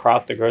like a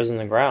crop that grows in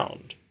the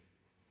ground.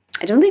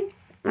 I don't think.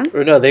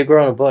 Or no, they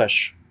grow in a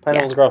bush.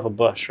 Pineapples grow off a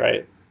bush,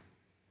 right?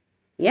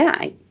 Yeah.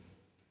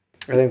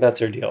 I think that's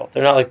their deal.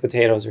 They're not like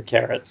potatoes or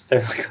carrots.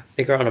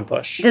 They grow on a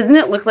bush. Doesn't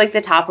it look like the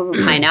top of a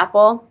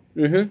pineapple?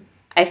 Mm-hmm.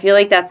 I feel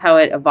like that's how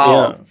it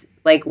evolved. Yeah.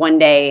 Like one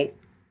day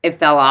it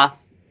fell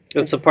off.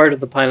 It's a part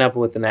of the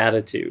pineapple with an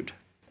attitude.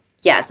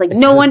 Yeah, it's like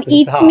no one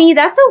eats me.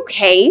 That's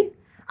okay.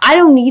 I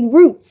don't need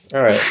roots.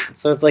 All right.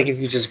 So it's like if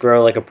you just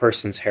grow like a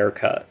person's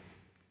haircut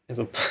as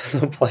a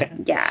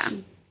plant. Yeah.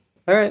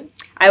 All right.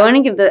 I want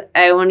to give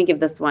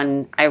this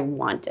one. I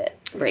want it.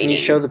 Rating. Can you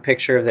show the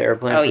picture of the air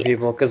plant for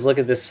people? Because look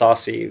at this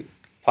saucy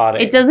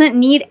potting. It doesn't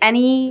need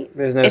any.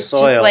 There's no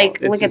soil. Just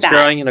like look at that. It's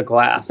growing in a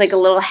glass. It's like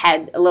a little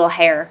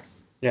hair.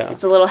 Yeah.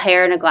 It's a little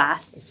hair in a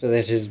glass. So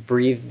it has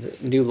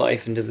breathed new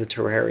life into the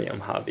terrarium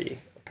hobby,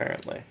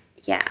 apparently.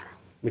 Yeah.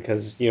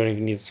 Because you don't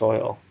even need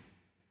soil.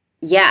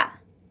 Yeah.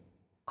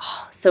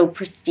 Oh, so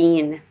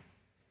pristine.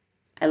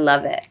 I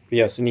love it.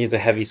 Yes, it needs a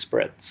heavy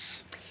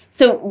spritz.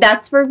 So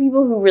that's for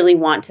people who really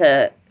want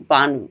to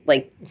bond,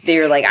 like,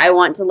 they're like, I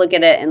want to look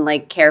at it and,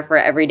 like, care for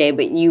it every day,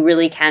 but you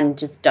really can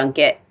just dunk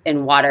it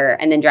in water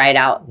and then dry it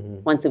out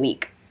once a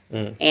week.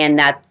 Mm. And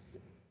that's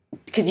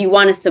because you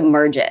want to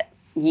submerge it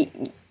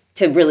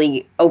to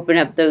really open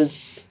up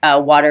those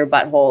water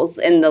buttholes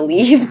in the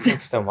leaves.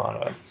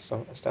 Stomata.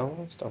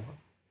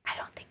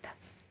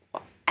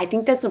 I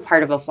think that's a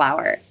part of a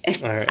flower,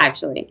 right.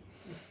 Actually.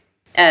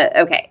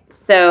 Okay,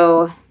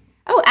 so...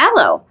 Oh,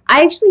 aloe.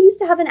 I actually used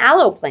to have an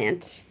aloe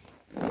plant.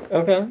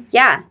 Okay.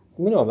 Yeah.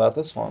 We know about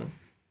this one.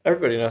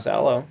 Everybody knows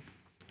aloe.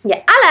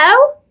 Yeah,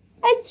 aloe.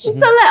 It's just a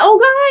little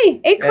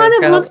guy. It kind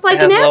of looks like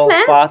an eggplant. It has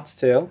little spots,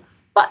 too.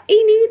 But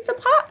he needs a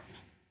pot.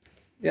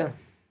 Yeah.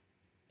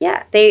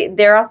 Yeah,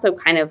 they're also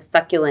kind of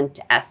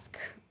succulent-esque,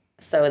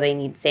 so they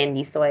need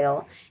sandy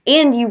soil.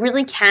 And you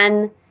really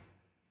can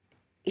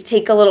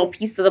take a little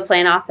piece of the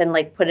plant off and,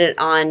 like, put it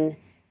on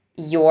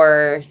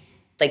your,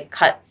 like,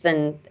 cuts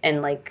and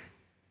like...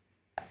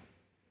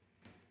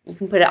 You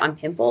can put it on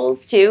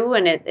pimples too,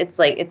 and it's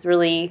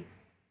really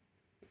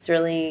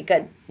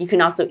good. You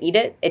can also eat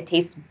it. It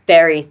tastes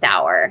very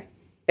sour,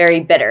 very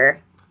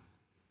bitter.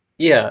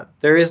 Yeah,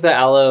 there is the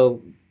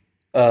aloe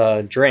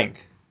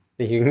drink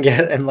that you can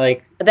get, and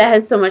like that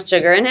has so much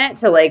sugar in it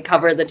to like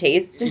cover the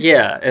taste.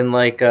 Yeah, and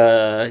like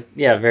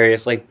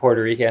various like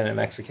Puerto Rican and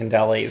Mexican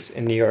delis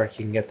in New York,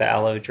 you can get the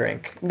aloe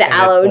drink.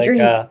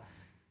 Drink.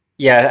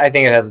 Yeah, I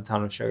think it has a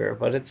ton of sugar,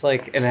 but it's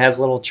like, and it has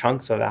little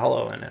chunks of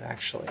aloe in it,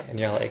 actually. And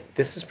you're like,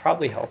 this is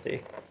probably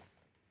healthy.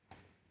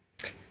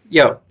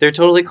 Yo, they're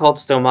totally called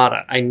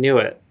stomata. I knew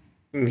it.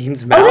 It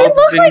means mouths they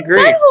look in like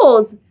Greek.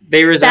 Buttholes.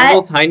 They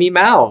resemble tiny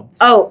mouths.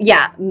 Oh,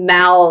 yeah,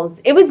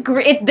 mouths. It was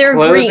Greek. They're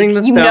Closing Greek.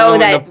 The stone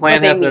when the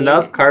plant has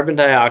enough carbon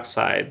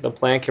dioxide, the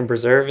plant can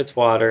preserve its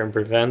water and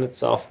prevent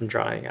itself from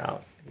drying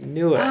out. I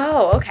knew it.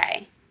 Oh,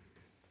 okay.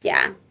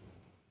 Yeah.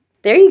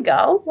 There you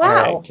go.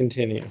 Wow. All right,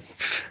 continue.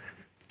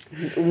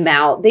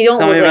 Mouth. They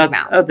don't look like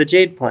mouths. Oh, the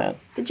jade plant.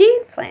 The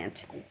jade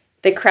plant.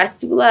 The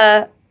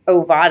Crassula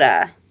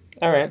ovata.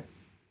 All right.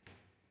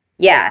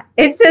 Yeah.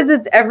 It says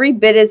it's every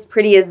bit as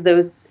pretty as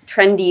those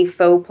trendy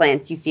faux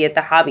plants you see at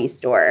the hobby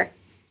store.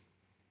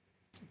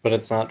 But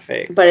it's not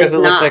fake. Because it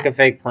looks like a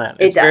fake plant.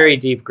 It's very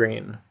deep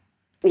green.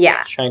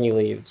 Yeah. Shiny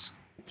leaves.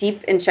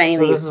 Deep and shiny leaves.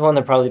 So this is one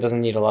that probably doesn't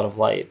need a lot of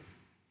light.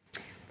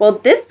 Well,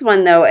 this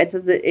one though, it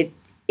says it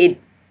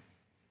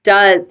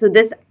does. So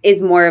this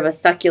is more of a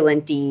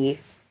succulent-y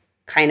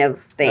kind of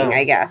thing,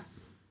 I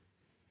guess.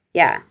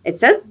 Yeah, it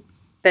says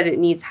that it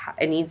needs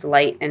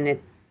light and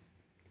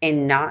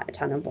not a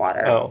ton of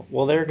water. Oh,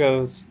 well, there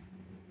goes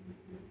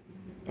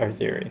our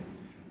theory.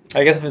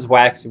 I guess if it's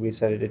waxy, we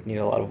said it didn't need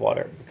a lot of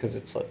water because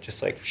it's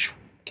just like,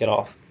 get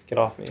off me.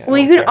 Well,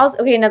 you could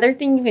also, another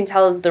thing you can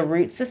tell is the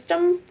root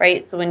system,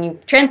 right? So when you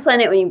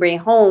transplant it, when you bring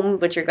it home,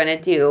 what you're going to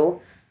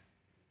do,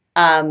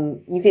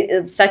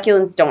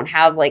 succulents don't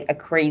have like a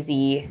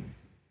crazy,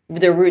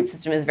 the root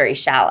system is very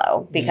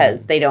shallow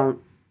because they don't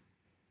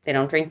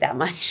drink that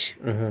much.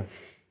 Mm-hmm.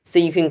 So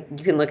you can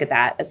look at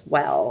that as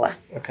well.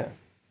 Okay.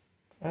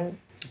 All right.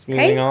 Let's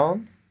moving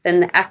on. Then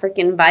the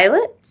African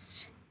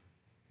violet,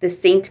 the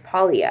Saint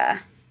Paulia.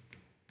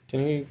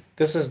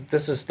 This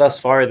is thus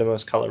far the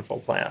most colorful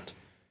plant.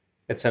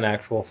 It's an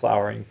actual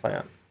flowering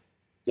plant.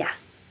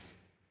 Yes.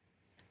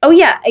 Oh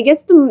yeah, I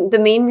guess the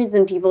main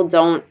reason people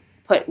don't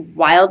put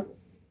wild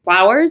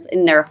flowers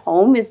in their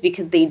home is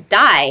because they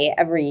die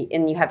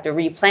and you have to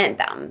replant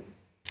them.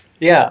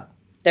 Yeah.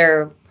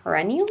 They're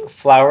perennials?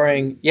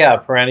 Flowering,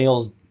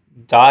 perennials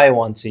die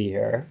once a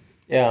year.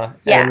 Yeah.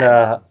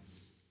 Yeah.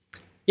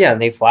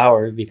 And they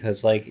flower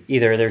because like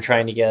either they're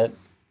trying to get,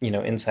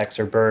 insects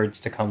or birds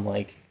to come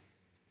like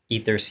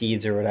eat their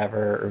seeds or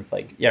whatever,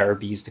 or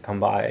bees to come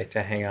by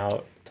to hang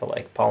out to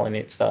like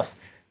pollinate stuff.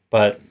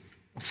 But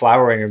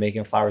flowering or making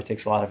a flower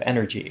takes a lot of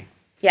energy.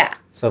 Yeah.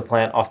 So a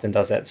plant often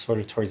does that sort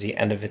of towards the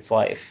end of its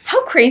life.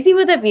 How crazy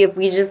would that be if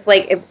we just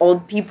if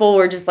old people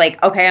were just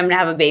like, okay, I'm going to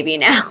have a baby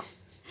now.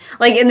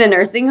 Like in the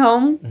nursing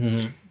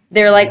home,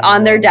 they're like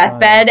on their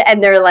deathbed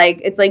and they're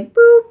like, it's like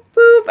boop,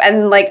 boop.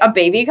 And like a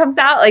baby comes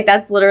out. Like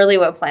that's literally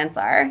what plants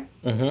are.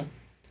 Mm-hmm.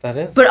 That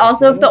is. But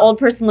also if the old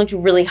person looked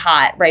really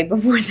hot right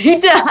before they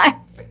die.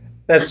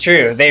 That's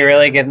true. They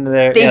really get into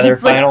their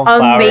final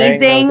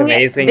flowering.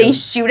 Amazing. They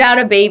shoot out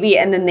a baby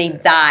and then they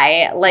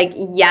die. Like,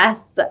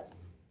 yes,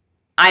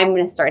 I'm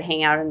going to start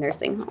hanging out in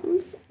nursing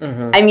homes.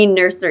 Mm-hmm. I mean,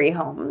 nursery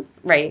homes,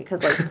 right?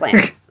 Because like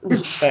plants.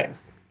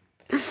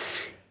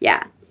 Thanks.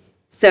 Yeah.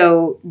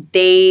 So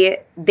they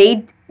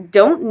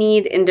don't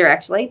need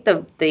indirect light,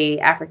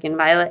 the African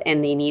violet,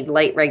 and they need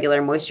light,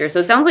 regular moisture. So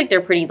it sounds like they're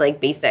pretty like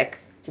basic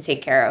to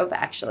take care of,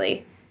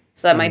 actually.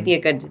 So that might be a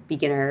good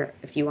beginner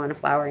if you want a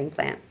flowering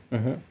plant.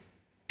 Mm-hmm.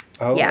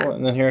 Oh, yeah.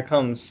 And then here it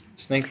comes.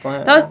 Snake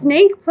plant. The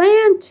snake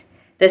plant.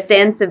 The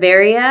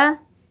Sansevieria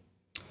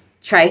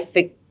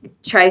trifasciata.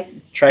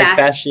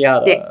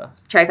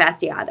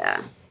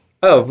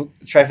 Oh,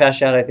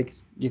 trifasciata, I think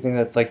you think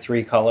that's like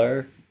 3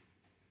 color.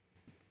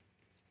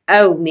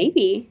 Oh,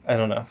 maybe. I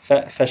don't know.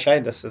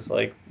 Fasciitis is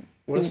like,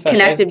 what is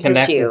fasciitis?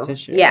 Connective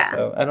tissue. Yeah.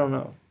 So I don't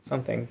know.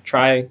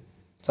 Try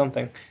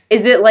something.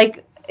 Is it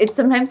like, it's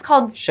sometimes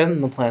called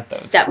shedding the plant though.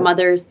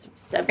 Stepmother's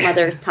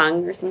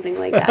tongue or something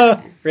like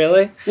that.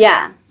 Really?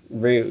 Yeah.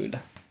 Rude.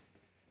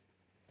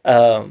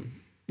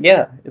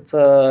 Yeah, it's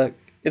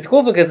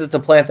cool because it's a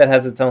plant that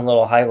has its own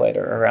little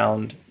highlighter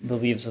around the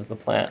leaves of the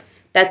plant.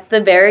 That's the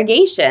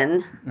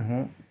variegation.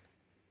 Mm-hmm.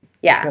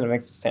 Yeah. It kind of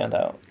makes it stand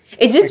out.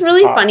 It's just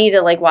really funny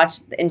to like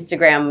watch the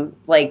Instagram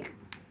like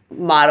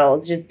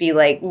models just be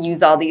like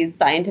use all these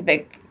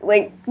scientific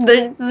like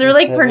they're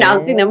like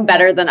pronouncing them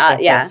better than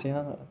us. Yeah.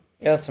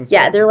 Yeah, that's important.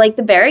 Yeah, they're like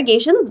the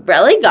variegation's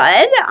really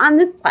good on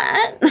this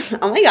plant.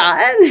 Oh my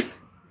god.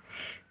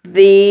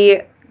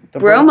 The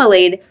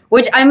bromeliad,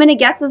 which I'm gonna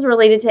guess is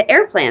related to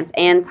air plants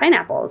and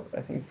pineapples.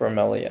 I think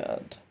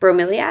bromeliad.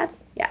 Bromeliad?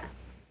 Yeah.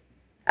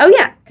 Oh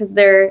yeah, because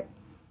they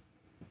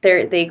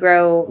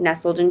grow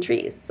nestled in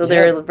trees, so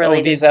they're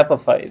related. Oh, these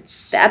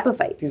epiphytes. The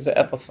epiphytes. These are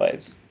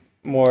epiphytes.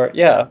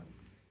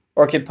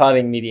 Orchid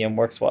potting medium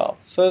works well.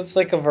 So it's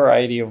like a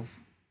variety of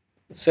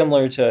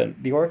similar to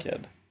the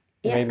orchid.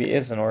 Yeah. Maybe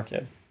is an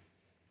orchid.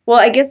 Well,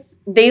 I guess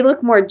they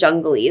look more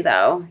jungly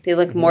though. They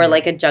look more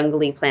like a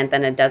jungly plant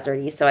than a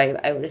deserty, so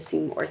I would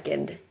assume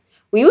orchid.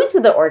 We went to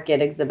the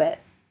orchid exhibit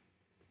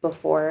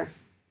right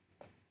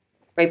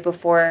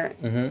before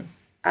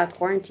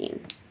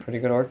quarantine. Pretty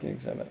good orchid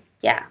exhibit.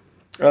 Yeah.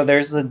 Oh,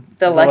 there's the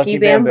lucky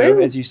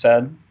bamboo, as you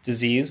said,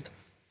 diseased.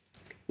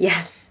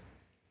 Yes.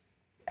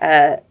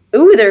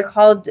 They're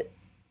called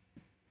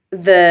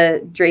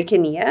the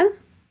Dracaena.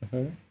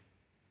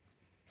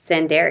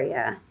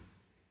 Sandaria.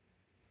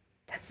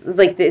 That's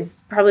like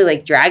this, probably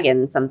like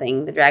dragon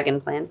something, the dragon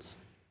plant.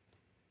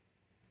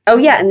 Oh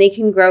yeah, and they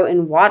can grow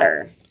in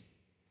water.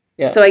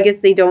 Yeah. So I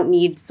guess they don't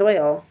need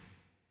soil.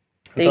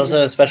 It's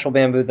also a special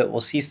bamboo that will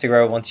cease to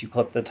grow once you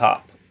clip the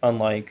top,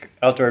 unlike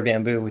outdoor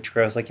bamboo, which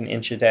grows like an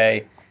inch a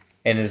day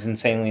and is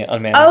insanely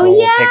unmanageable. Oh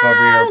yeah, take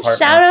over your apartment.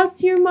 Shout outs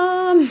to your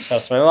mom. Shout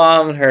outs to my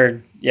mom and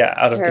her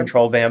out of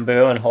control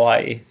bamboo in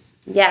Hawaii.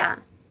 Yeah,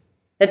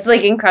 it's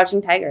like in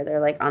Crouching Tiger.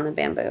 They're like on the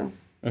bamboo.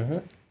 Mm-hmm.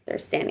 They're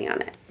standing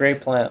on it.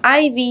 Great plant.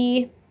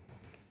 Ivy.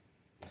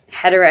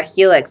 Hedera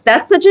helix.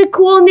 That's such a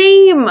cool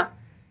name.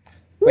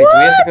 Wait, do we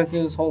have to go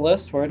through this whole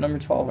list? We're at number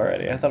 12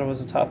 already. I thought it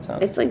was a top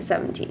 10. It's like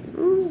 17.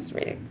 I'm just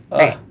reading.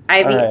 Right.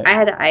 Ivy. Right. I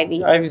had an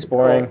ivy. Ivy's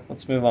boring. Cool.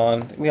 Let's move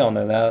on. We all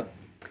know that.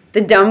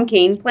 The dumb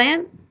cane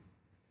plant.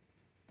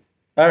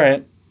 All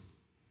right.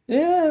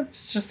 Yeah,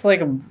 it's just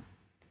like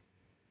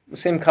the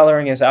same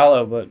coloring as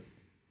aloe, but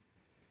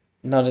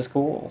not as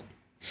cool.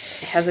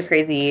 It has a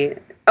crazy...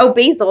 Oh,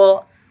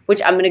 basil,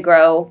 which I'm going to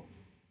grow.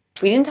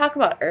 We didn't talk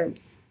about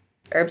herbs.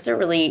 Herbs are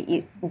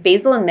really...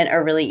 Basil and mint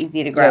are really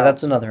easy to grow. Yeah,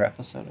 that's another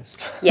episode, I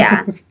suppose.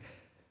 Yeah.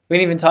 We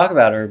didn't even talk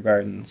about herb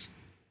gardens.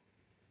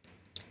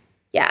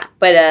 Yeah,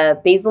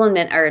 but basil and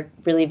mint are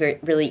really,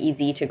 really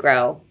easy to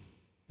grow.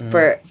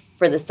 For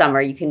the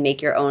summer. You can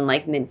make your own,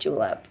 like, mint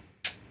julep.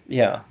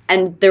 Yeah.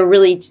 And they're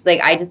really... Like,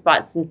 I just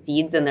bought some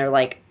seeds, and they were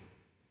like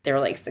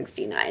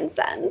 69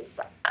 cents.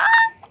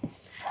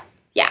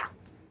 Yeah.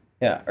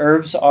 Yeah,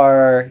 herbs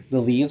are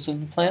the leaves of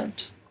the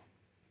plant,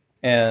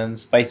 and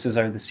spices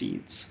are the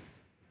seeds.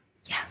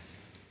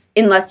 Yes.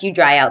 Unless you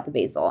dry out the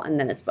basil, and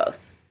then it's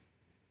both.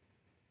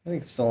 I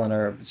think it's still an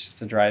herb. It's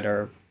just a dried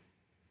herb.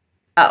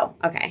 Oh,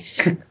 okay.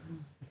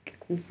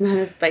 It's not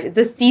a spice. It's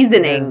a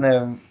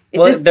seasoning.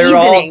 They're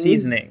all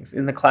seasonings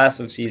in the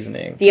class of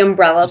seasoning. The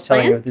umbrella just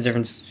plant? Telling you the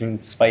difference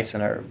between spice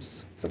and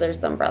herbs. So there's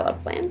the umbrella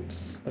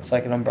plant. Looks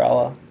like an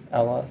umbrella.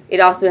 Ella. It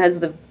also has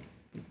the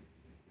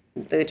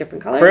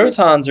different colors.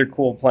 Crotons are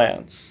cool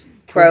plants.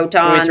 Crotons.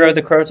 Can we throw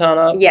the croton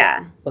up?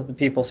 Yeah. Let the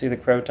people see the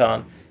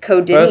croton.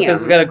 Codinium. Both because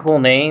it's got a cool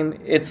name.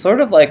 It's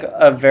sort of like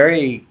a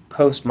very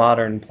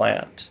postmodern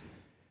plant.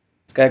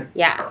 It's got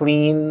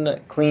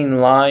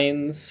clean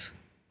lines,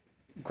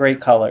 great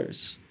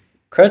colors.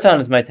 Croton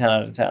is my 10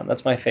 out of 10.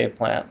 That's my fave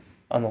plant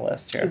on the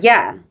list here.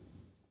 Yeah.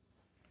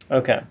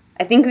 Okay.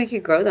 I think we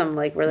could grow them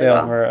like really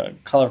well. They have a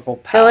colorful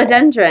pattern.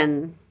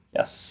 Philodendron.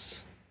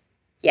 Yes.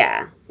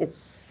 Yeah.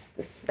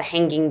 It's the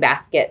hanging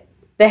basket.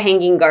 The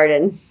hanging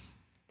garden.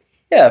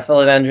 Yeah,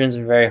 philodendron's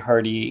a very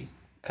hardy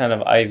kind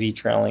of ivy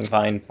trailing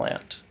vine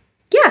plant.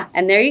 Yeah,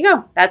 and there you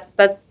go. That's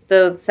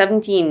the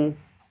 17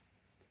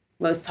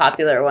 most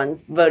popular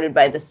ones voted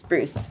by the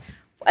spruce.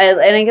 And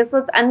I guess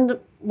let's end,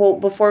 well,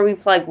 before we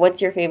plug,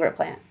 what's your favorite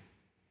plant?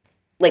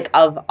 Like,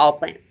 of all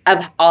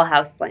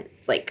house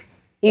plants. Like,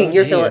 I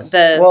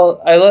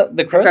love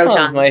the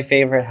croton's my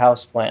favorite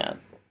house plant.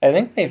 I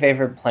think my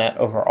favorite plant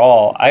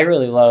overall, I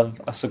really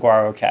love a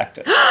saguaro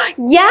cactus.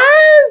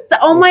 Yes!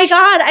 Oh my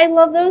god, I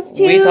love those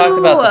too. We talked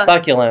about the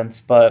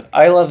succulents, but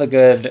I love a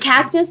good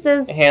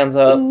cactuses. Hands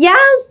up.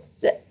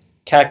 Yes!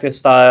 Cactus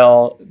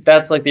style.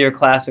 That's like your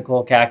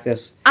classical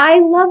cactus. I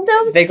love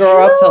those They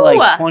grow up to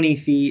like 20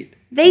 feet.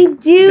 They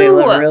do. They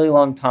live a really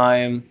long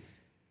time.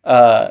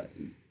 Yeah,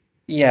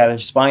 they're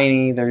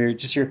spiny. They're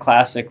just your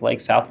classic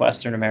like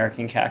Southwestern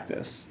American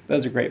cactus.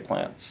 Those are great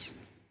plants.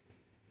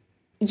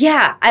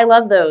 Yeah, I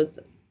love those.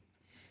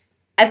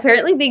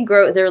 Apparently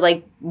they're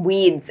like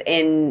weeds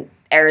in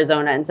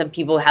Arizona, and some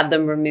people have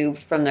them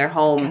removed from their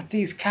home. Got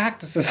these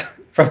cactuses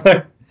from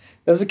there.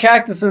 There's a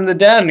cactus in the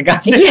den.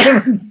 Goddamn,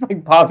 yeah. Just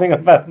like popping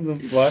up out of the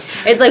floor.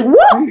 It's like,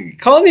 woo!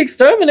 Call me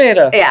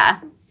exterminator. Yeah.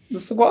 The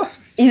saguaro.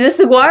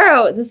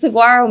 The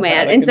saguaro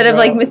man. Yeah, instead of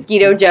like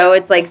Mosquito Joe,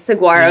 it's like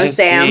Saguaro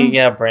Sam.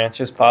 See,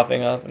 branches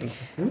popping up. And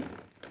it's like,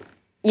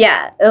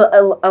 yeah,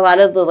 a lot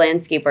of the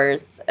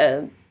landscapers,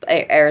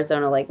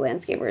 Arizona like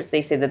landscapers,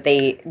 they say that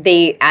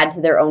they add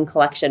to their own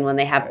collection when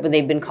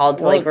they've been called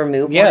to like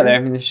remove. Yeah, I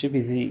mean, they should be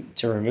easy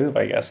to remove,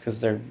 I guess, because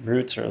their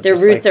roots are.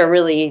 Are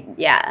really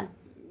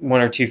 1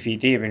 or 2 feet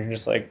deep, and you're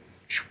just like.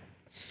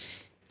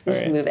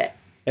 Just move it.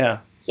 Yeah.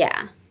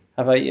 Yeah.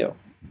 How about you?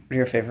 What are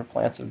your favorite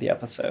plants of the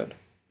episode?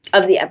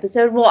 Of the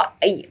episode? Well,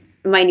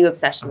 my new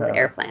obsession with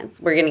air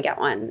plants. We're going to get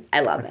one.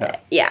 I love it.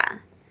 Yeah.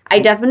 I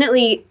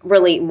definitely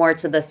relate more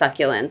to the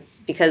succulents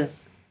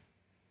because,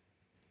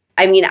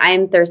 I mean, I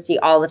am thirsty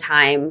all the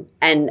time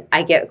and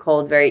I get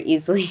cold very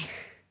easily.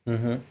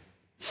 Mm-hmm.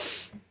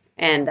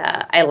 And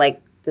I like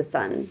the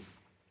sun.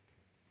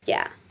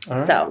 Yeah. All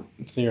right. So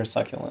you're a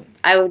succulent.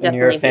 I would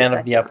definitely be a fan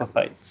of the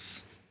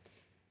epiphytes.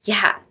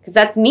 Yeah, because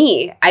that's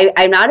me.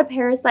 I'm not a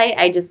parasite.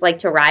 I just like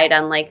to ride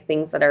on like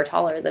things that are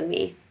taller than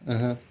me.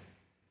 Mm-hmm.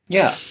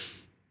 Yeah.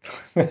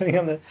 Standing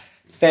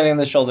on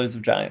the shoulders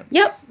of giants.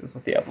 Yep. Is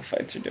what the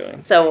epiphytes are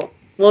doing. So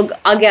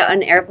I'll get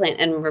an air plant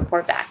and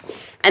report back.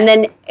 And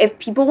then if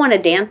people want to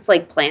dance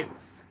like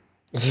plants.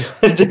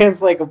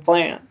 Dance like a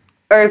plant.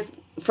 Or if,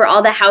 for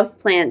all the house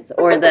plants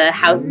or the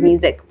house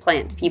music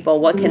plant people,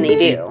 what can they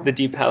do? The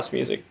deep house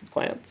music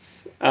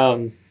plants.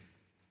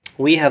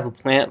 We have a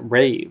plant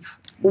rave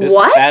this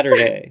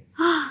Saturday,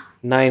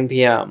 9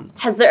 p.m.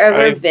 Has there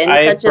ever been such a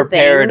thing? I've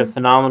prepared a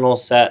phenomenal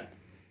set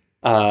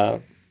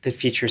that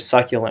features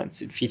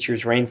succulents. It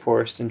features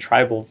rainforest and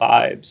tribal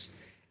vibes.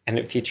 And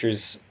it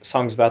features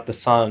songs about the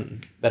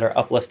sun that are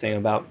uplifting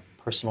about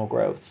personal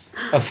growth,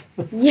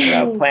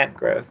 about plant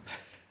growth.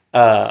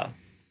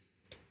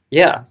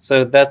 Yeah,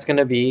 so that's going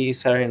to be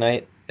Saturday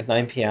night at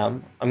 9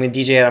 p.m. I'm going to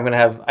DJ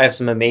it. I have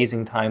some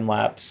amazing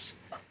time-lapse,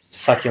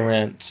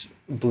 succulent,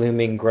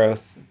 blooming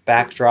growth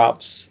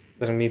backdrops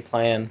that I'm going to be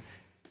playing.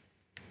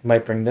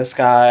 Might bring this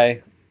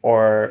guy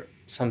or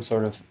some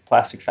sort of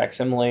plastic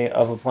facsimile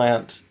of a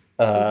plant.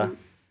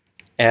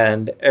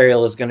 And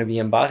Ariel is going to be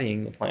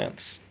embodying the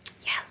plants.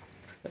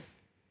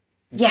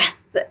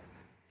 Yes.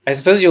 I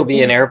suppose you'll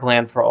be an air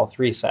plant for all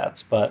 3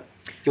 sets, but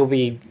you'll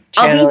be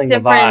channeling the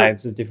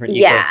vibes of different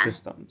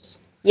ecosystems.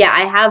 Yeah,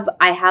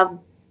 I have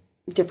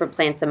different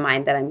plants in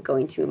mind that I'm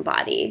going to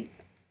embody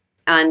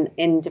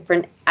in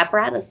different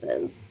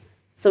apparatuses.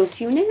 So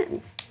tune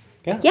in.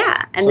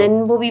 Yeah. And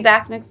then we'll be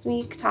back next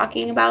week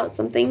talking about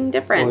something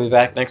different. We'll be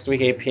back next week,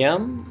 8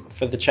 p.m.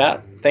 for the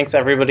chat. Thanks,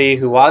 everybody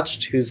who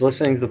watched, who's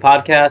listening to the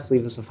podcast.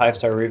 Leave us a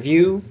 5-star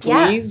review,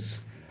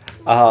 please,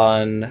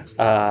 on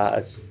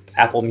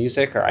Apple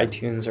Music or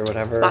iTunes or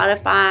whatever.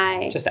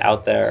 Spotify. Just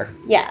out there.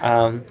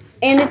 Yeah.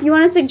 And if you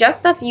want to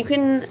suggest stuff, you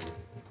can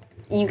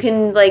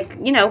contact us. If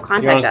you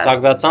want us to talk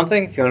about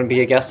something, if you want to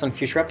be a guest on a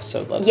future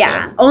episode, let us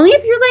know. Only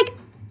if you're like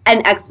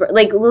an expert,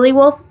 like Lily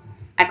Wolf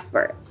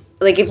expert.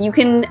 Like if you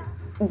can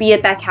be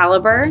at that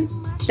caliber,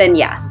 then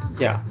yes.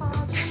 Yeah.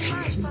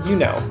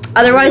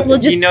 Otherwise, we'll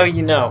just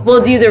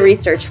We'll do the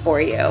research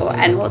for you,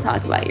 and we'll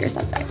talk about your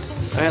subject.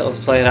 All right,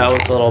 let's play it out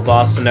with a little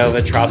bossa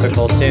nova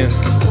tropical tunes.